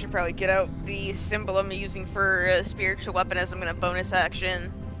 I should probably get out the symbol I'm using for a spiritual weapon as I'm gonna bonus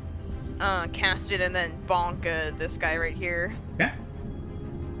action. cast it and then bonk this guy right here. Okay.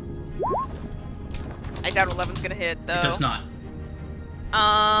 I doubt 11's gonna hit though. It does not.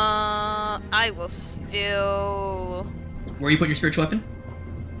 I will still. Where are you putting your spiritual weapon?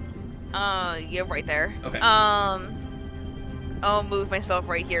 Yeah, right there. Okay. I'll move myself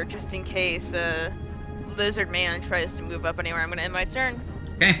right here just in case Lizard Man tries to move up anywhere. I'm gonna end my turn.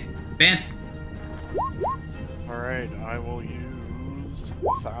 Okay. Ban. Alright, I will use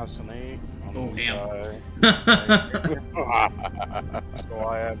Assassinate on Oh, this damn. guy. So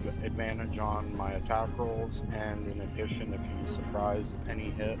I have advantage on my attack rolls, and in addition, if you surprise any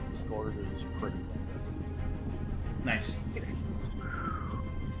hit, scored is critical. Nice.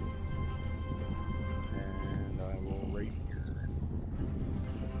 And I will rate here.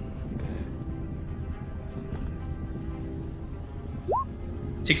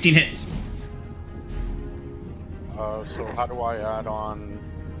 – 16 hits. So how do I add on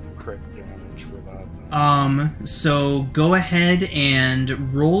crit damage for that then? So go ahead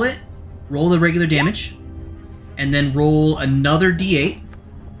and roll it. Roll the regular damage. And then roll another d8.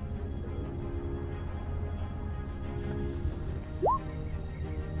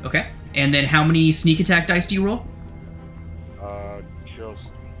 Okay. And then how many sneak attack dice do you roll?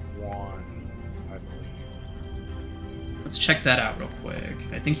 Just one, I believe. Let's check that out real quick.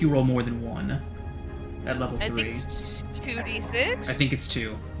 I think you roll more than one at level 3. I think it's 2d6. I think it's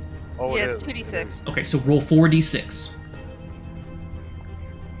 2. Oh, Yeah, it it's is, 2d6. it is. Okay, so roll 4d6.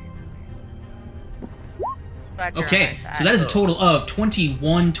 Glad you're on Okay, my side. so that is a total of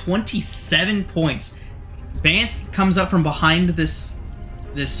 27 points. Banth comes up from behind this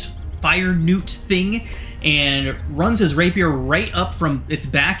fire newt thing and runs his rapier right up from its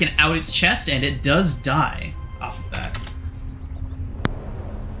back and out its chest, and it does die off of that.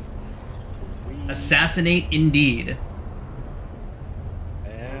 Assassinate indeed.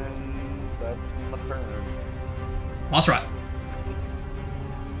 And that's my turn. Mossrot.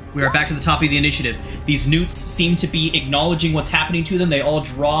 We are back to the top of the initiative. These newts seem to be acknowledging what's happening to them. They all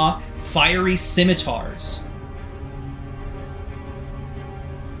draw fiery scimitars.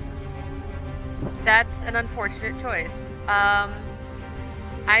 That's an unfortunate choice. I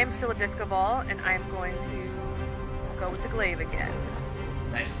am still a disco ball, and I'm going to go with the glaive again.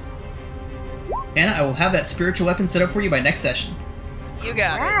 Nice. Anna, I will have that spiritual weapon set up for you by next session. You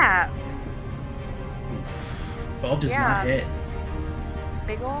got it. Crap! 12 does Yeah. not hit.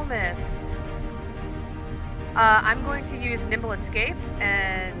 Big ol' miss. I'm going to use Nimble Escape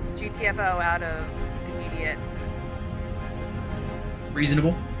and GTFO out of immediate.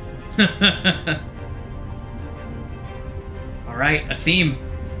 Reasonable. Alright, Asim.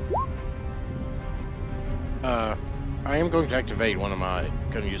 I am going to activate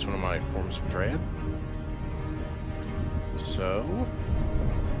going to use one of my forms of dread. So,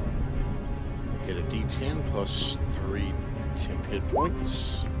 get a D10 plus 3 temp hit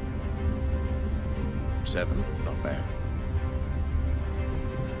points. 7, not bad.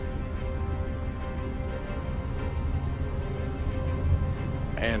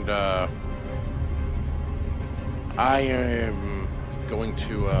 And I am going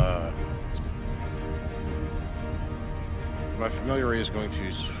to my familiar is going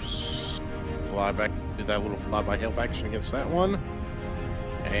to fly back, do that little fly-by help action against that one,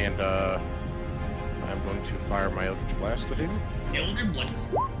 and I'm going to fire my Eldritch Blast at him. Elder Blast.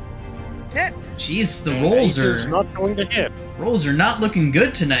 Yeah. Jeez, the And rolls 8 is are not going to hit. rolls are not looking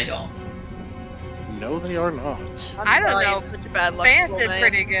good tonight, y'all. No, they are not. I don't Sorry, know. Such a bad luck. Vance roll did name.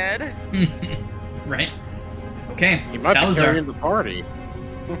 pretty good. Right. Okay, He might be Salazar. carrying the party.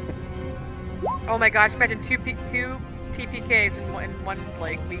 Oh my gosh, imagine two TPKs in one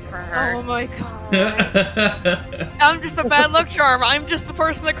like week for her. Oh my god. I'm just a bad luck charm. I'm just the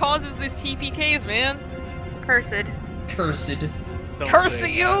person that causes these TPKs, man. Cursed. Cursed. Don't Curse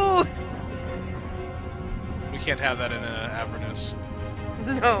say you! that. We can't have that in Avernus.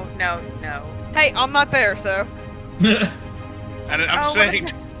 No. Hey, I'm not there, so. And I'm Oh, saying,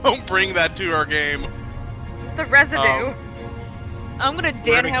 don't bring that to our game. The residue. I'm gonna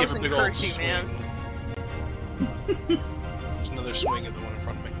We're gonna give Danhausen a big old curse you, man. swing. There's another swing at the one in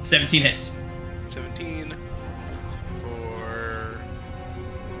front of me. 17 hits. 17 for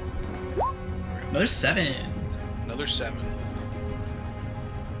Another 7. another 7.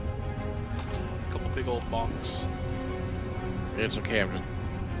 A couple big old bonks. It's okay. I'm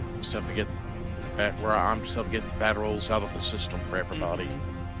just have to get I'm just have to get the bad rolls out of the system for everybody.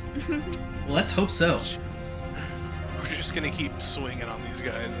 Well, let's hope so. We're just gonna keep swinging on these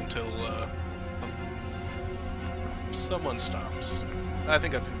guys until Someone stops. I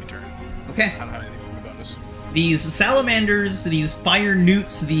think that's gonna be turn. Okay. I don't have anything for the bonus. These salamanders, these fire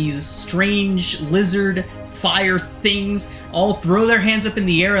newts, these strange lizard fire things all throw their hands up in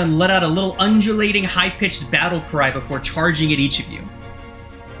the air and let out a little undulating, high-pitched battle cry before charging at each of you.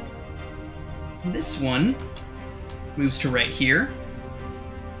 This one moves to right here.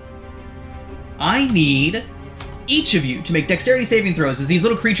 I need each of you to make dexterity saving throws as these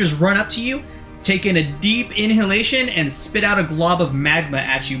little creatures run up to you, take in a deep inhalation, and spit out a glob of magma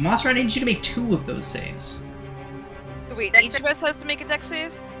at you. Moss, I need you to make 2 of those saves. So wait, each of us has to make a dex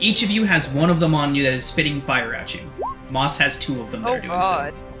save? Each of you has one of them on you that is spitting fire at you. Moss has 2 of them that are doing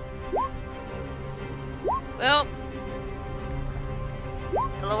God. Well.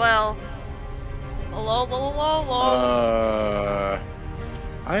 LOL.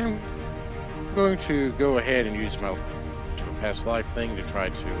 I'm going to go ahead and use my past life thing to try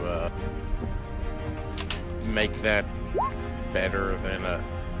to make that better than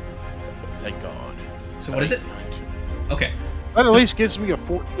thank God. So what is it? 19. Okay. That at least gives me a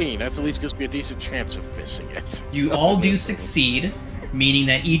 14. That at least gives me a decent chance of missing it. You all do succeed, meaning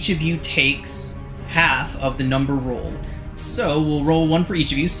that each of you takes half of the number rolled. So we'll roll 1 for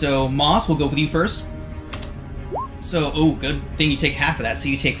each of you. So Moss, we'll go with you first. So, oh, good thing you take half of that. So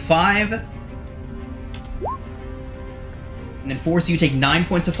you take 5. And then 4, so you take 9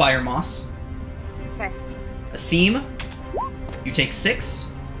 points of fire, Moss. Okay. Asim, you take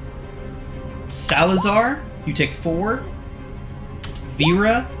 6. Salazar, you take 4.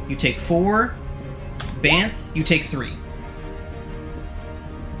 Vera, you take 4. Banth, you take 3.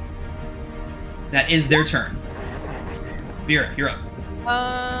 That is their turn. Vera, you're up.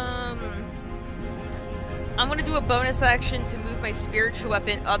 I'm gonna do a bonus action to move my spiritual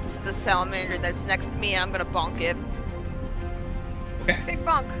weapon up to the salamander that's next to me, and I'm gonna bonk it. Okay. Big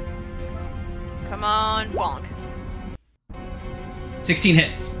bonk. Come on, bonk. 16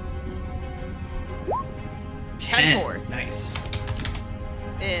 hits. 10 force. Nice.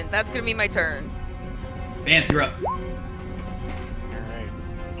 And that's gonna be my turn. Banth, you're up. Alright.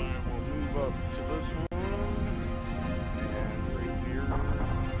 I will move up to this one. And right here.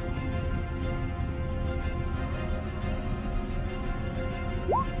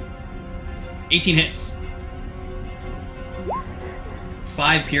 18 hits.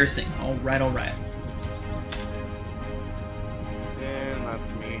 5 piercing. Alright, alright. And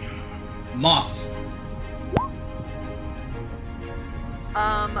that's me. Moss.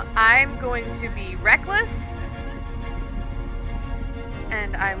 I'm going to be reckless.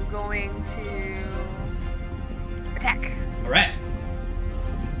 And I'm going to attack. Alright.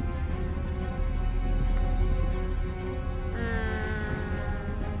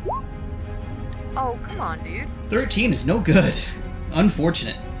 Oh, come on, dude. 13 is no good.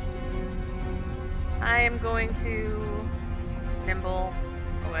 Unfortunate. I am going to nimble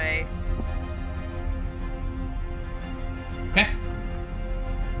away. Okay.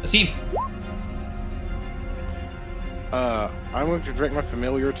 Asim. I'm going to direct my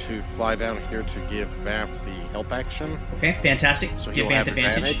familiar to fly down here to give Bamp the help action. Okay, fantastic. So Give he'll Banth have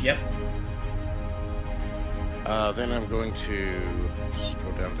advantage. advantage. Yep. Then I'm going to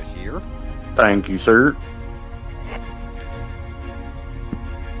scroll down to here. Thank you, sir.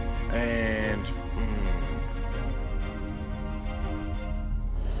 And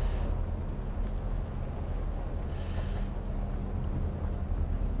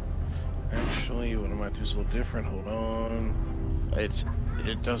actually, what I might do is a little different. Hold on. It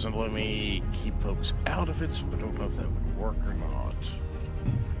doesn't let me keep folks out of it, so I don't know if that would work or not.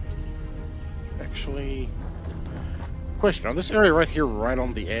 Actually, question on this area right here, right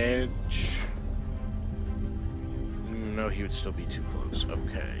on the edge. No, he would still be too close.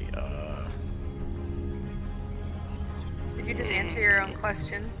 Okay. Did you just answer your own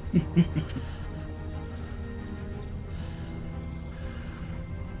question?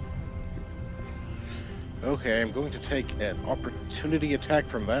 Okay, I'm going to take an opportunity attack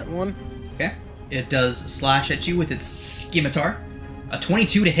from that one. Okay. It does slash at you with its scimitar. A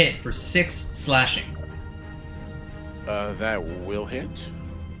 22 to hit for 6 slashing. That will hit.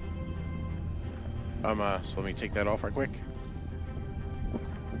 So let me take that off right quick.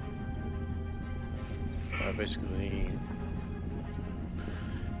 Basically,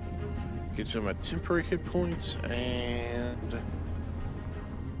 gets him a temporary hit points and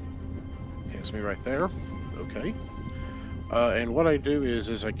hits me right there. Okay. And what I do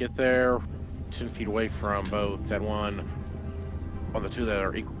is I get there 10 feet away from both that one on the 2 that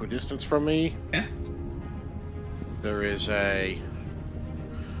are equidistant from me. Yeah. There is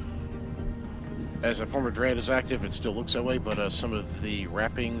as a form of dread is active, it still looks that way, but some of the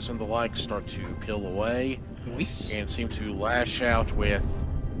wrappings and the like start to peel away, Nice. and seem to lash out with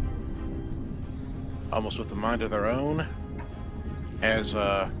almost with a mind of their own. As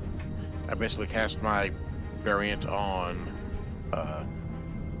I basically cast my variant on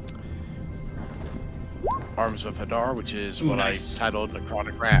Arms of Hadar, which is Ooh, what nice. I titled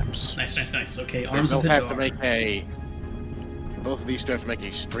Necrotic Wraps. Nice. Okay, They Arms of both have to Hadar. make a. Both of these do have to make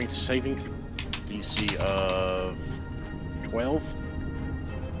a strength saving DC of 12.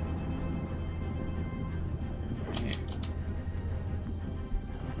 Okay.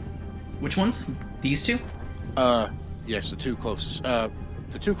 Which ones? These two? Yes, the two closest.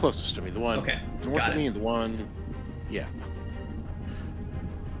 The two closest to me. The one Okay, north got of it. me and the one. Yeah.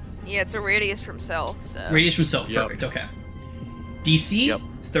 Yeah, it's a radius from self, so. Radius from self. Yep. Perfect. Okay. DC. Yep.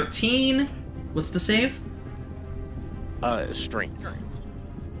 13. What's the save? Strength.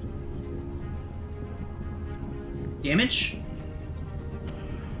 Damage.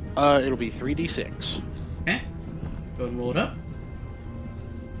 It'll be 3d6. Okay. Go ahead and roll it up.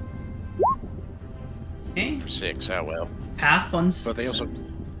 Okay. For 6. Oh well. Half on. But they also.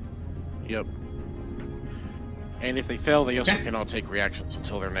 Yep. And if they fail, they also Okay. cannot take reactions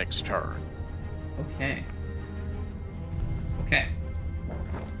until their next turn. Okay. Okay.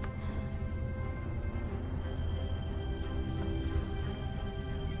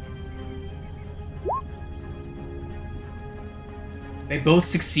 They both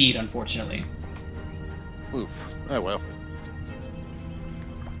succeed, unfortunately. Oof. Oh well.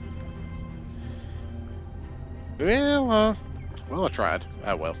 Well, I tried.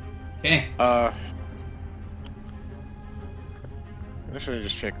 Oh well. Okay. I should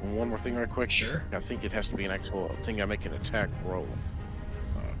just check one more thing right quick. Sure. I think it has to be an actual thing I make an attack roll.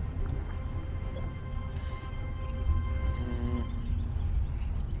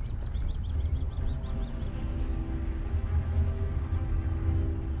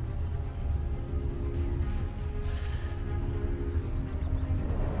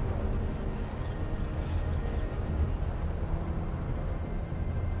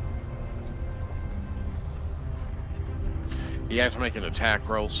 You have to make an attack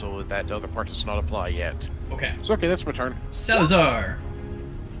roll so that other part does not apply yet. Okay. So okay, that's my turn. Salazar.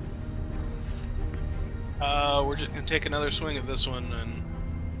 We're just gonna take another swing at this one and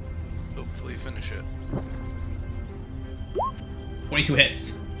hopefully finish it. 22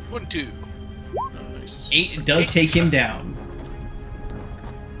 hits. 1, 2. Nice. 8 does take him down.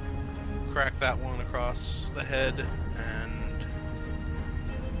 Crack that one across the head, and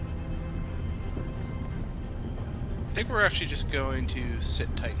I think we're actually just going to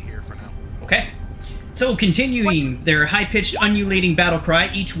sit tight here for now. Okay. So, continuing their high-pitched, undulating battle cry,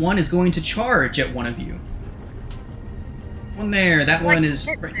 each one is going to charge at one of you. One there. That one is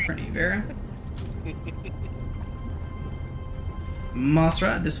right in front of you, Vera.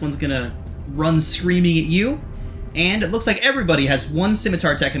 Masra, this one's gonna run screaming at you. And it looks like everybody has one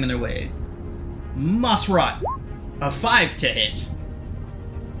scimitar attack in their way. Masrat, a 5 to hit.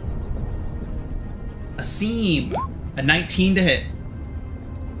 Asim, a 19 to hit.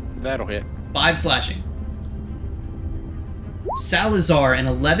 That'll hit. 5 slashing. Salazar, an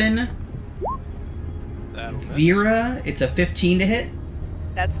 11. That'll miss. Vera, it's a 15 to hit.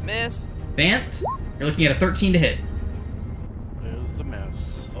 That's a miss. Banth, you're looking at a 13 to hit. Is a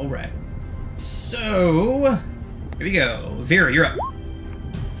miss. Alright. So, here we go. Vera, you're up.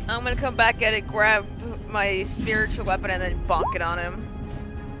 I'm gonna come back at it, grab my spiritual weapon, and then bonk it on him.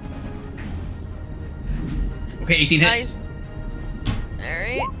 Okay, 18 hits.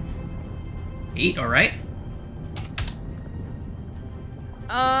 Alright. 8, alright.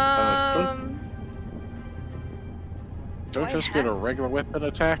 Don't I just get a have- regular weapon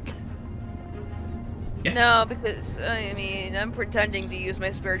attack. Yeah. No, because, I mean, I'm pretending to use my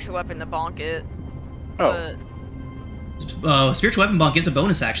spiritual weapon to bonk it. Oh, Spiritual Weapon Bonk is a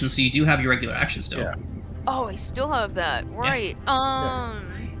bonus action, so you do have your regular action still. Yeah. Oh, I still have that. Right. I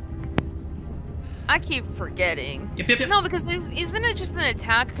keep forgetting. Yep. No, because isn't it just an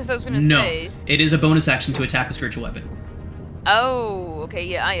attack? Because I was gonna No, say. it is a bonus action to attack a spiritual weapon. Oh, okay.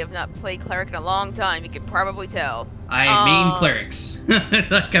 Yeah, I have not played cleric in a long time. You could probably tell. I main clerics.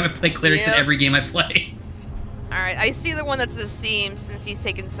 Like, I play clerics in Yep. every game I play. All right, I see the one that's the seam since he's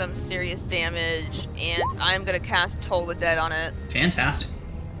taken some serious damage, and I'm gonna cast Toll the Dead on it. Fantastic.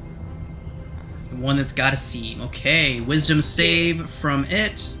 The one that's got a seam. Okay, wisdom save from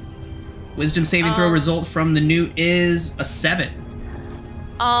it. Wisdom saving throw result from the newt is a 7.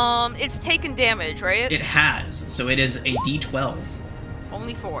 It's taken damage, right? It has, so it is a d12.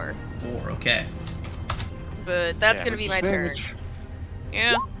 Only 4, 4, okay. but that's gonna be my turn. Damage.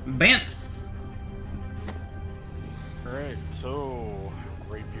 Yeah. Banth. Alright, so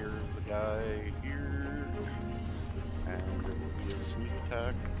rapier the guy here. sneak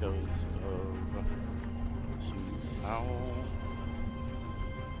attack because of Sue's owl.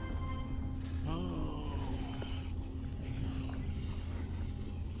 Oh.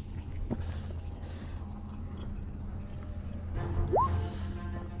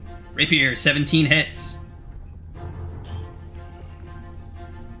 Rapier, 17 hits.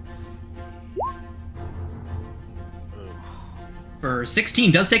 For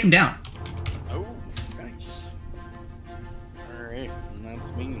 16, does take him down. Oh, nice. Alright, and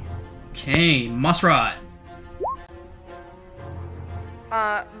that's me. Okay, Mossrot.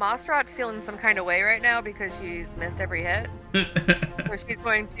 Mossrot's feeling some kind of way right now because she's missed every hit. So she's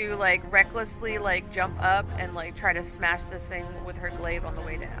going to, like, recklessly, like, jump up and, like, try to smash this thing with her glaive on the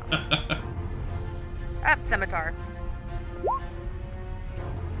way down. Scimitar.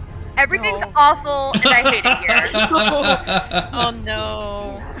 Everything's No. awful, and I hate it here. Oh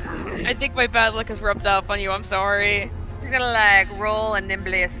no. I think my bad luck has rubbed off on you. I'm sorry. She's gonna, like, roll and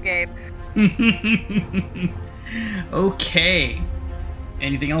nimbly escape. Okay.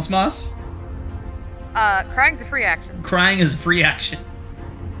 Anything else, Moss? Crying's a free action. Crying is a free action.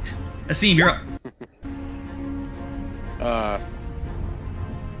 Asim, you're up.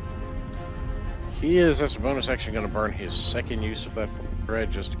 He is, as a bonus action, going to burn his second use of that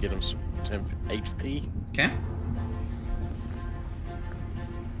dread just to get him some temp HP. Okay.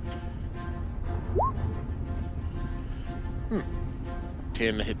 Hmm.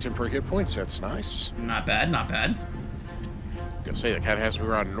 10 hit temporary hit points, that's nice. Not bad, not bad. Gonna say that kind of has me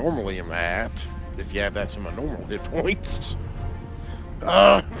where I normally am at. If you add that to my normal hit points.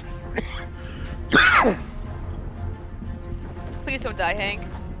 Please don't die, Hank.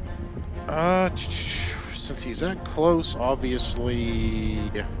 Since he's that close,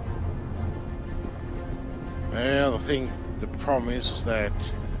 obviously. Well, the problem is that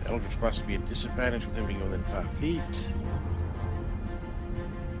Eldritch Blast to be a disadvantage with him being within 5 feet.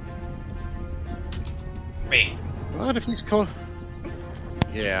 Wait. But if he's close.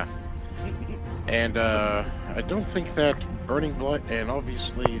 Yeah. And, I don't think that Burning Blade, and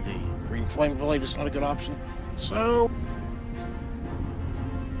obviously the Green Flame Blade is not a good option. So.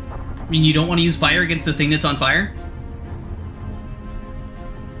 I mean, you don't want to use fire against the thing that's on fire?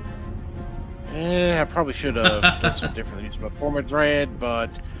 I probably should have done something different than using my Form of Dread, but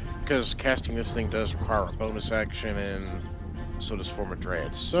because casting this thing does require a bonus action, and so does Form of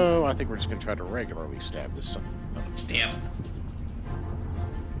Dread. So I think we're just going to try to regularly stab this son. Damn.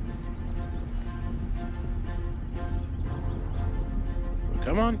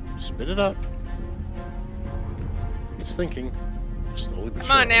 Come on, spit it up. It's thinking. Slowly but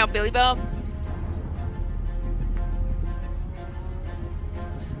Come on surely. now, Billy Bob.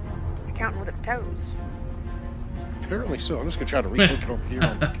 It's counting with its toes. Apparently so. I'm just going to try to re-click it over here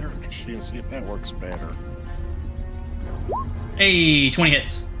on the character sheet and see if that works better. Hey, 20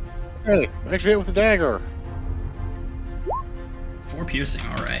 hits. Hey, actually hit with the dagger. 4 piercing,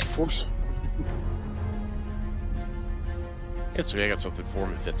 alright. Force. It's okay, I got something for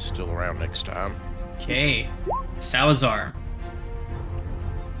him if it's still around next time. Okay. Salazar.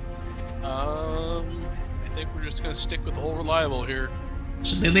 I think we're just gonna stick with old reliable here.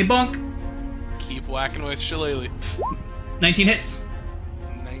 Shillelagh bonk. Keep whacking with Shillelagh. 19 hits.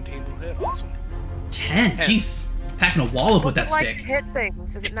 19 will hit, awesome. 10. Jeez. Packing a wallop with that Like stick. hit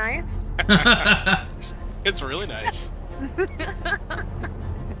things. Is it nice? It's really nice.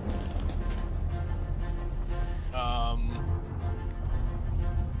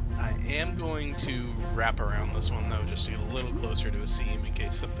 I am going to wrap around this one though, just to get a little closer to a seam in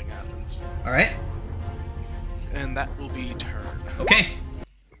case something happens. Alright. And that will be turn. Okay.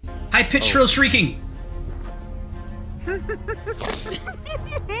 High pitched shrill shrieking.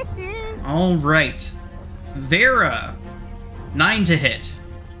 Alright. Vera. 9 to hit.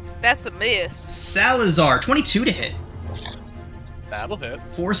 That's a miss. Salazar. 22 to hit. That'll hit.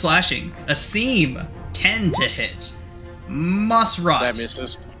 4 slashing. Asim. 10 to hit. Mossrot. That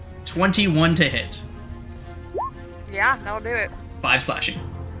misses. 21 to hit. Yeah, that'll do it. 5 slashing.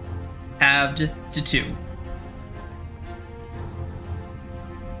 Halved to 2.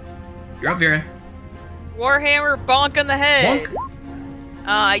 You're up, Vera. Warhammer bonk on the head. Bonk.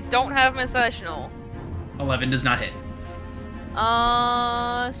 I don't have my sessional. 11 does not hit.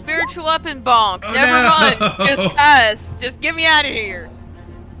 Spiritual weapon bonk. Oh, Never no. mind. Just pass. Just get me out of here.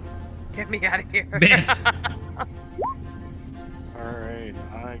 Get me out of here. Man. Alright,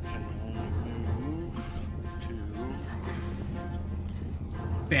 I can only move to.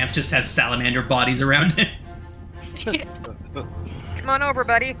 Banff just has salamander bodies around him. Come on over,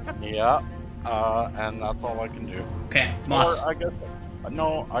 buddy. Yeah, and that's all I can do. Okay, Moss. Or I guess.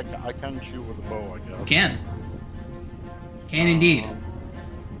 No, I can shoot with a bow, I guess. You can. Can indeed.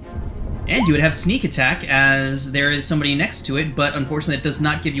 And you would have sneak attack as there is somebody next to it, but unfortunately it does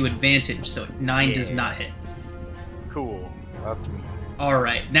not give you advantage, so 9 does not hit. Cool. That's me.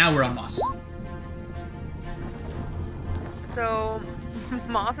 Alright, now we're on Moss. So,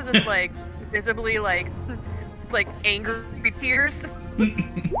 Moss is just like visibly like angry tears.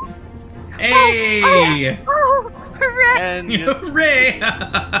 Hey! Oh, hooray! And Hooray!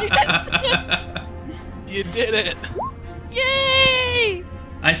 you did it. Yay!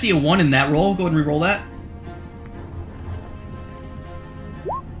 I see a 1 in that roll. Go ahead and re-roll that.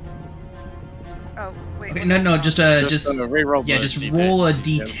 Oh wait. Okay, what no, did I no, roll? just re-roll. yeah, the just D10. roll a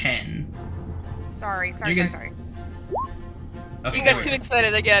D10. Sorry. You're good. Okay, You got too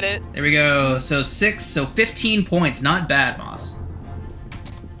excited, I get it. there we go. So 6, so 15 points. Not bad, Moss.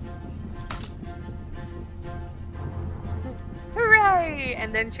 Hooray!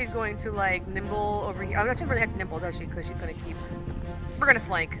 And then she's going to like nimble over here. Oh, no, she doesn't really have to nimble, does she? Because she's going to keep. We're going to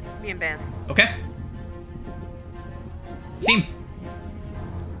flank me and Banff. Okay. Seam.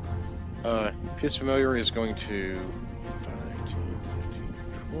 His familiar is going to 5, 10,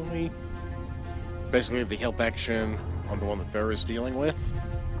 15, 20. Basically, the help action on the one that Farrah is dealing with.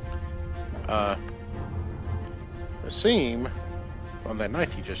 Asim, on that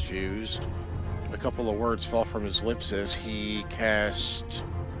knife he just used, a couple of words fall from his lips as he cast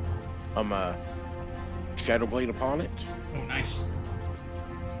Shadow Blade upon it. Oh, nice.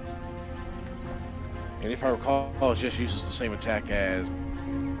 And if I recall, it just uses the same attack as.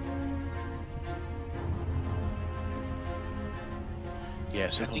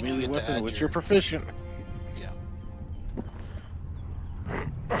 Yes, I it's a think you melee get to weapon add which your- you're proficient.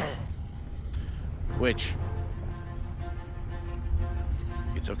 Which.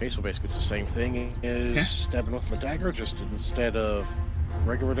 It's okay, so basically it's the same thing as Okay. stabbing with my dagger, just instead of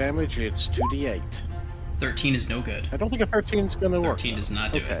regular damage, it's 2d8. 13 is no good. I don't think a 13 is going to work. 13 does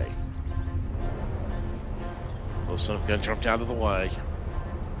not do it. Okay. Little son of a gun jumped out of the way.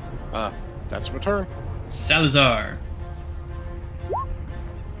 That's my turn. Salazar.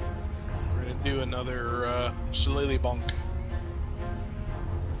 We're gonna do another shillelagh bonk.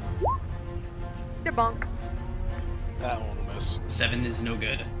 Debunk. That one will miss. 7 is no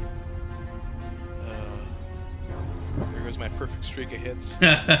good. Here goes my perfect streak of hits.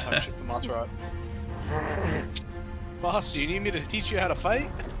 Touch it to Mossrot. Boss, do you need me to teach you how to fight?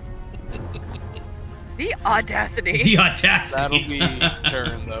 The audacity. The audacity. That'll be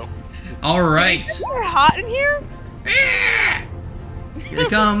turn though. All right. Is it hot in here? Here they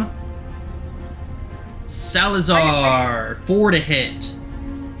come. Salazar, 4 to hit.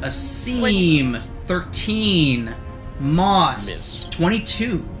 Asim, 13. Moss, Miss.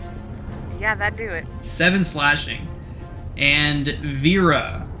 22. Yeah, that'd do it. 7 slashing. And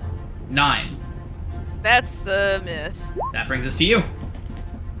Vera, 9. That's a miss. That brings us to you.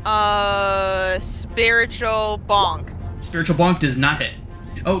 Spiritual bonk. Spiritual Bonk does not hit.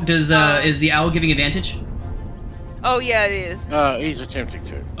 Oh, does is the owl giving advantage? Oh yeah, it is. He's attempting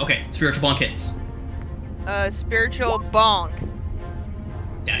to. Okay, Spiritual Bonk hits. Spiritual bonk.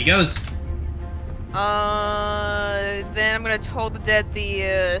 Down he goes. Then I'm gonna toll the dead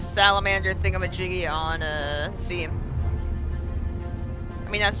the salamander thingamajiggy on Seam. I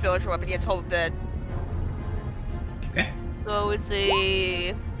mean, not spiritual weapon, yeah, toll the dead. Okay. So it's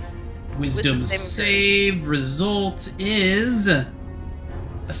a Wisdom saving save result is a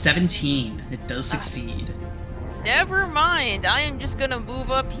 17. It does succeed. never mind. I am just gonna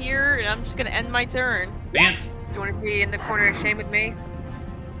move up here and I'm just gonna end my turn. Banff. Do you want to be in the corner of shame with me?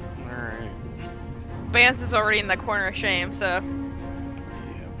 Alright. Banth is already in the corner of shame, so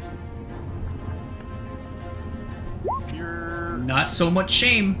Yep. You're Not so much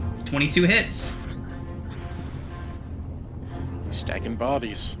shame. 22 hits. He's stacking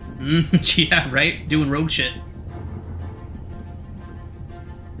bodies. Yeah, right? Doing rogue shit.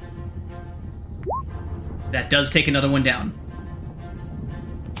 That does take another one down.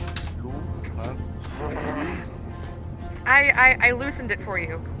 cool. That's I loosened it for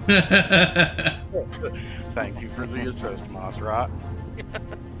you. thank you for the assist, Mossrot.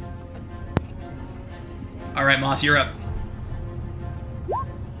 Alright, Moss, you're up.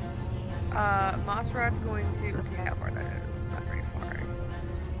 Mossrod's going to. Let's see how far that is. Not very far.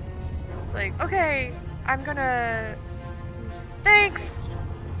 It's like, okay, I'm gonna. Thanks!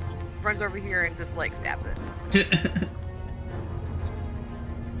 Runs over here and just like stabs it.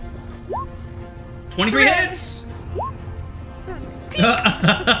 23 hits!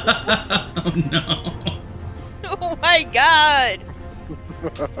 Oh no. oh my god!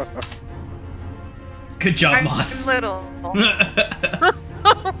 Good job, I'm Moss. little.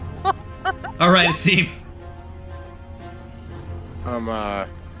 Alright, Asim. my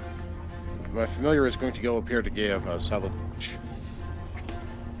familiar is going to go up here to give a salad.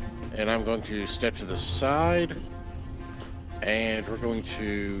 And I'm going to step to the side, and we're going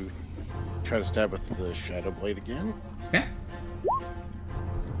to try to stab with the Shadow Blade again. Okay.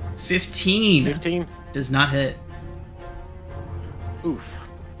 15. 15? Does not hit. Oof.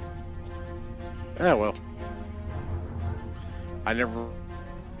 Ah, well. I never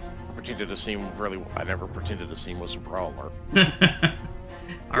pretended to seem was a brawler.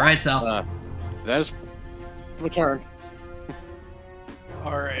 Alright, Sal. That is my turn.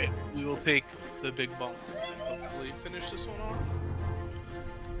 Alright, we will take the big bump and hopefully finish this one off.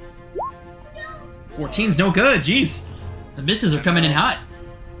 14's no good, jeez. The misses are coming in hot.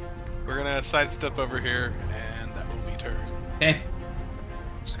 We're gonna sidestep over here, and that will be turn. Okay.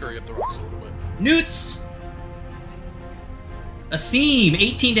 Scurry up the rocks a little bit. Newts! A seam,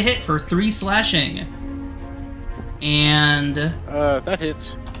 18 to hit for 3 slashing. And that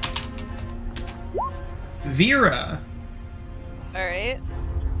hits. Vera. Alright.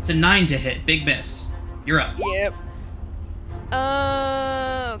 It's a 9 to hit, big miss. You're up. Yep.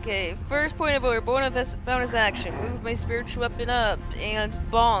 Okay. First point of order, bonus action. Move my spiritual weapon up and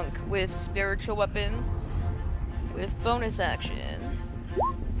bonk with spiritual weapon with bonus action.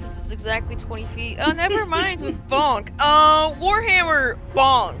 Since it's exactly 20 feet. Oh, never mind with bonk. Warhammer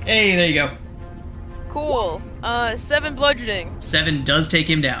bonk. Hey, there you go. Cool. 7 bludgeoning. 7 does take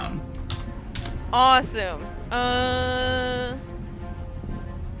him down. Awesome.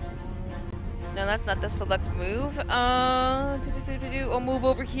 No, that's not the select move. I'll move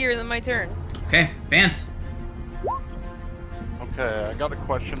over here, then my turn. Okay, Banth. Okay, I got a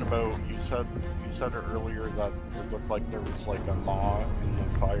question about you said earlier that it looked like there was like a maw in the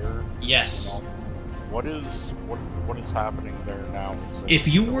fire. Yes. What is happening there now? If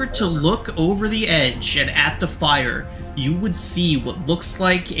you were to look over the edge and at the fire, you would see what looks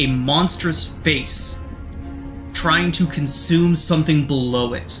like a monstrous face trying to consume something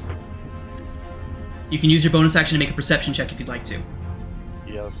below it. You can use your bonus action to make a perception check if you'd like to.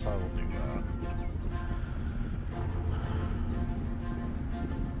 Yes, I will do that.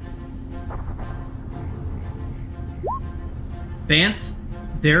 Banth,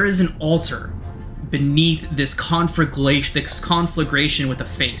 there is an altar beneath this conflagration with a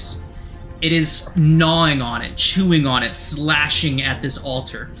face. It is gnawing on it, chewing on it, slashing at this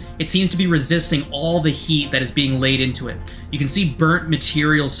altar. It seems to be resisting all the heat that is being laid into it. You can see burnt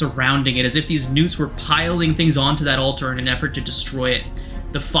material surrounding it, as if these newts were piling things onto that altar in an effort to destroy it.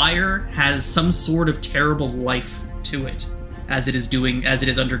 The fire has some sort of terrible life to it, as it is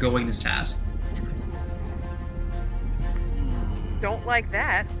undergoing this task. Don't like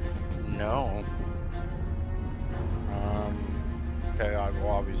that. No. Okay, I will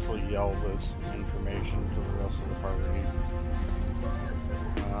obviously yell this information to the rest of the party.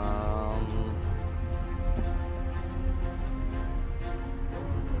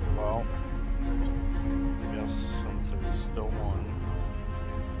 Well, I guess since there's still one,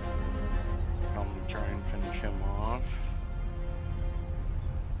 I'm gonna try and finish him off.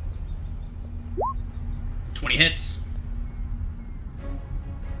 20 hits.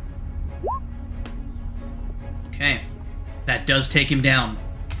 Okay. That does take him down.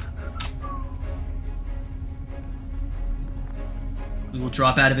 We will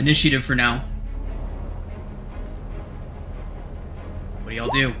drop out of initiative for now. What do y'all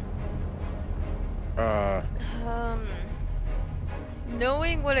do?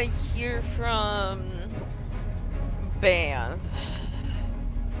 Knowing what I hear from Banth,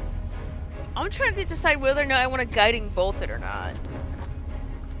 I'm trying to decide whether or not I want to guiding bolt it or not.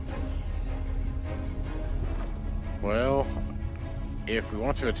 Well, if we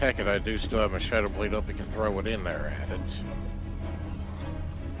want to attack it, I do still have my Shadow Blade up. We can throw it in there at it.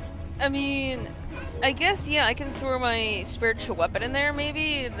 I mean, I guess, yeah, I can throw my spiritual weapon in there,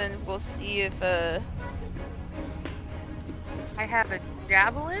 maybe, and then we'll see if, I have a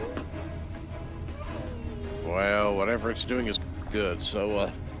javelin. Well, whatever it's doing is good,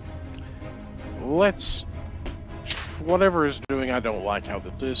 so, let's... Whatever it's doing, I don't like how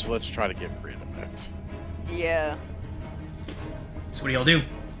that is, so let's try to get rid of it. Yeah. So what do y'all do?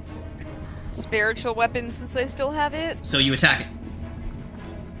 Spiritual weapon, since I still have it? So you attack it.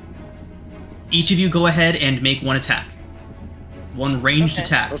 Each of you go ahead and make one attack. One ranged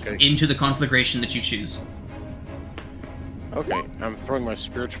attack into the conflagration that you choose. Okay, I'm throwing my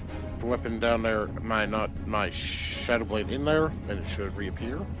spiritual weapon down there, my Shadow Blade in there, and it should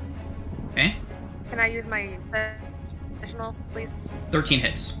reappear. Okay. Can I use my additional, please? 13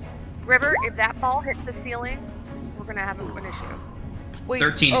 hits. River, if that ball hits the ceiling, we're gonna have an issue. Wait,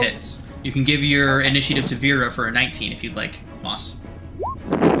 13 hits. You can give your initiative to Vera for a 19 if you'd like, Moss.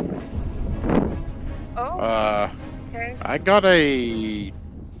 Oh, okay. I got a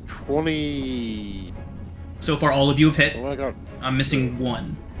 20. So far, all of you have hit. Oh, I got. I'm missing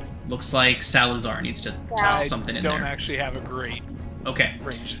one. Looks like Salazar needs to toss something in I don't there. actually have a great Okay.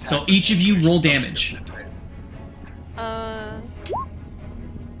 range attack. So each of you roll damage.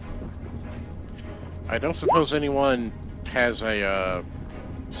 I don't suppose anyone has a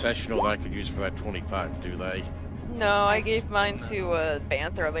sessional that I could use for that 25, do they? No, I gave mine to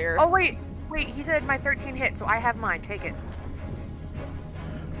Banth earlier. Oh wait, he said my 13 hit, so I have mine. Take it.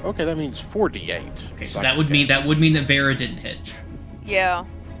 Okay, that means 4d8. Okay, so that would mean that Vera didn't hit. Yeah.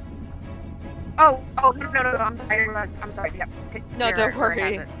 Oh, no, I'm sorry. I didn't realize. I'm sorry. Yep. No, Vera- don't Vera has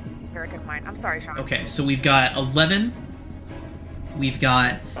worry. it. Vera took mine. I'm sorry, Sean. Okay, so we've got 11. We've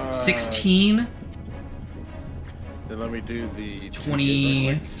got 16. Then let me do the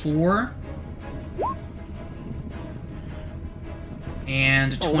 24.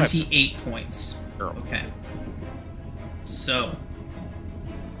 And 28 points. Okay. So.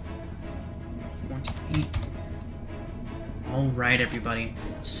 28. Alright, everybody.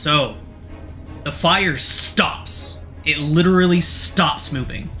 So. The fire stops. It literally stops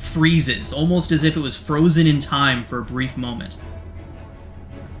moving. Freezes. Almost as if it was frozen in time for a brief moment.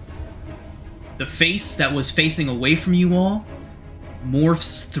 The face that was facing away from you all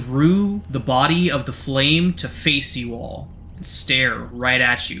morphs through the body of the flame to face you all and stare right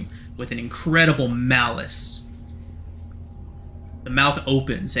at you with an incredible malice. The mouth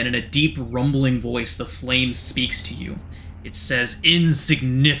opens, and in a deep, rumbling voice, the flame speaks to you. It says,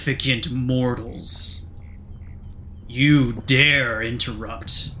 "Insignificant mortals, you dare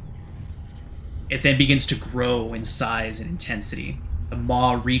interrupt." It then begins to grow in size and intensity. The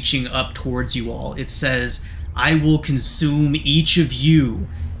maw reaching up towards you all. It says, "I will consume each of you,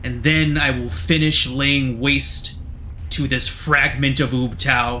 and then I will finish laying waste to this fragment of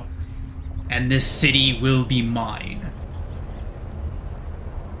Ubtao, and this city will be mine."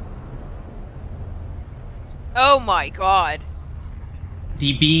 Oh my god.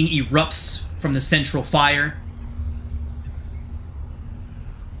 The being erupts from the central fire.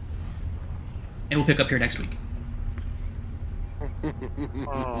 And we'll pick up here next week.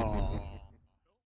 Oh.